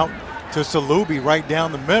that route to Salubi right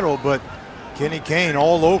down the middle, but Kenny Kane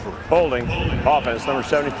all over. Holding, offense, number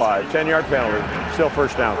 75, 10-yard penalty, still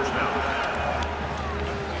first down.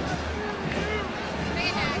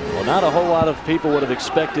 Well, not a whole lot of people would have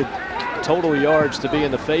expected total yards to be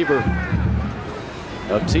in the favor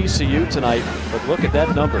of TCU tonight, but look at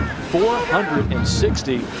that number,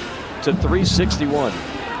 460 to 361.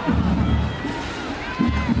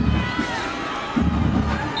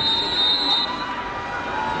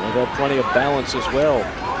 They've had plenty of balance as well.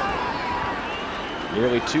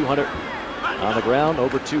 Nearly 200 on the ground,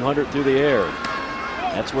 over 200 through the air.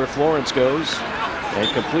 That's where Florence goes and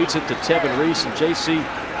completes it to Tevin Reese. And JC,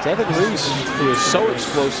 Tevin Reese, who is so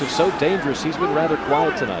explosive, so dangerous, he's been rather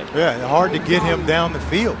quiet tonight. Yeah, hard to get him down the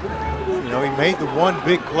field. You know, he made the one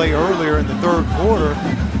big play earlier in the third quarter,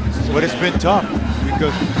 but it's been tough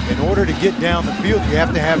because in order to get down the field, you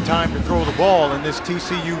have to have time to throw the ball, and this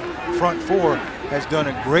TCU front 4 has done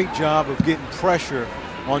a great job of getting pressure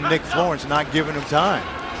on Nick Florence, not giving him time.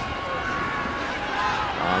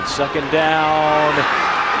 On second down,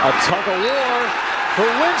 a tug of war. Who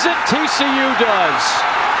wins it? TCU does.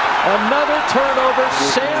 Another turnover.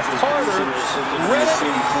 Sam Carter read it,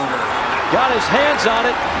 got his hands on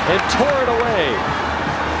it, and tore it away.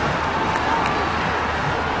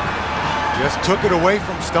 Just took it away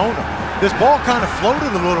from Stoner. This ball kind of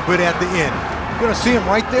floated a little bit at the end. You're going to see him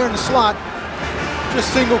right there in the slot.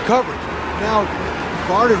 Just single coverage. Now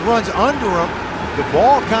Carter runs under him. The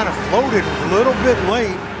ball kind of floated a little bit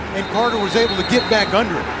late, and Carter was able to get back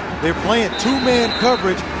under it. They're playing 2-man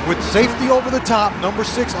coverage with safety over the top, number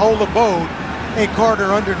 6 Ola Bode, and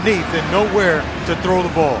Carter underneath, and nowhere to throw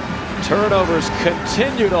the ball. Turnovers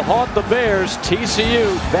continue to haunt the Bears.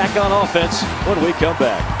 TCU back on offense when we come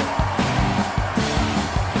back.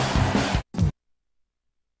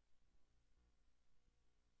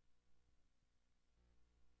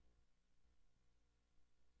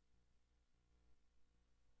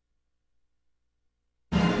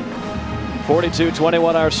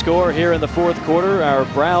 42-21 our score here in the fourth quarter. Our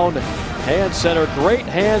Brown hand center, great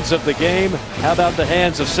hands of the game. How about the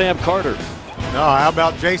hands of Sam Carter? No, how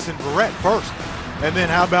about Jason Verrett first? And then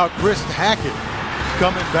how about Chris Hackett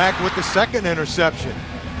coming back with the second interception?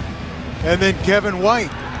 And then Kevin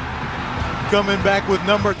White coming back with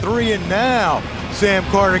number 3, and now Sam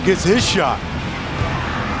Carter gets his shot.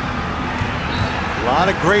 A lot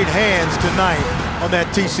of great hands tonight on that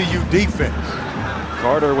TCU defense.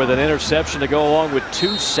 Carter with an interception to go along with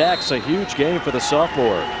 2 sacks, a huge game for the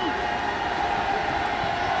sophomore.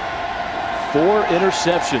 4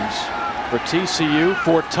 interceptions for TCU,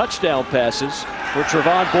 4 touchdown passes for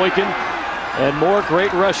Trevon Boykin, and more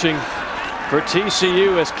great rushing for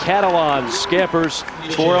TCU as Catalan scampers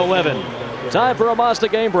for 11. Time for a Mazda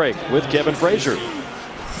game break with Kevin Frazier.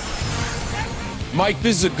 Mike,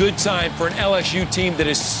 this is a good time for an LSU team that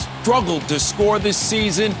has struggled to score this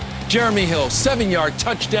season. Jeremy Hill, 7-yard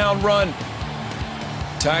touchdown run.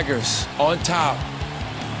 Tigers on top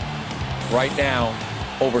right now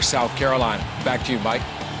over South Carolina. Back to you, Mike.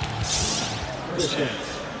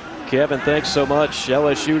 Kevin, thanks so much.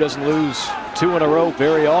 LSU doesn't lose 2 in a row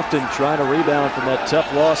very often, trying to rebound from that tough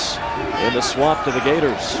loss in the swamp to the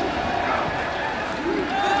Gators.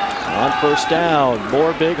 On first down,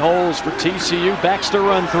 more big holes for TCU. Baxter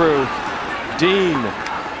run through. Dean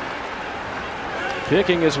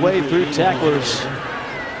picking his way through tacklers.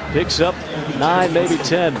 Picks up 9, maybe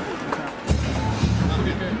 10.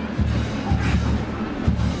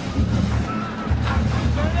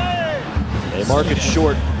 They mark it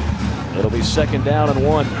short. It'll be second down and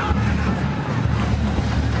 1.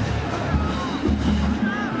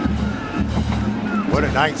 What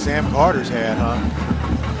a night Sam Carter's had, huh?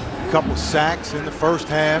 Couple sacks in the first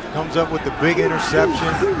half, comes up with the big interception,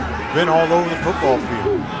 been all over the football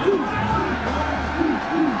field.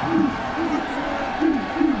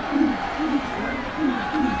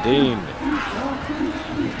 Dean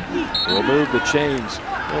will move the chains.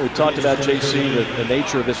 Well, we talked about JC, the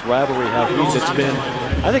nature of this rivalry, how huge it's been.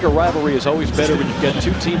 I think a rivalry is always better when you've got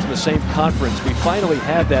 2 teams in the same conference. We finally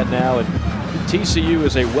have that now, and TCU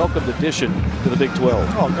is a welcomed addition to the Big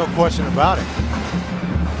 12. Oh, no question about it.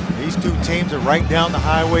 These 2 teams are right down the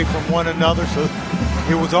highway from one another, so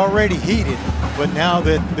it was already heated. But now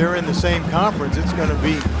that they're in the same conference, it's going to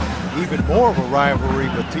be even more of a rivalry.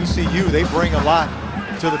 But TCU, they bring a lot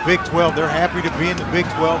to the Big 12. They're happy to be in the Big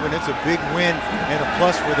 12, and it's a big win and a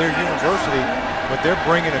plus for their university. But they're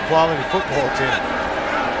bringing a quality football team.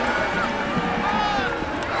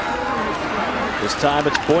 This time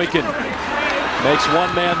it's Boykin. Makes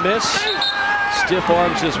one man miss. Stiff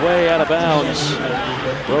arms his way out of bounds.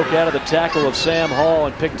 Broke out of the tackle of Sam Hall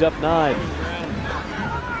and picked up 9.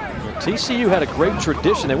 TCU had a great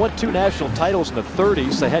tradition. They won 2 national titles in the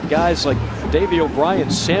 30s. They had guys like Davey O'Brien,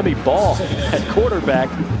 Sammy Ball at quarterback,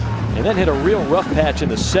 and then hit a real rough patch in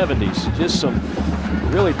the 70s. Just some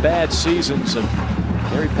really bad seasons. And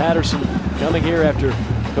Gary Patterson coming here after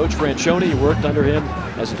Coach Franchione worked under him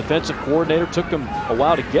as a defensive coordinator. Took him a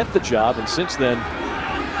while to get the job, and since then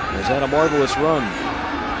has had a marvelous run.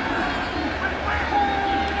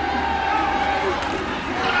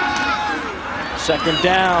 Second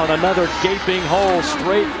down, another gaping hole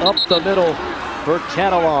straight up the middle for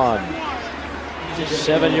Catalan.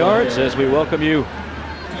 7 yards as we welcome you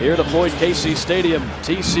here to Floyd Casey Stadium.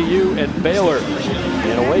 TCU and Baylor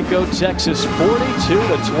in Waco, Texas,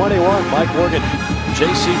 42-21. Mike Morgan,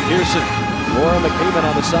 J.C. Pearson, Laura McKeeman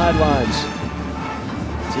on the sidelines.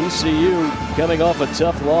 TCU coming off a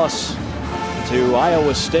tough loss to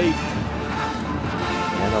Iowa State.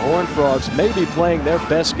 And the Horned Frogs may be playing their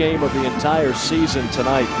best game of the entire season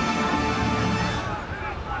tonight.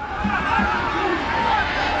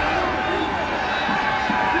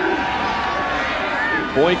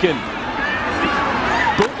 Boykin,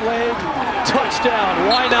 bootleg, touchdown,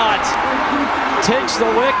 why not? Takes the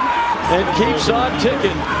lick and keeps on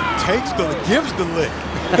ticking. Gives the lick.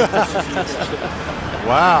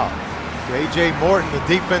 Wow. J.J. Morton, the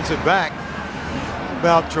defensive back. How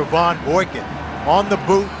about Trevon Boykin on the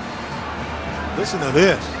boot? Listen to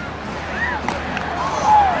this.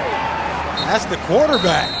 That's the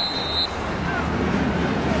quarterback.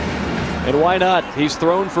 And why not? He's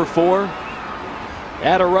thrown for 4.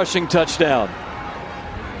 At a rushing touchdown.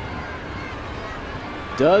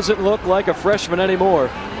 Doesn't look like a freshman anymore.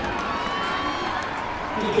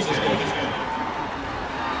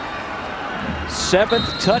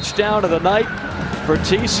 Seventh touchdown of the night for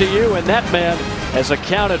TCU, and that man has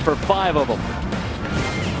accounted for 5 of them.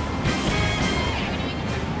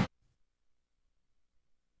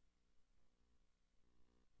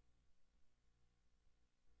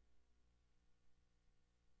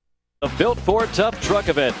 The Built Ford Tough Truck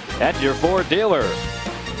event at your Ford dealer.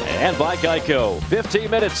 And by Geico. 15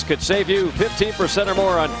 minutes could save you 15% or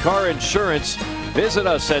more on car insurance. Visit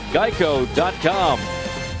us at geico.com.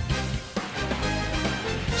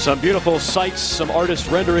 Some beautiful sights, some artist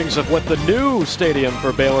renderings of what the new stadium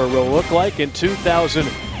for Baylor will look like in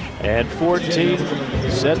 2014.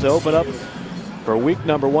 Set to open up for week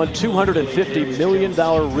number 1. $250 million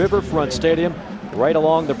riverfront stadium right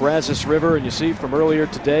along the Brazos River. And you see from earlier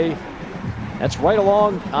today, that's right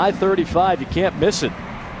along I-35. You can't miss it.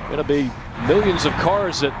 Going to be millions of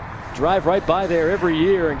cars that drive right by there every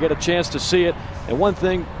year and get a chance to see it. And one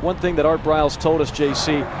thing that Art Briles told us,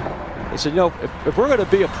 JC, he said, you know, if we're going to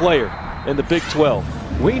be a player in the Big 12,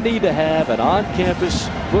 we need to have an on-campus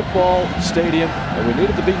football stadium, and we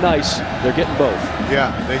need it to be nice. They're getting both.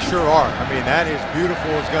 Yeah, they sure are. I mean, that is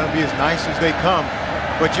beautiful. It's going to be as nice as they come.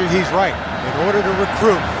 But he's right. In order to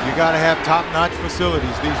recruit, you got to have top-notch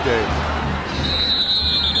facilities these days.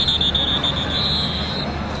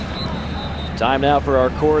 Time now for our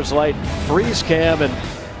Coors Light freeze cam, and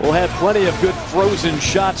we'll have plenty of good frozen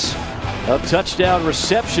shots of touchdown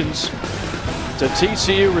receptions to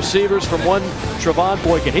TCU receivers from one Trevon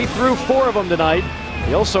Boykin. He threw 4 of them tonight.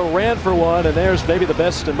 He also ran for 1, and there's maybe the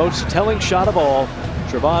best and most telling shot of all.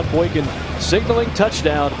 Trevon Boykin signaling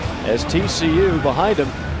touchdown as TCU behind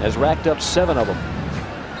him has racked up 7 of them.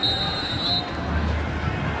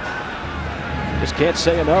 Just can't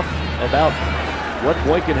say enough about what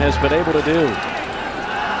Boykin has been able to do.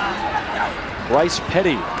 Bryce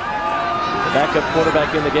Petty, the backup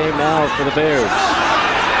quarterback in the game now for the Bears.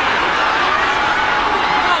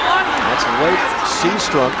 That's late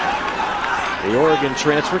Seastrunk, the Oregon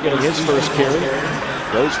transfer, getting his first carry.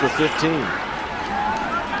 Goes for 15.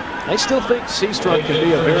 I still think Seastrunk can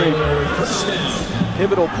be a very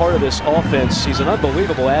pivotal part of this offense. He's an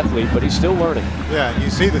unbelievable athlete, but he's still learning. Yeah,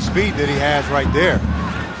 you see the speed that he has right there.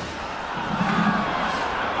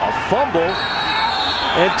 A fumble,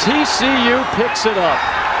 and TCU picks it up.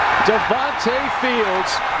 Devontae Fields,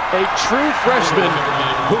 a true freshman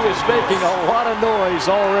who is making a lot of noise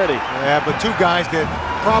already. Yeah, but 2 guys that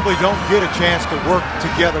probably don't get a chance to work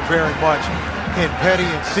together very much in Petty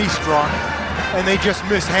and Seastrunk, and they just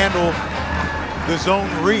mishandle the zone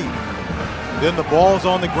read. Then the ball's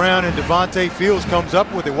on the ground, and Devontae Fields comes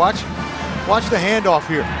up with it. Watch the handoff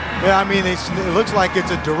here. Yeah, I mean, it looks like it's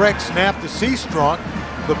a direct snap to Seastrunk.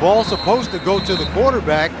 The ball's supposed to go to the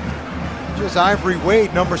quarterback. Just Ivory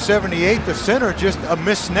Wade, number 78, the center, just a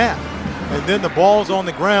missed snap. And then the ball's on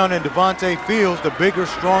the ground, and Devontae Fields, the bigger,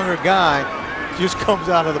 stronger guy, just comes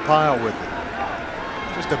out of the pile with it.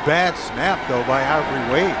 Just a bad snap, though, by Ivory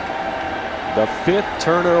Wade. The 5th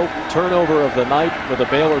turnover of the night for the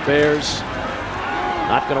Baylor Bears.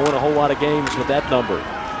 Not going to win a whole lot of games with that number.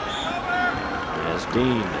 As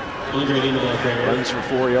Dean runs for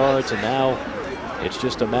 4 yards, and now it's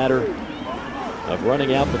just a matter of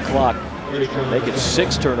running out the clock. Make it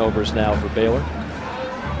 6 turnovers now for Baylor.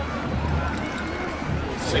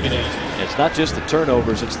 It's not just the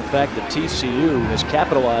turnovers, it's the fact that TCU has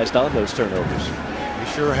capitalized on those turnovers. They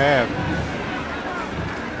sure have.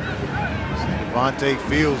 Devontae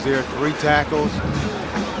Fields there, 3 tackles.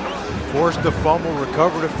 Forced a fumble,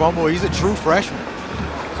 recovered a fumble. He's a true freshman.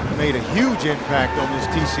 He's made a huge impact on this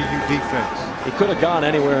TCU defense. He could have gone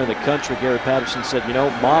anywhere in the country. Gary Patterson said, you know,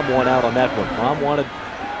 Mom won out on that one. Mom wanted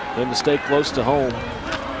him to stay close to home.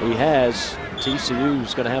 He has. TCU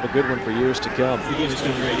is going to have a good one for years to come.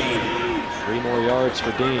 3 more yards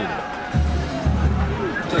for Dean.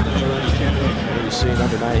 What you see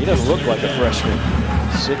number 9? He doesn't look like a freshman.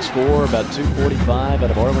 6'4", about 245,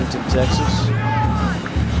 out of Arlington, Texas.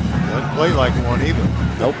 Doesn't play like one either.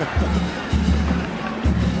 Nope.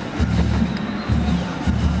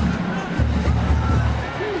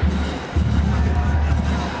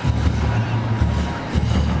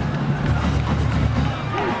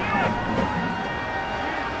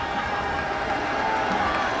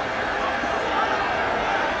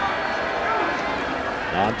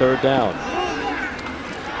 On 3rd down.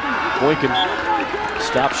 Boykin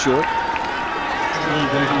stopped short.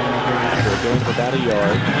 They're going for about a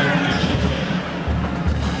yard.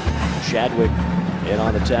 Chadwick in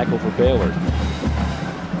on the tackle for Baylor.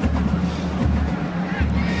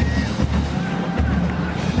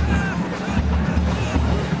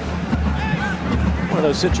 One of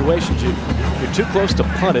those situations, you're too close to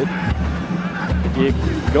punt it. If you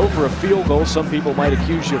go for a field goal, some people might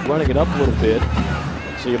accuse you of running it up a little bit.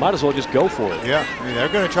 So you might as well just go for it. Yeah, I mean, they're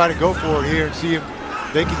going to try to go for it here and see if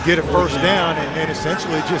they can get a 1st down and then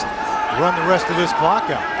essentially just run the rest of this clock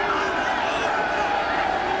out.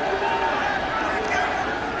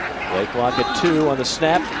 Play clock at 2 on the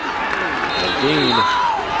snap. And Dean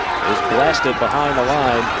is blasted behind the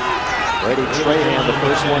line. Brady Trahan, the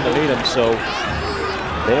first one to meet him. So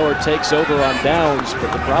Baylor takes over on downs,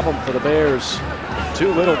 but the problem for the Bears,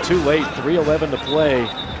 too little, too late. 3:11 to play,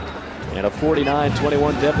 and a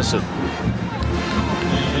 49-21 deficit.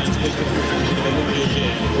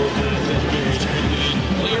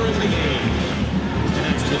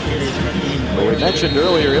 Well, we mentioned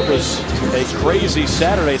earlier it was a crazy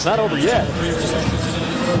Saturday. It's not over yet.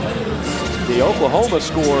 The Oklahoma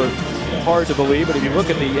score, hard to believe, but if you look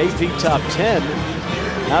at the AP top 10,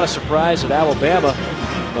 not a surprise that Alabama,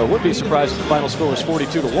 well, it would be a surprise if the final score was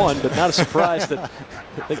 42-1, but not a surprise that,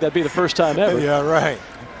 I think that'd be the first time ever. Yeah, right.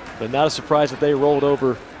 But not a surprise that they rolled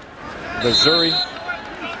over Missouri.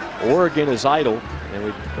 Oregon is idle, and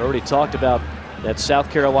we've already talked about that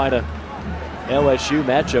South Carolina LSU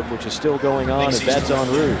matchup, which is still going on at Baton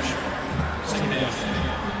Rouge.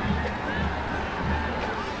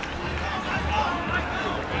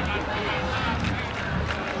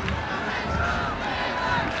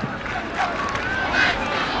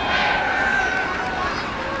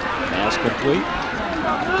 Pass complete.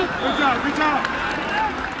 Good job.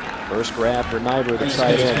 First grab for Nyberg, the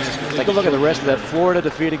tight end. Take a look at the rest of that. Florida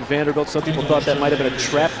defeating Vanderbilt. Some people thought that might have been a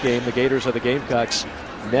trap game. The Gators are the Gamecocks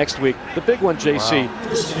next week. The big one, JC.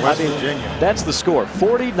 Wow. I mean, that's the score,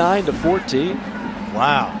 49-14.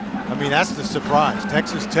 Wow. I mean, that's the surprise.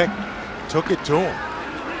 Texas Tech took it to them.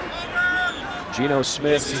 Geno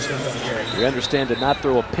Smith, we understand, did not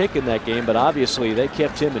throw a pick in that game, but obviously they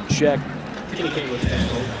kept him in check.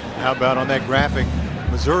 How about on that graphic?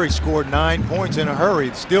 Missouri scored 9 points in a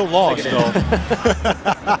hurry. Still lost, though.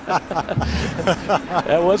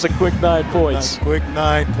 That was a quick 9 points. A quick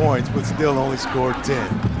 9 points, but still only scored 10.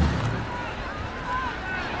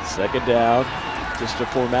 Second down. Just a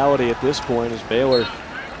formality at this point as Baylor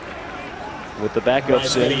with the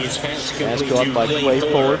backups in. Pass caught by Clay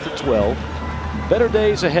Fuller for 12. Better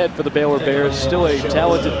days ahead for the Baylor Bears. Still a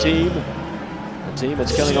talented team. A team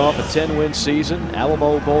that's coming off a 10-win season.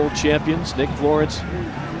 Alamo Bowl champions. Nick Florence,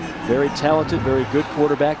 very talented, very good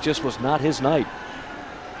quarterback. Just was not his night.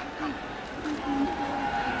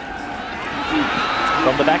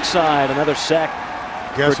 From the backside, another sack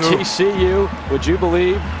for TCU. Would you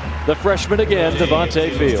believe? The freshman again,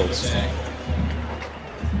 Devontae Fields.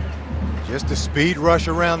 Just a speed rush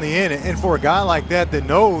around the end. And for a guy like that that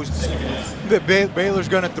knows that Baylor's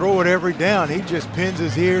going to throw it every down, he just pins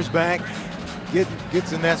his ears back,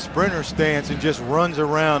 gets in that sprinter stance and just runs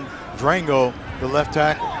around Drango, the left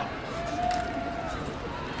tackle.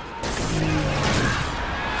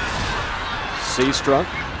 Seastrunk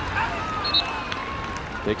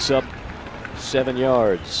picks up 7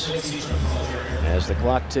 yards. As the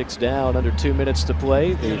clock ticks down, under 2 minutes to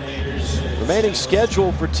play, the remaining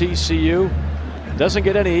schedule for TCU doesn't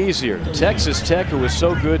get any easier. Texas Tech, who was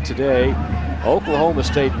so good today, Oklahoma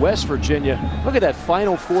State, West Virginia. Look at that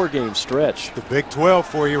final 4-game stretch. The Big 12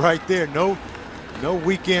 for you right there. No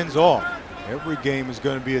weekends off. Every game is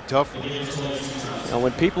going to be a tough one. Now,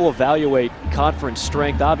 when people evaluate conference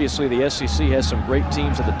strength, obviously the SEC has some great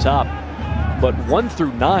teams at the top. But 1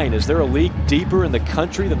 through 9, is there a league deeper in the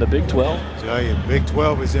country than the Big 12? I tell you, Big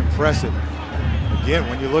 12 is impressive. Again,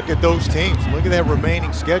 when you look at those teams, look at that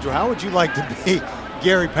remaining schedule. How would you like to be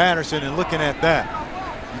Gary Patterson and looking at that?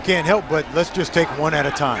 You can't help but let's just take one at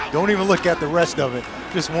a time. Don't even look at the rest of it,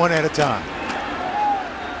 just one at a time.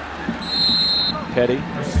 Petty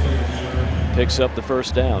picks up the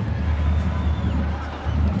first down.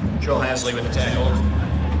 Joel Hasley with the tackle.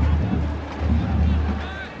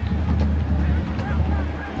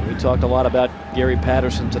 We talked a lot about Gary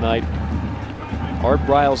Patterson tonight. Art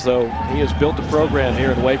Briles, though, he has built a program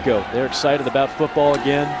here in Waco. They're excited about football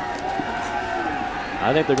again.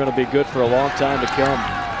 I think they're going to be good for a long time to come.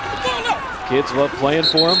 Kids love playing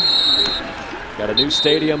for them. Got a new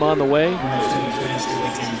stadium on the way.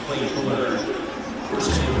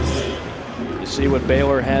 You see what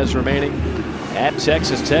Baylor has remaining at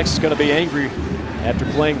Texas. Texas is going to be angry after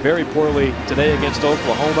playing very poorly today against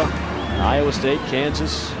Oklahoma, Iowa State,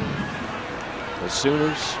 Kansas, the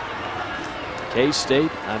Sooners,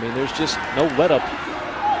 K-State. I mean, there's just no let-up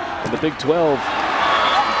in the Big 12.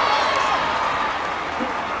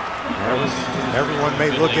 Everyone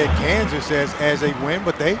may look at Kansas as a win,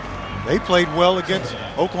 but they played well against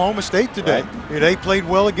Oklahoma State today. Right. They played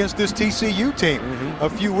well against this TCU team a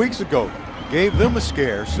few weeks ago. Gave them a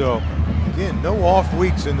scare. So, again, no off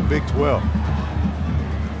weeks in the Big 12.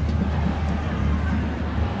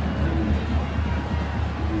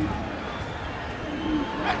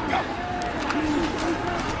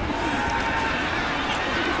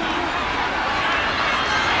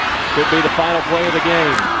 Could be the final play of the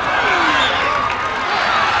game.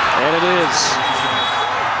 And it is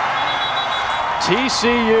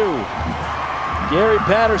TCU. Gary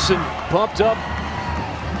Patterson pumped up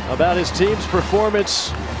about his team's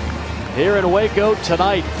performance here in Waco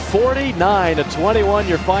tonight. 49-21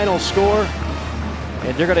 your final score.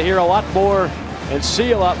 And you're going to hear a lot more and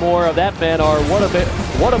see a lot more of that man, our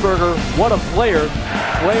Whataburger, what a player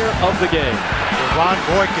of the game. Ron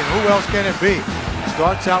Boykin, who else can it be?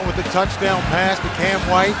 Starts out with a touchdown pass to Cam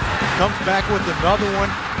White, comes back with another one,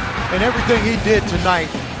 and everything he did tonight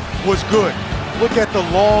was good. Look at the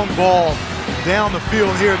long ball down the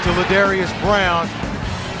field here to Ladarius Brown.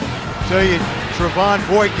 I tell you, Trevon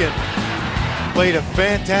Boykin played a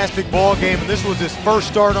fantastic ball game, and this was his first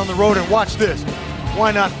start on the road. And watch this.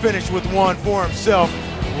 Why not finish with one for himself,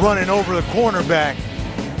 running over the cornerback?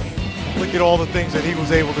 Look at all the things that he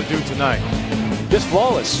was able to do tonight. Just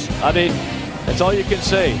flawless. I mean, that's all you can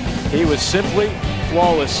say. He was simply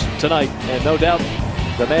flawless tonight. And no doubt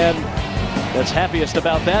the man that's happiest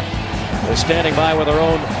about that is standing by with our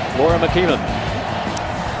own Laura McKeeman.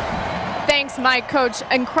 Thanks, Mike. Coach,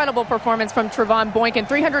 incredible performance from Trevon Boykin.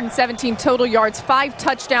 317 total yards, 5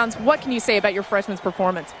 touchdowns. What can you say about your freshman's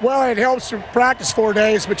performance? Well, it helps to practice 4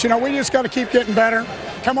 days, but, we just got to keep getting better.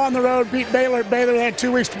 Come on the road, beat Baylor. Baylor had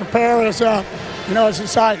 2 weeks to prepare. As a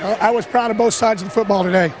side, I was proud of both sides of the football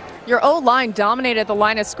today. Your O-line dominated the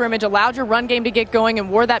line of scrimmage, allowed your run game to get going,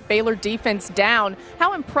 and wore that Baylor defense down.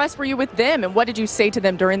 How impressed were you with them, and what did you say to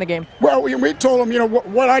them during the game? Well, we told them,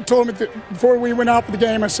 what I told them before we went out for the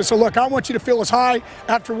game. I said, so look, I want you to feel as high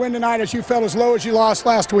after win tonight as you felt as low as you lost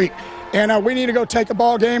last week. And we need to go take a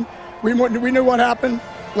ball game. We knew what happened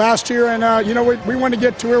last year, and, we wanted to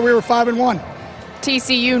get to where we were 5-1.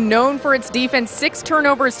 TCU, known for its defense, 6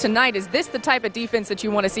 turnovers tonight. Is this the type of defense that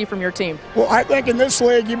you want to see from your team? Well, I think in this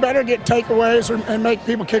league, you better get takeaways and make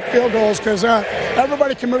people kick field goals because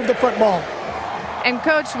everybody can move the football. And,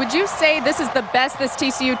 Coach, would you say this is the best this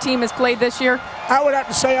TCU team has played this year? I would have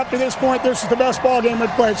to say up to this point, this is the best ball game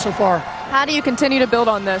we've played so far. How do you continue to build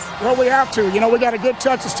on this? Well, we have to. We got a good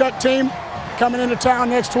Texas Tech team coming into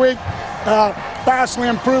town next week. Vastly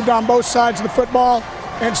improved on both sides of the football.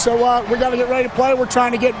 And so we got to get ready to play. We're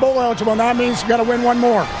trying to get bowl eligible, and that means we got to win one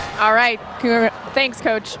more. All right. Thanks,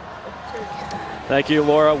 Coach. Thank you,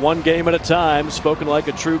 Laura. One game at a time, spoken like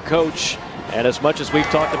a true coach. And as much as we've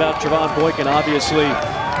talked about Trevon Boykin, obviously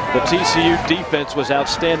the TCU defense was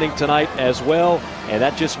outstanding tonight as well. And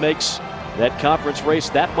that just makes that conference race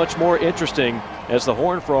that much more interesting as the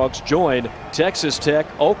Horned Frogs join Texas Tech,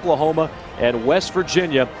 Oklahoma, and West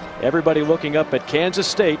Virginia. Everybody looking up at Kansas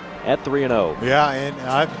State at 3-0. Yeah,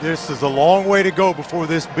 and this is a long way to go before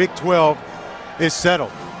this Big 12 is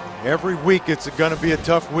settled. Every week it's going to be a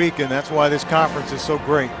tough week, and that's why this conference is so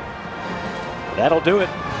great. That'll do it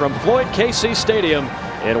from Floyd Casey Stadium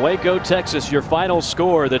in Waco, Texas. Your final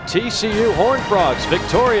score, the TCU Horned Frogs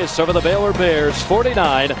victorious over the Baylor Bears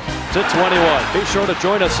 49-21. Be sure to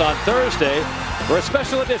join us on Thursday for a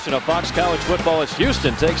special edition of Fox College Football as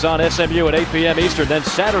Houston takes on SMU at 8 p.m. Eastern. Then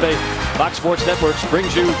Saturday, Fox Sports Networks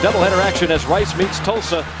brings you doubleheader action as Rice meets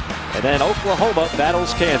Tulsa. And then Oklahoma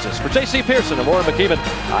battles Kansas. For J.C. Pearson and Laura McKeeman,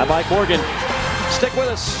 I'm Mike Morgan. Stick with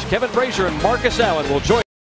us. Kevin Frazier and Marcus Allen will join